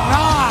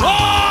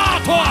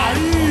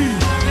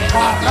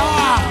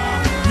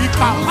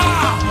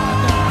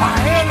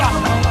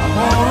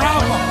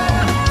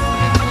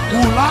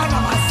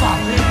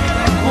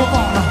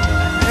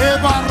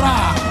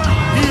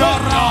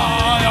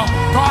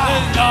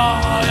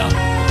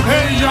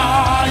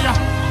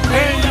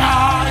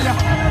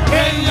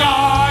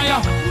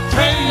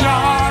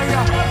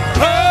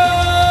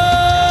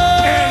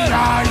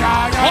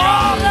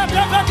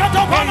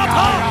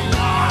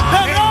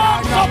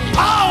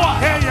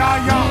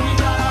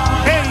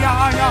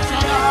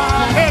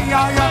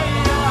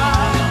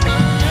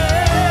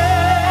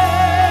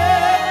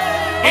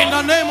 In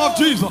the name of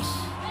Jesus,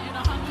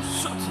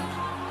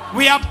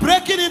 we are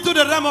breaking into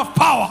the realm of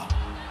power.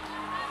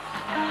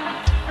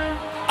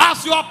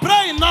 As you are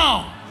praying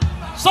now,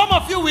 some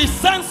of you will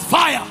sense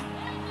fire,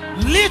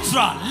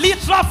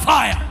 literal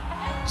fire.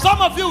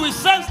 Some of you will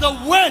sense the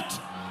weight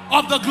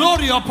of the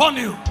glory upon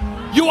you.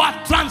 You are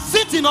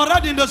transiting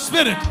already in the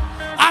spirit,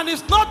 and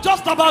it's not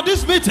just about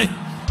this meeting.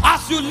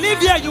 As you live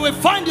here, you will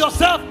find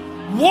yourself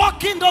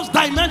walking those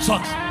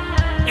dimensions.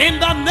 In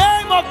the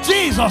name of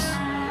Jesus.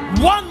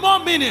 One more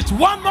minute.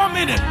 Come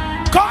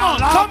on.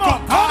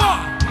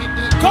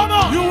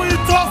 You will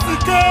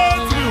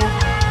intoxicate you.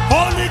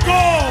 Holy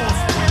Ghost.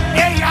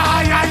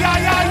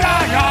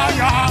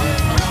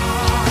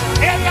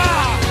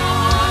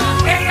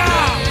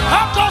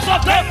 Have those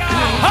of them.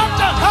 Have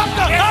them.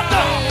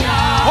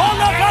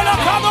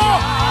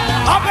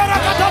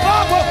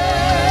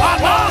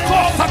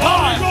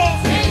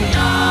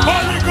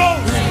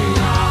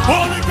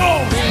 Holy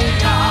Ghost.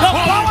 The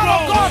power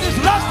of God is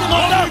resting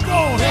on them.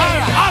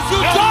 As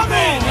you join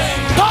in,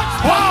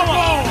 touch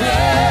power.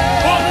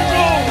 Holy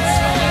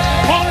Ghost.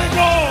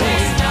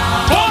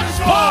 Touch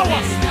power.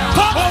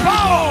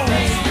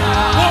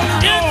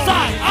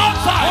 Inside,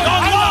 outside,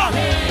 online. The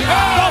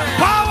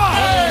power.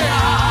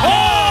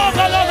 Oh,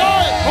 the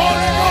Lord.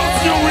 Holy Ghost,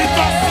 you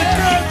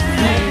intoxicate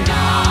me.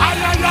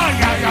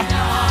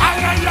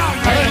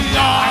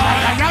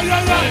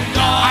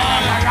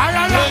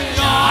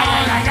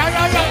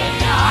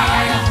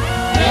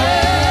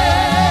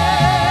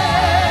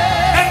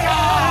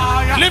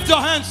 Lift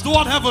your hands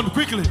toward heaven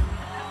quickly.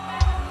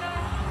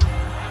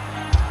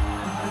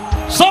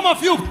 Some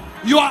of you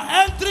are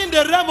entering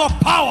the realm of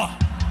power.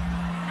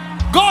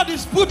 God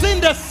is putting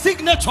the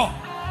signature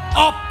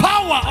of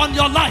power on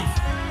your life.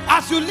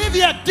 As you live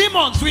here,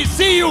 demons will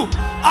see you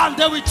and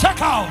they will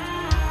check out.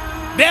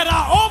 There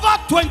are over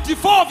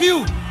 24 of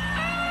you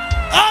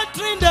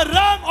entering the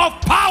realm of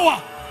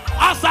power.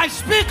 As I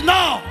speak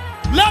now,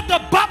 let the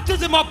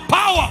baptism of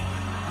power,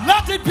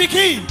 let it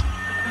begin.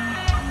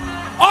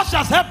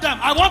 Ushers, help them.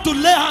 I want to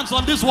lay hands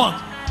on this one.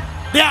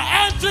 They are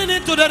entering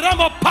into the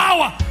realm of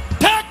power.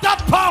 Take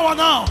that power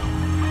now.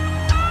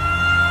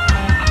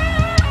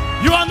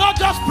 You are not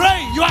just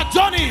praying, you are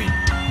journeying.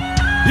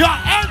 You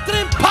are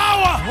entering power.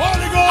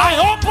 I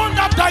open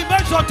that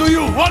dimension to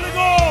you. Holy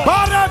Ghost.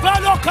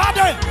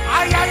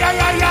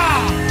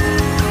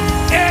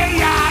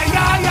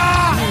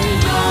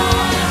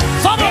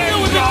 Some of you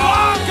will be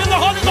drunk in the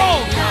Holy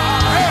Ghost.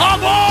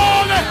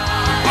 Amole,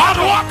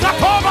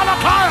 Arwakatoma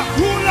Lakaya,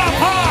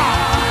 Ulapa.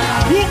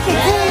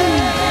 Ukuku.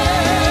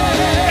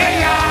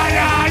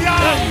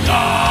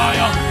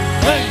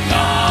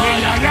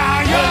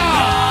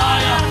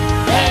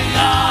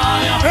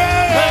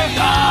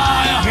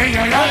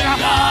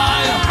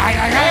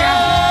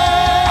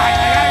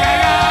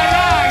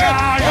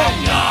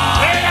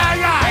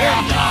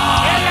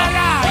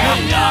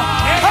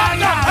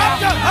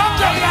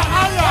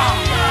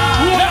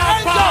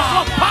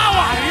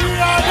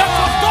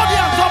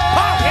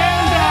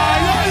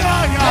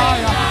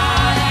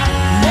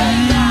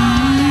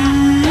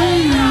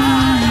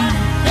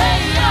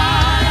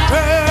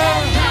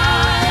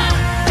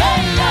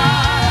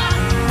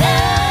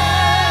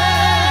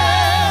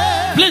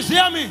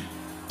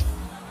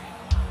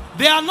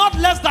 There are not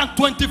less than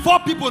 24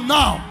 people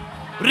now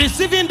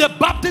receiving the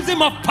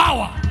baptism of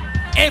power,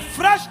 a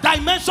fresh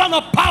dimension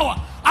of power.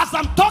 As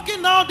I'm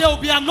talking now, they will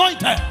be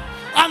anointed.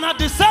 And at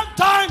the same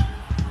time,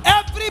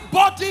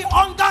 everybody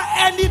under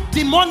any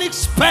demonic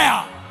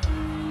spell,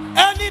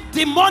 any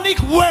demonic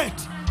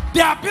weight,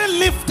 they are being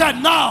lifted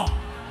now.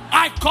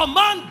 I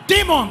command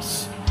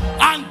demons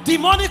and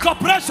demonic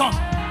oppressions,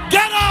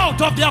 get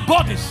out of their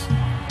bodies.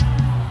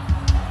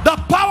 The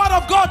power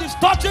of God is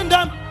touching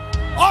them.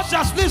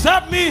 Ushers, please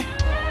help me.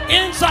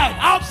 Inside,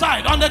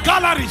 outside, on the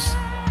galleries.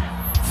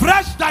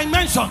 Fresh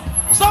dimension.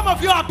 Some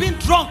of you have been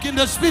drunk in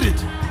the spirit.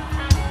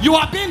 You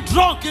have been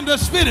drunk in the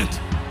spirit.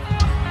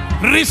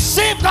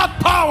 Receive that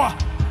power.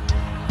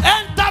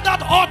 Enter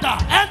that order.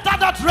 Enter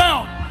that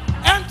realm.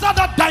 Enter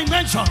that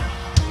dimension.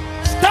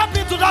 Step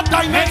into that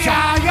dimension.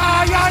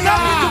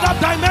 Step into that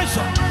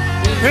dimension.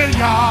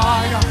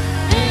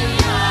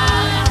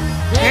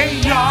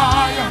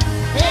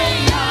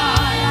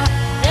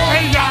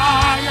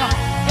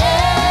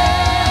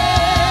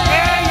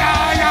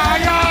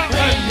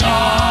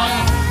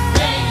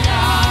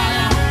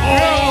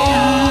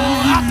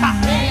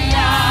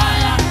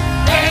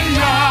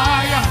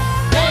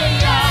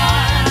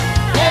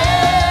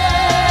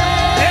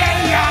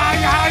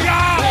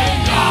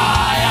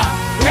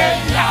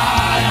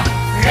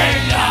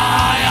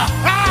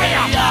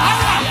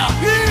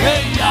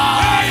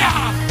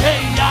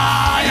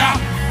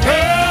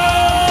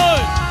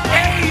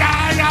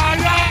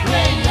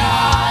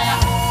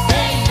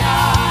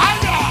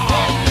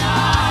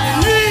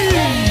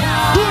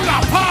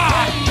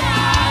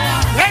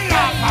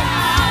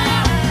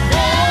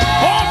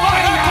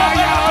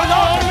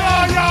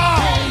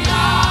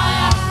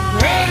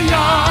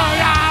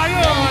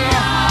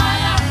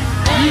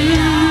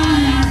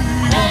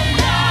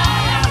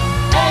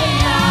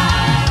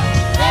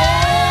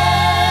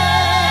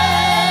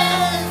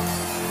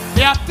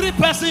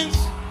 Persons,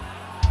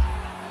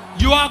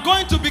 you are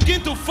going to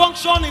begin to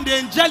function in the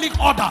angelic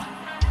order.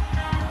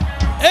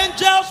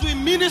 Angels will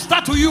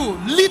minister to you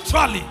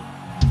literally.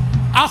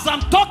 As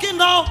I'm talking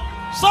now,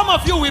 some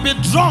of you will be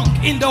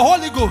drunk in the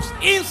Holy Ghost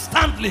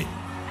instantly.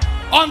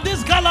 On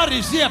these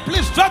galleries here,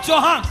 please stretch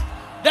your hands.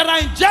 There are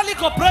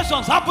angelic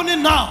operations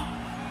happening now.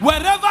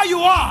 Wherever you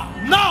are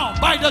now,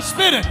 by the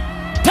Spirit,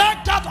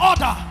 take that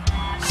order.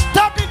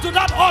 Step into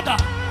that order.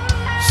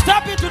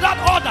 Step into that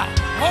order.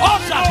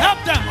 Ushers,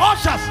 help them.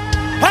 Ushers,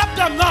 help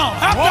them now.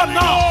 Help them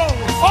now.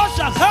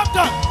 Ushers, help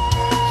them.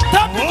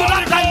 Step into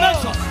that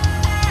dimension.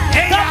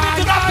 Step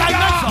into that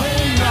dimension.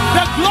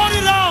 The glory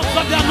realms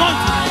of the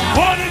anointing.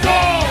 Holy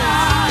Ghost.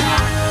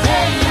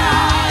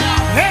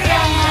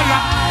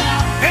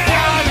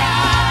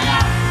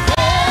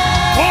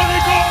 Holy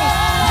Ghost.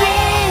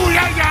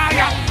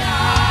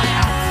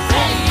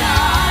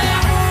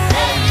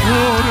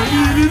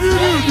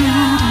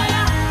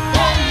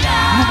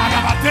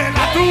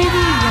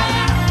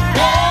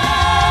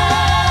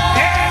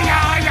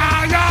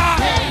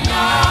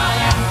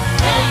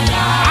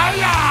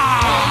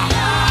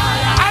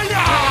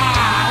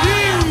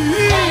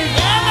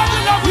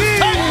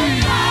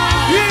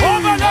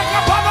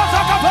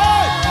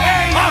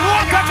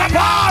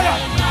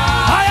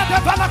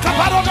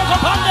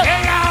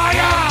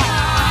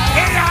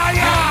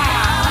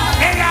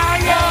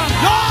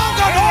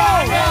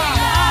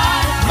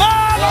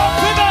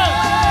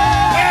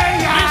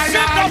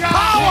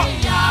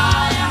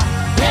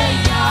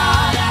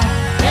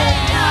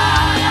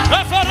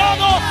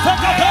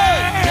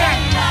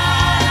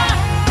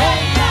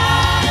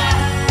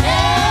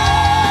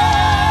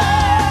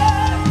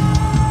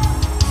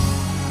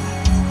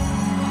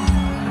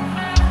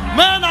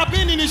 Men have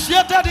been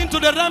initiated into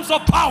the realms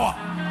of power,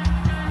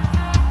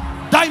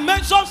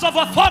 dimensions of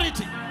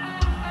authority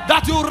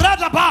that you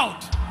read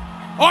about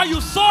or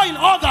you saw in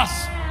others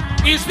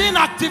is being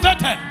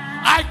activated.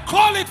 I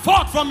call it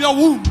forth from your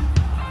womb.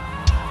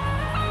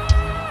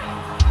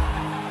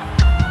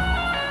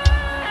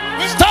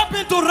 Step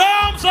into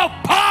realms of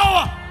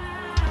power,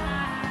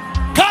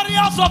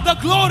 carriers of the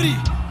glory.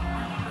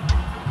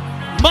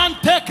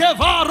 Manteke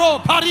varo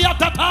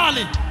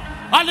pariatatali,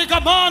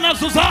 Aligamana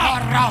Suza.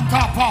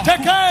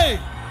 Teke.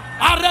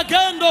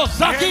 Aregendo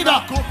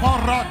Zakida.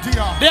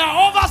 There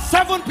are over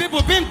 7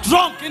 people being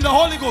drunk in the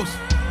Holy Ghost.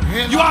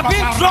 You are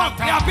being drunk.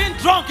 They are being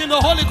drunk in the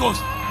Holy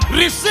Ghost.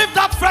 Receive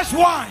that fresh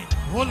wine.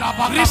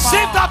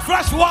 Receive that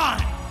fresh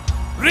wine.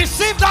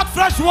 Receive that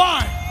fresh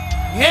wine.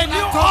 A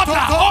new order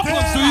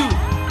opens to you.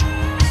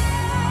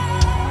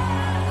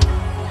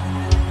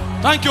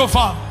 Thank you,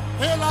 Father.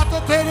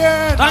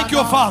 Thank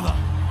you, Father.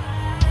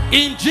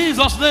 In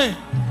Jesus' name.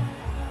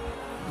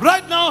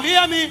 Right now,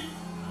 hear me.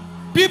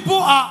 People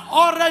are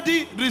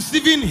already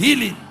receiving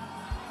healing.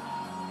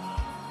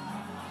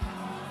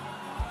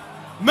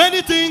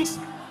 Many things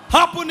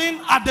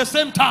happening at the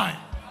same time.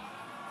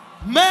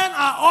 Men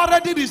are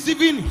already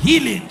receiving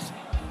healing.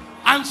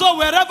 And so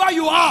wherever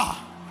you are,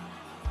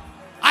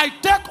 I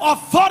take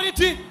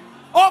authority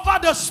over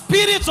the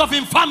spirits of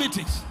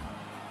infirmities.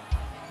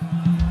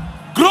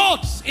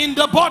 Growths in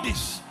the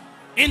bodies,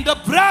 in the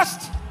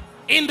breast,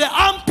 in the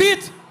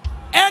armpit,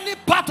 any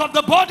part of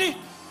the body,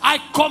 I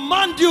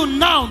command you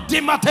now,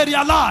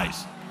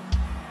 dematerialize.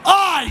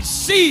 Eyes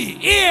see,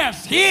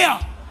 ears hear.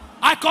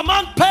 I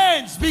command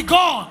pains be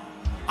gone.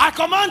 I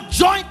command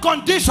joint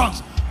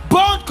conditions,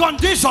 bone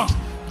conditions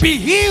be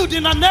healed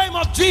in the name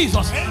of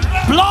Jesus.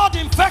 Amen. Blood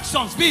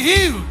infections be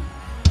healed.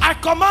 I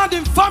command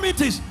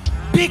infirmities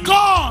be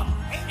gone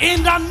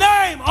in the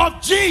name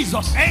of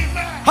Jesus.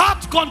 Amen.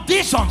 Heart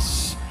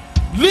conditions,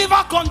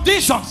 liver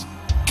conditions,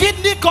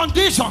 kidney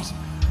conditions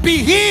be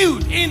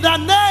healed in the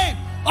name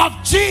of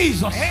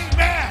Jesus.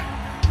 Amen.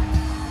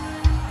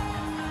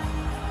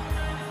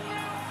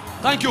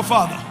 Thank you,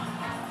 Father.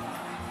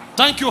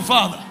 Thank you,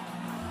 Father.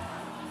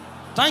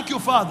 Thank you,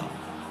 Father.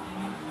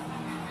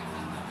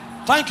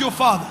 Thank you,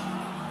 Father.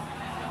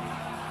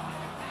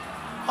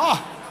 Ah,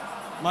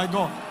 my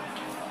God.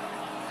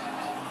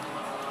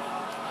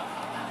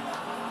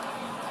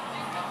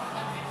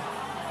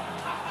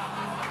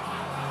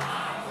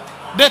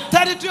 The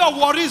territory of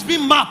worry is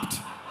being mapped.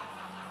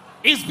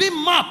 It's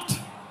being mapped.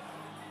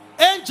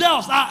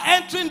 Angels are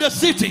entering the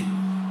city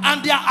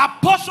and they are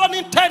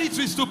apportioning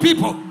territories to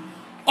people.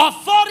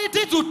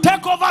 Authority to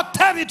take over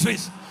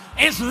territories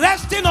is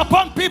resting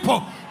upon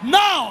people.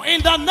 Now,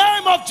 in the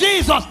name of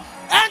Jesus,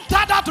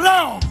 enter that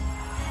realm.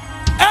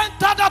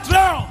 Enter that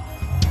realm.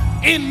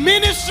 In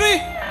ministry,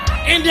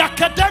 in the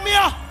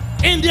academia,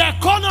 in the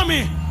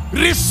economy,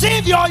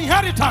 receive your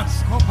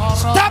inheritance.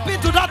 Step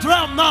into that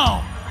realm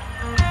now.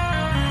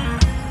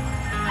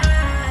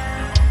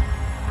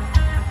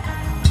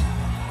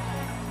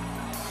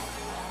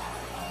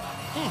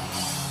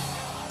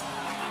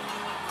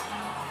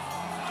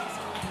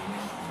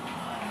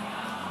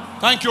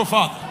 Thank you,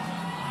 Father.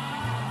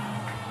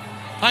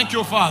 Thank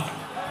you, Father.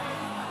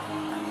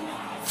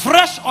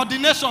 Fresh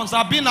ordinations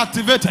are being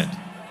activated.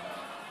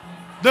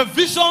 The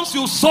visions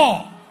you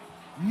saw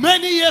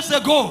many years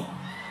ago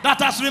that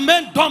has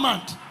remained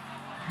dormant,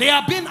 they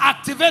are being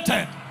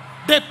activated.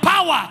 The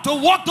power to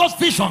work those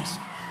visions,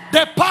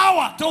 the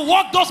power to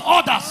work those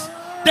orders,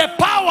 the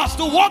powers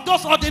to work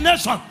those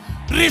ordinations,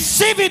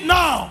 receive it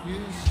now.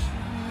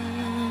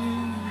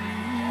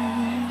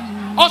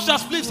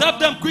 Ushers, please help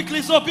them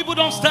quickly so people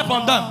don't step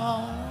on them.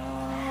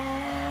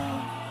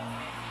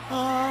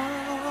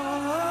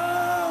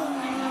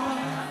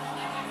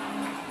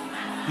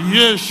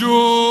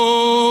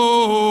 Yeshua.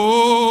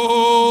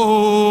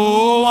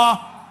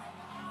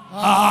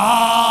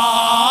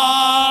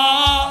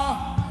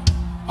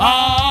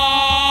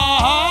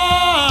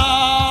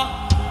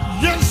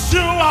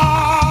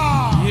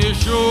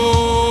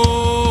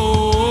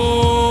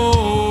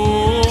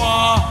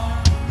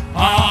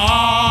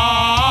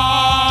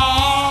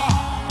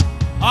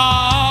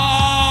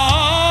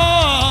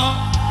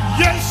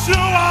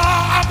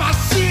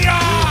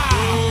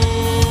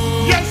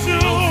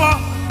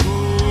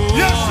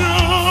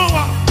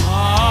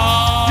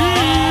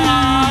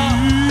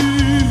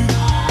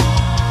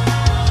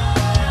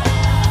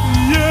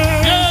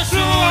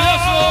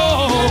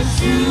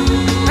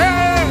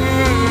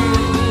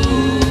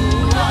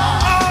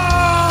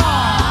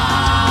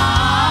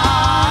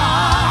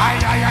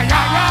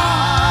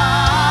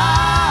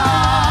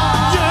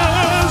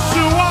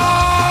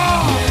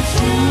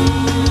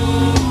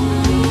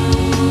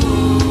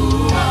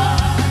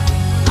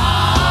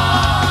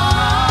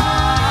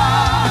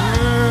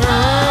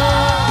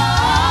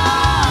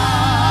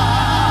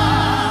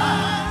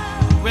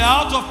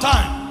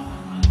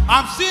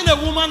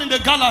 In the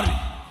gallery,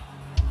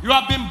 you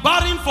have been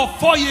barren for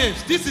 4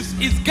 years. This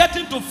is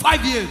getting to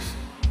 5 years,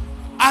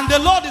 and the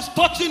Lord is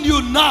touching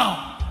you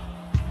now.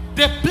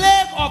 The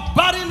plague of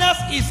barrenness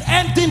is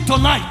ending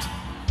tonight,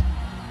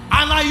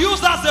 and I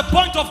use as a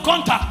point of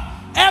contact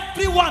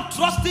everyone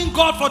trusting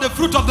God for the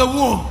fruit of the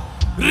womb.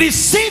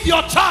 Receive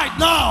your child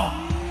now.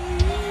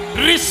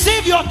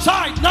 Receive your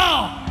child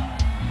now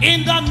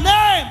in the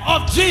name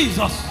of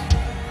Jesus.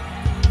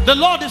 The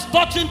Lord is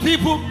touching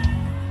people.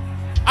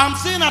 I'm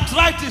seeing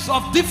arthritis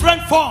of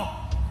different form,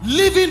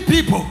 living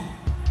people,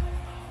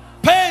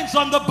 pains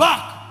on the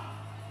back.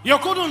 You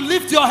couldn't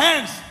lift your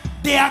hands,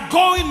 they are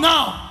going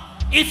now.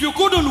 If you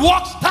couldn't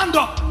walk, stand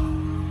up.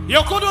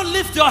 You couldn't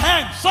lift your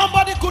hands.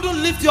 Somebody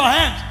couldn't lift your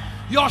hands.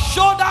 Your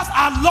shoulders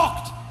are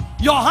locked.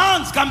 Your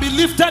hands can be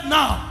lifted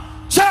now.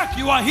 Check,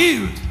 you are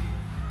healed.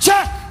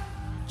 Check,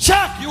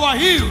 you are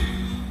healed.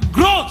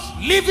 Growths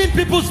leaving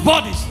people's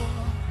bodies.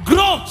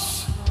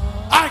 Growths,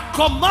 I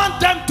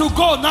command them to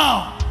go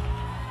now.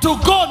 To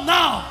go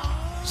now.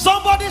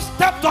 Somebody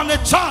stepped on a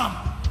charm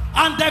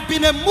and there's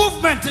been a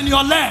movement in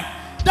your leg.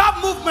 That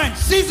movement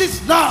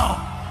ceases now.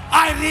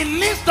 I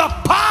release the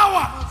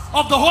power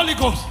of the Holy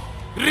Ghost.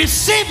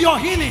 Receive your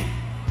healing.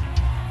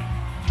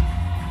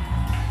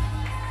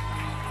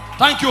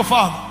 Thank you,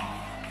 Father.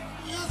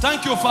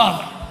 Thank you,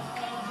 Father.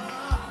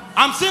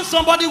 I'm seeing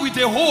somebody with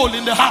a hole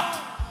in the heart.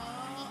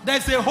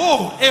 There's a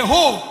hole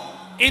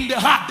in the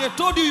heart. They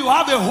told you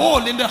have a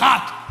hole in the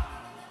heart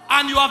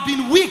and you have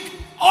been weak,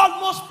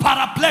 almost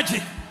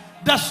paraplegic.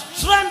 The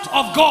strength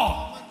of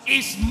God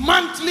is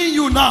mantling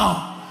you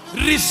now.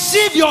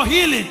 Receive your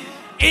healing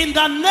in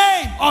the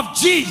name of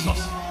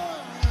Jesus.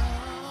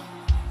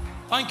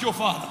 Thank you,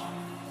 Father.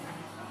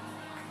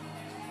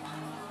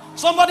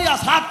 Somebody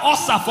has had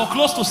ulcer for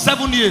close to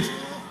 7 years.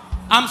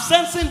 I'm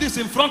sensing this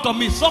in front of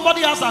me.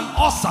 Somebody has an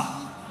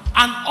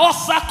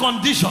ulcer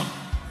condition.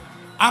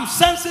 I'm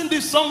sensing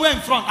this somewhere in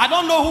front. I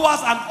don't know who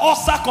has an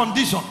ulcer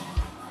condition.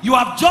 You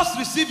have just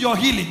received your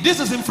healing. This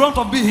is in front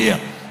of me here.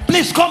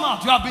 Please come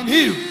out. You have been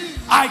healed.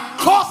 I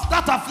curse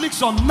that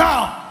affliction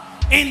now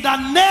in the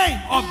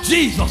name of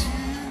Jesus.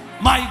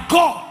 My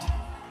God,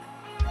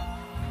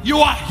 you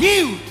are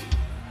healed.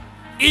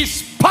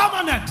 It's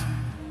permanent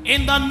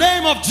in the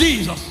name of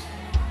Jesus.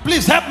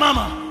 Please help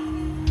Mama.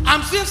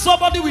 I'm seeing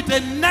somebody with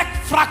a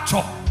neck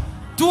fracture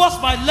towards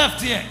my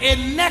left here. A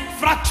neck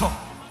fracture.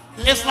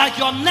 It's like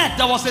your neck,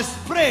 there was a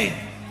sprain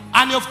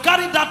and you've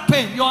carried that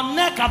pain. Your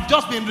neck has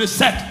just been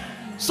reset.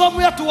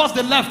 Somewhere towards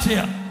the left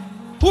here.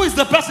 Who is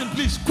the person,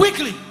 please?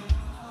 Quickly.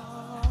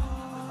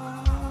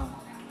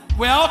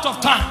 We're out of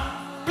time.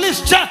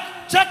 Please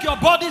check your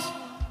bodies.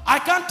 I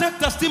can't take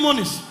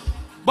testimonies,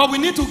 but we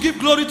need to give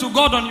glory to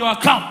God on your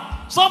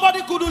account.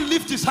 Somebody couldn't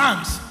lift his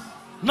hands.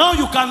 Now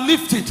you can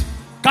lift it.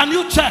 Can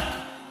you check?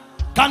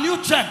 Can you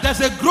check?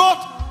 There's a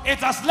growth. It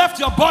has left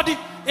your body.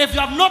 If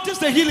you have noticed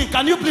the healing,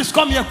 can you please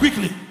come here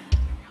quickly?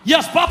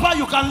 Yes, Papa,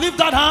 you can lift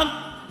that hand.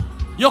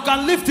 You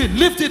can lift it.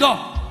 Lift it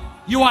up.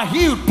 You are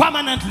healed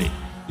permanently.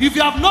 If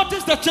you have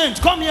noticed the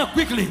change, come here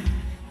quickly.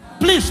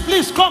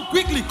 Please, come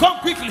quickly. Come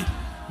quickly.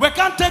 We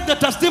can't take the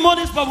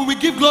testimonies, but we will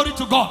give glory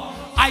to God.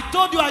 I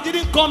told you I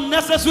didn't come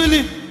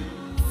necessarily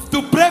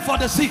to pray for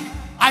the sick.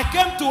 I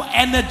came to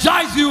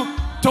energize you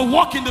to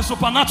walk in the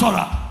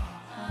supernatural.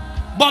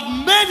 But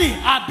many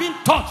are being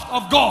touched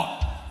of God.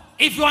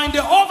 If you are in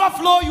the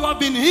overflow, you have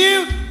been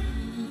healed.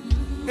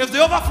 Is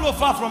the overflow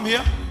far from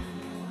here?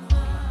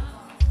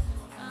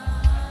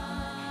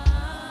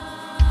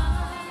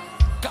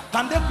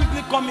 Can they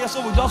quickly come here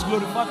so we just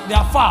glorify? They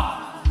are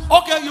far.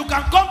 Okay, you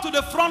can come to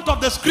the front of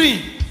the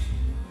screen.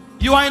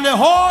 You are in a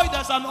hole,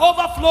 there's an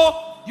overflow.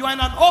 You are in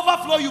an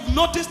overflow, you've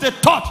noticed a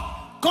touch.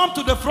 Come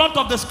to the front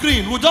of the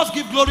screen. We'll just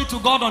give glory to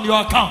God on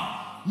your account.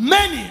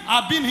 Many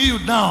are being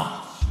healed now.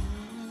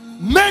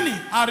 Many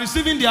are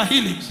receiving their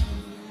healings.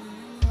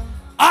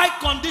 Eye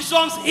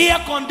conditions, ear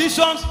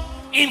conditions,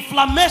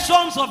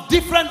 inflammations of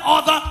different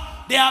other,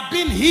 they are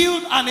being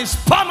healed and it's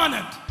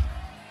permanent.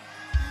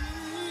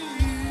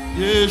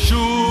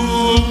 Yeshua.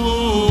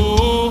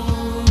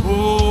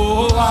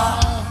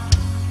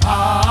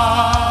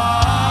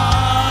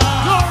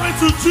 Glory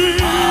to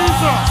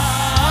Jesus.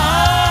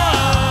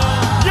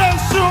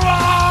 Yeshua.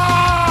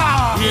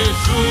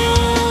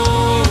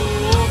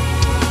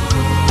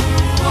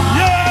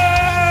 Yeah.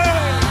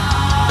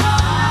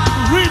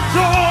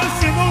 Rejoice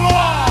in the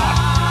Lord.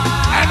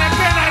 And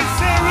again I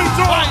say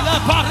rejoice.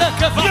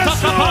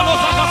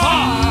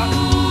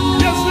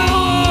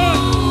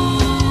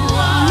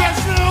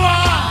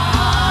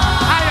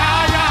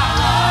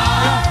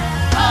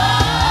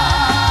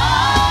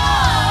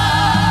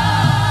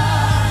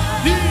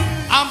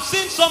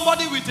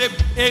 Somebody with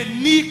a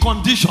knee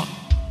condition.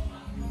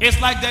 It's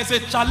like there's a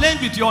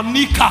challenge with your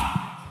kneecap.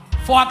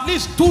 For at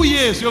least 2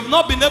 years, you have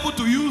not been able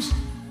to use.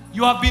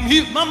 You have been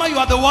healed. Mama, you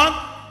are the one.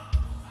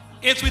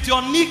 It's with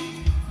your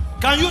knee.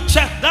 Can you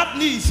check? That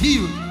knee is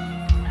healed.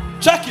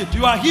 Check it.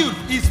 You are healed.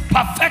 It's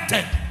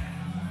perfected.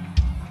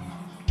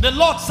 The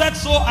Lord said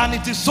so and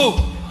it is so.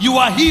 You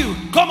are healed.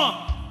 Come on.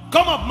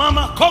 Come up,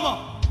 Mama. Come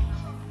up.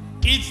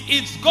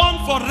 It's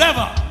gone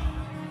forever.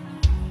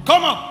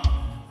 Come up.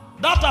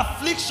 That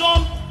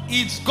affliction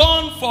is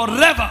gone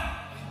forever.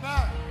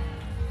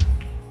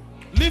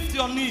 Lift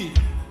your knee.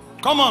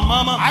 Come on,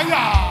 Mama.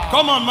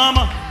 Come on,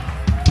 Mama.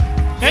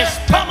 It's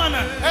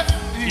permanent.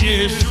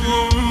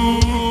 Yeshua.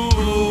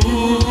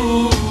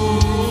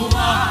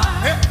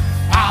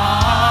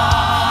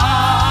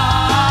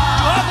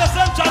 You have the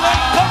same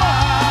challenge. Come on.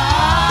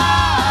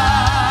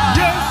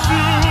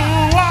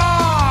 Yeshua.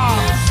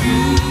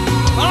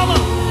 Mama.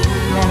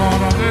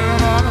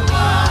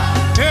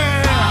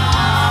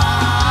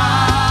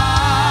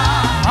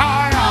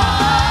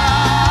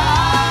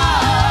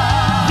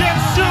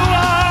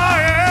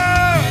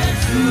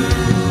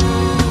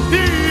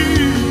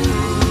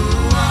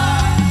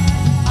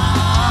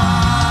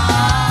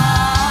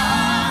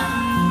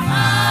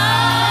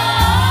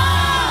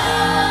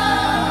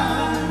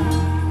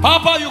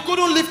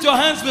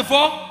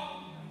 before?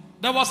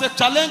 There was a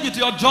challenge with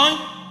your joint.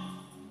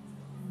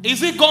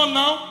 Is it gone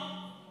now?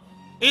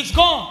 It's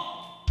gone.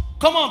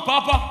 Come on,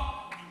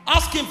 Papa.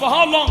 Ask him, for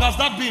how long has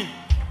that been?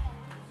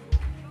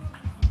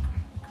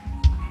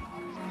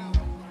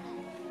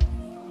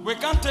 We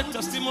can't take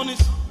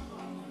testimonies.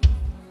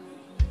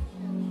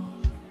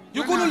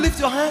 You couldn't lift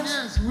your hands?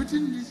 Yes,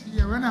 within this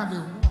year, when I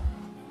walk,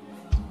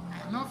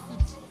 I not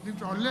fit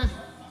lift or less.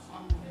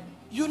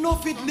 You know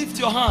fit lift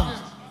your hands.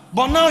 Yes.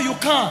 But now you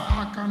can't.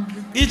 I can't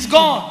it's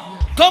gone.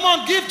 Yes. Come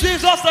on, give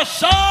Jesus a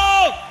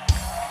shout.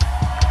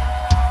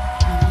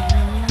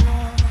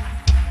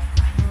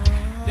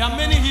 There are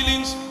many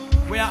healings.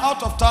 We are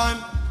out of time.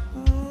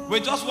 We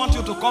just want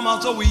you to come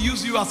out, so we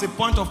use you as a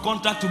point of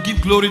contact to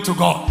give glory to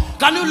God.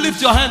 Can you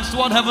lift your hands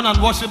toward heaven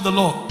and worship the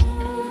Lord?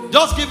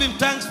 Just give him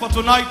thanks for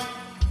tonight.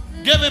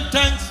 Give him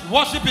thanks.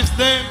 Worship his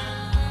name.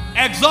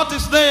 Exalt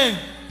his name.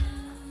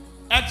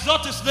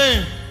 Exalt his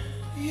name.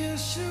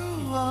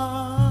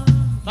 Yeshua.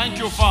 Thank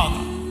you,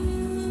 Father.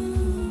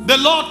 The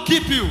Lord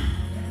keep you.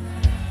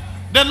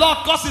 The Lord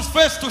cause his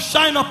face to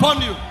shine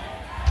upon you.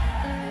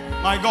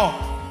 My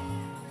God.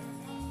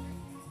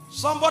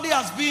 Somebody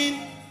has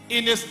been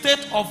in a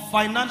state of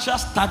financial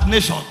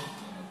stagnation.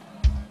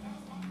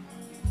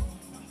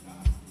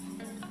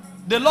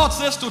 The Lord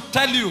says to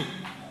tell you,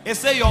 he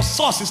says your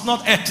source is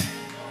not earth.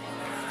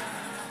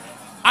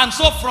 And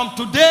so from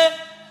today,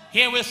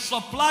 he will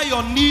supply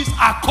your needs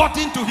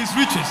according to his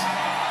riches.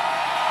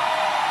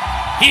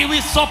 He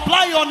will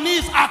supply your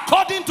needs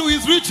according to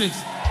his riches.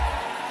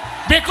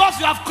 Because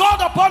you have called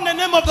upon the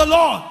name of the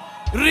Lord.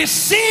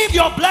 Receive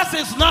your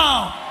blessings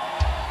now.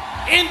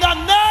 In the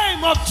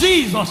name of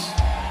Jesus.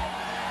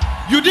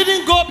 You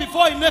didn't go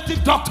before a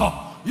native doctor.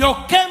 You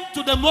came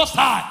to the Most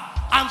High.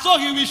 And so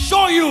he will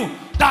show you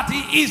that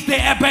he is the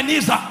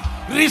Ebenezer.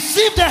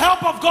 Receive the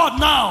help of God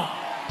now.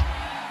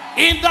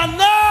 In the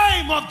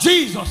name of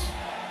Jesus.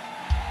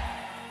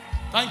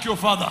 Thank you,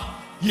 Father.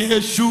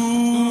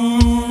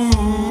 Yeshua.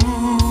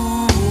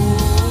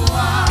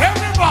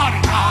 Everybody.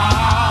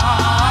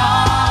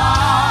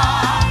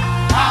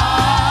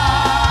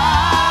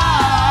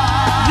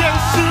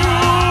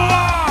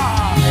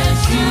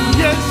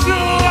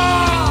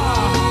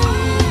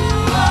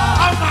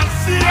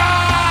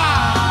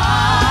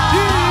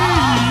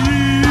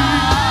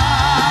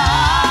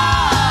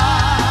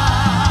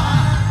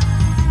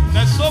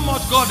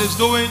 God is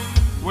doing,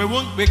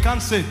 we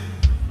can't say.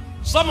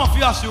 Some of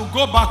you, as you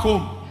go back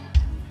home,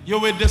 you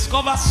will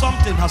discover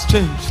something has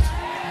changed.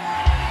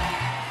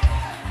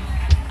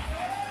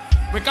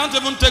 We can't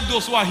even take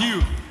those who are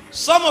healed.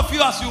 Some of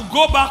you, as you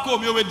go back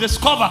home, you will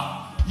discover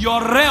your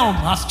realm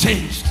has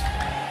changed.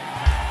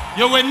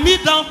 You will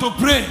kneel down to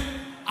pray,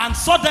 and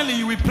suddenly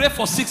you will pray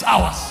for 6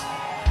 hours.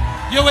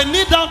 You will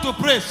kneel down to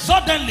pray,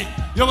 suddenly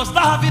you will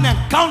start having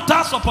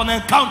encounters upon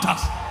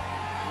encounters.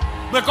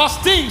 Because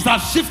things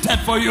have shifted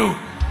for you.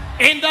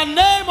 In the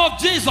name of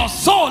Jesus,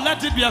 so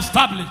let it be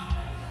established.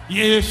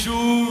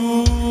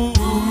 Yeshua.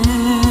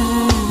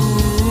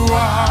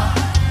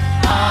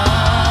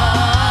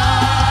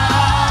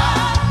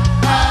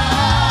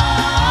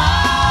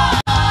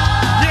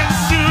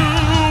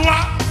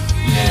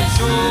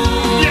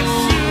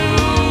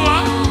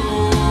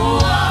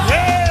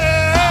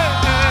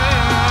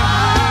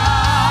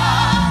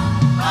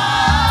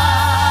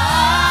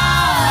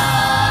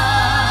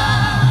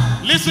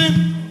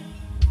 Listen,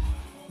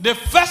 the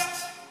first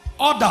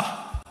order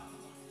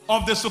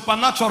of the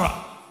supernatural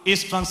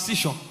is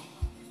transition.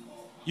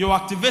 You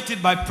activate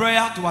it by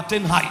prayer to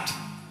attain height.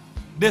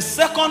 The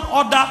second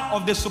order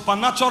of the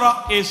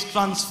supernatural is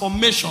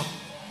transformation.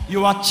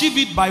 You achieve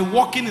it by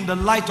walking in the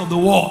light of the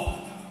world.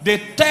 The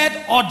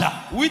third order,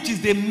 which is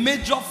the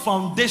major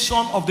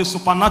foundation of the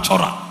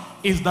supernatural,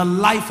 is the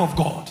life of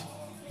God.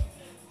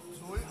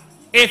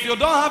 If you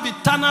don't have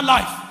eternal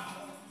life,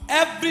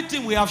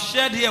 everything we have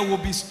shared here will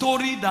be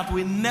story that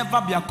will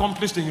never be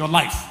accomplished in your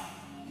life.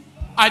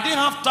 I didn't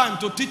have time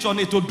to teach on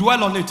it, to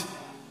dwell on it.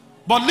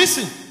 But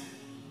listen,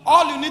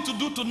 all you need to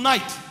do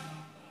tonight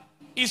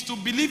is to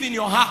believe in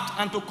your heart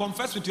and to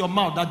confess with your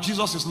mouth that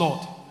Jesus is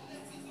Lord.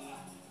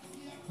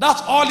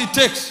 That's all it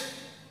takes.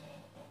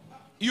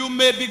 You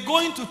may be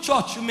going to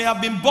church, you may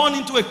have been born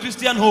into a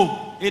Christian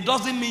home. It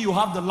doesn't mean you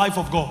have the life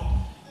of God.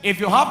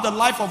 If you have the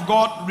life of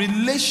God,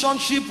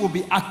 relationship will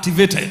be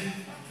activated.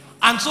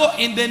 And so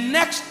in the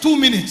next 2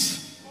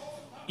 minutes,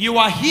 you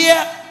are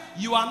here,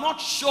 you are not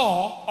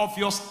sure of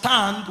your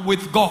stand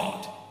with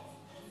God.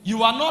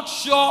 You are not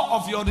sure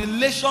of your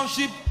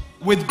relationship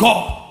with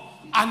God.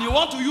 And you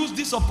want to use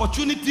this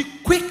opportunity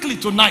quickly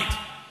tonight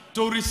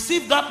to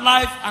receive that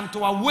life and to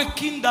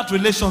awaken that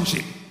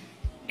relationship.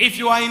 If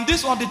you are in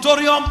this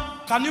auditorium,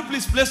 can you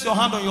please place your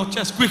hand on your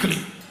chest quickly?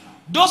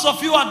 Those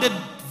of you at the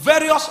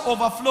various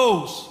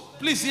overflows,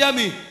 please hear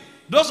me.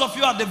 Those of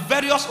you at the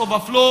various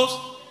overflows,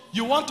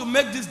 you want to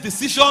make this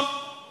decision,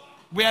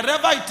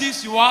 wherever it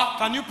is you are,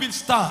 can you please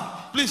stand?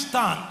 Please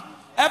stand.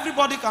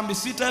 Everybody can be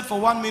seated for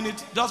 1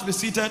 minute. Just be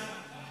seated.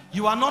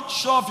 You are not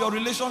sure of your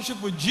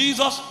relationship with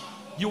Jesus.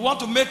 You want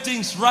to make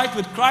things right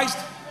with Christ.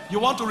 You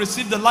want to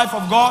receive the life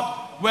of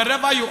God.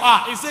 wherever you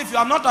are. He said, if you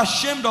are not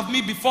ashamed of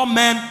me before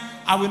men,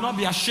 I will not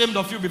be ashamed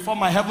of you before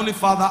my heavenly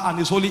Father and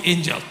his holy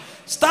angels.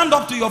 Stand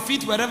up to your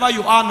feet wherever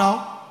you are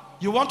now.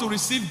 You want to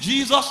receive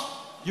Jesus.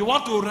 You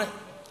want to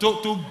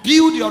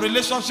build your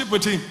relationship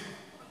with him.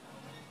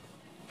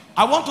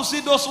 I want to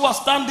see those who are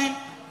standing.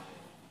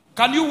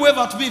 Can you wave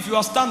at me if you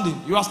are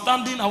standing? You are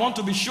standing. I want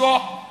to be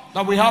sure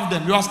that we have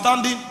them. You are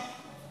standing.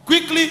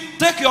 Quickly,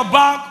 take your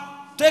bag,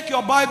 take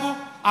your Bible,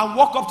 and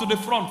walk up to the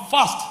front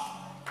fast.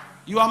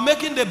 You are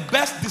making the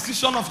best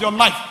decision of your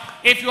life.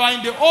 If you are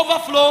in the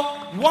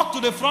overflow, walk to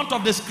the front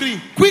of the screen.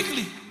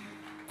 Quickly,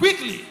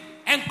 quickly.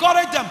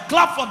 Encourage them.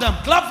 Clap for them.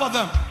 Clap for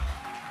them.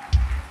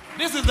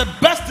 This is the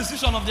best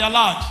decision of their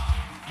lives.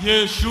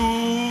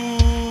 Yeshua.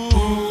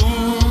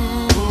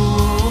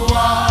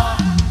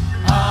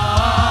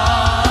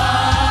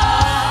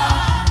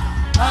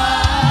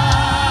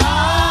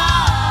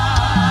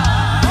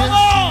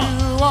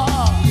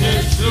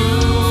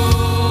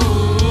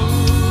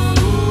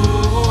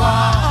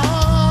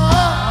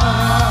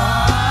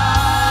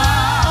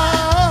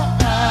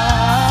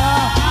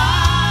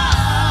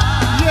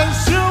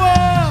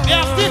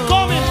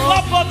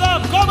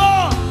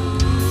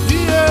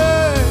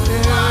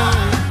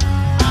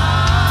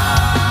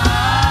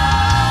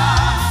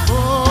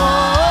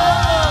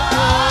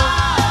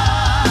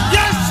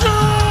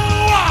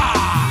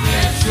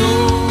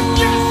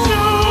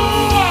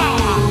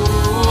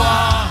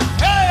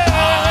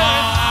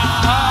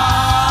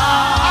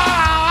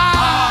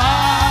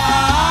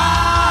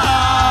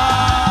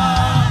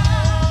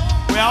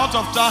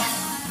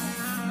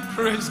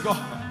 Praise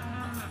God.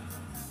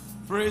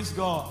 Praise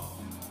God.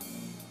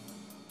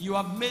 You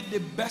have made the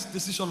best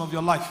decision of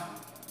your life.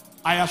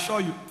 I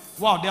assure you.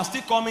 Wow, they are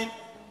still coming.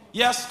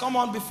 Yes, come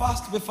on, be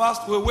fast, be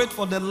fast. We'll wait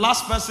for the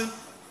last person.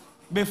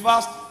 Be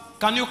fast.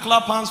 Can you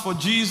clap hands for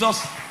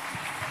Jesus?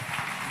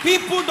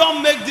 People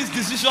don't make this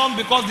decision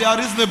because they are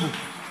reasonable.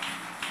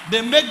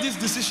 They make this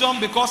decision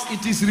because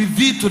it is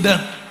revealed to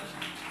them.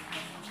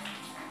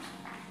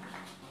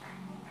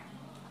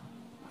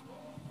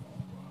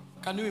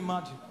 Can you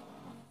imagine?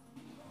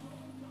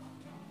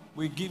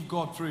 We give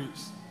God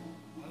praise.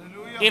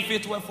 Hallelujah. If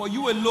it were for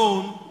you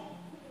alone,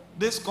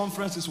 this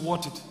conference is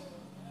worth it.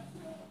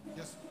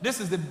 Yes. This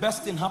is the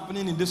best thing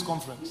happening in this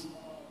conference.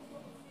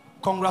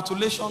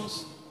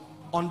 Congratulations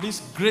on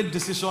this great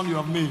decision you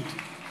have made.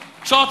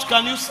 Church,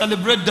 can you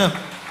celebrate them?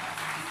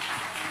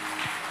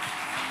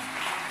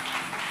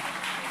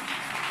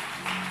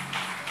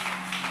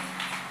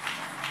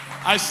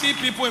 I see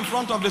people in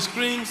front of the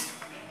screens,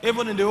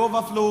 even in the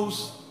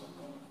overflows.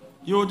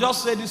 You will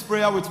just say this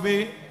prayer with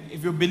me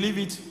if you believe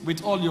it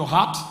with all your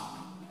heart.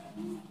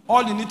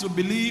 All you need to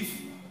believe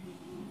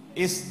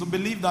is to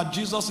believe that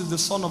Jesus is the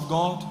Son of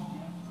God,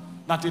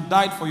 that he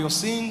died for your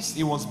sins,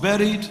 he was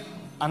buried,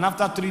 and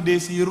after 3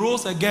 days he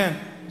rose again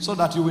so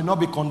that you will not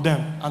be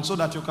condemned and so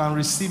that you can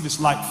receive his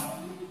life.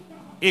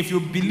 If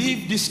you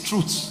believe these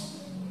truths,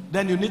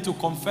 then you need to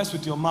confess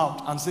with your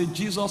mouth and say,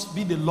 Jesus,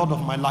 be the Lord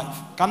of my life.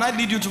 Can I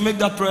lead you to make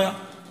that prayer?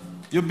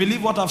 You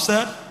believe what I've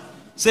said?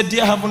 Say,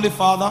 dear Heavenly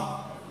Father,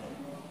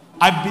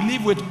 I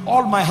believe with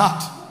all my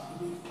heart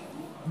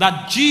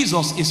that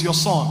Jesus is your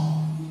Son.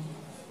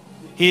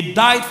 He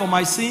died for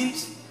my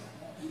sins.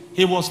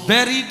 He was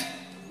buried.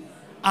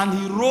 And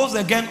he rose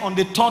again on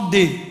the 3rd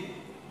day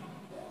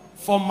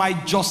for my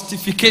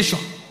justification.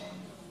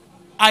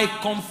 I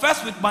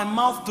confess with my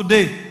mouth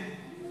today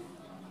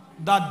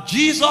that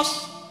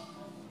Jesus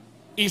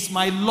is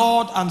my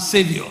Lord and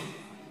Savior.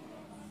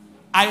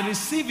 I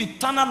receive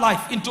eternal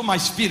life into my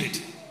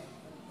spirit.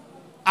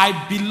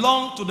 I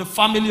belong to the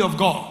family of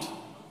God.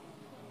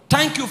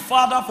 Thank you,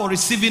 Father, for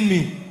receiving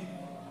me.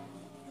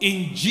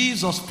 In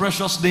Jesus'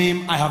 precious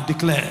name I have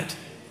declared.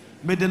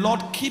 May the Lord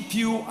keep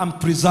you and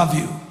preserve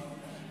you.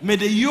 May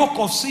the yoke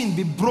of sin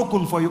be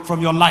broken for you,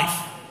 from your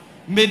life.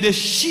 May the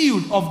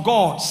shield of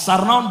God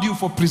surround you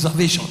for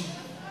preservation.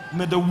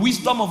 May the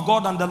wisdom of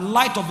God and the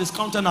light of his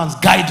countenance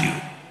guide you.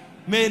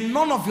 May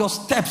none of your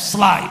steps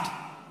slide.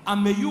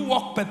 And may you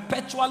walk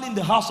perpetually in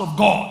the house of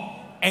God,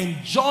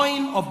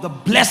 enjoying of the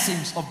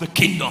blessings of the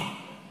kingdom.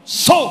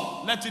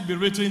 So let it be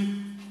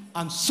written,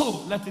 and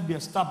so let it be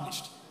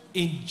established.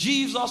 In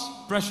Jesus'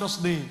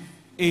 precious name,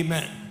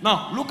 amen.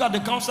 Now, look at the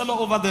counselor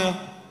over there.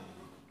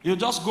 You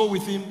just go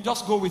with him.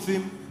 Just go with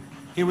him.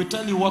 He will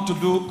tell you what to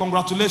do.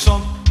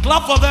 Congratulations.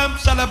 Clap for them.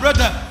 Celebrate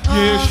them.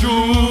 Yeshua.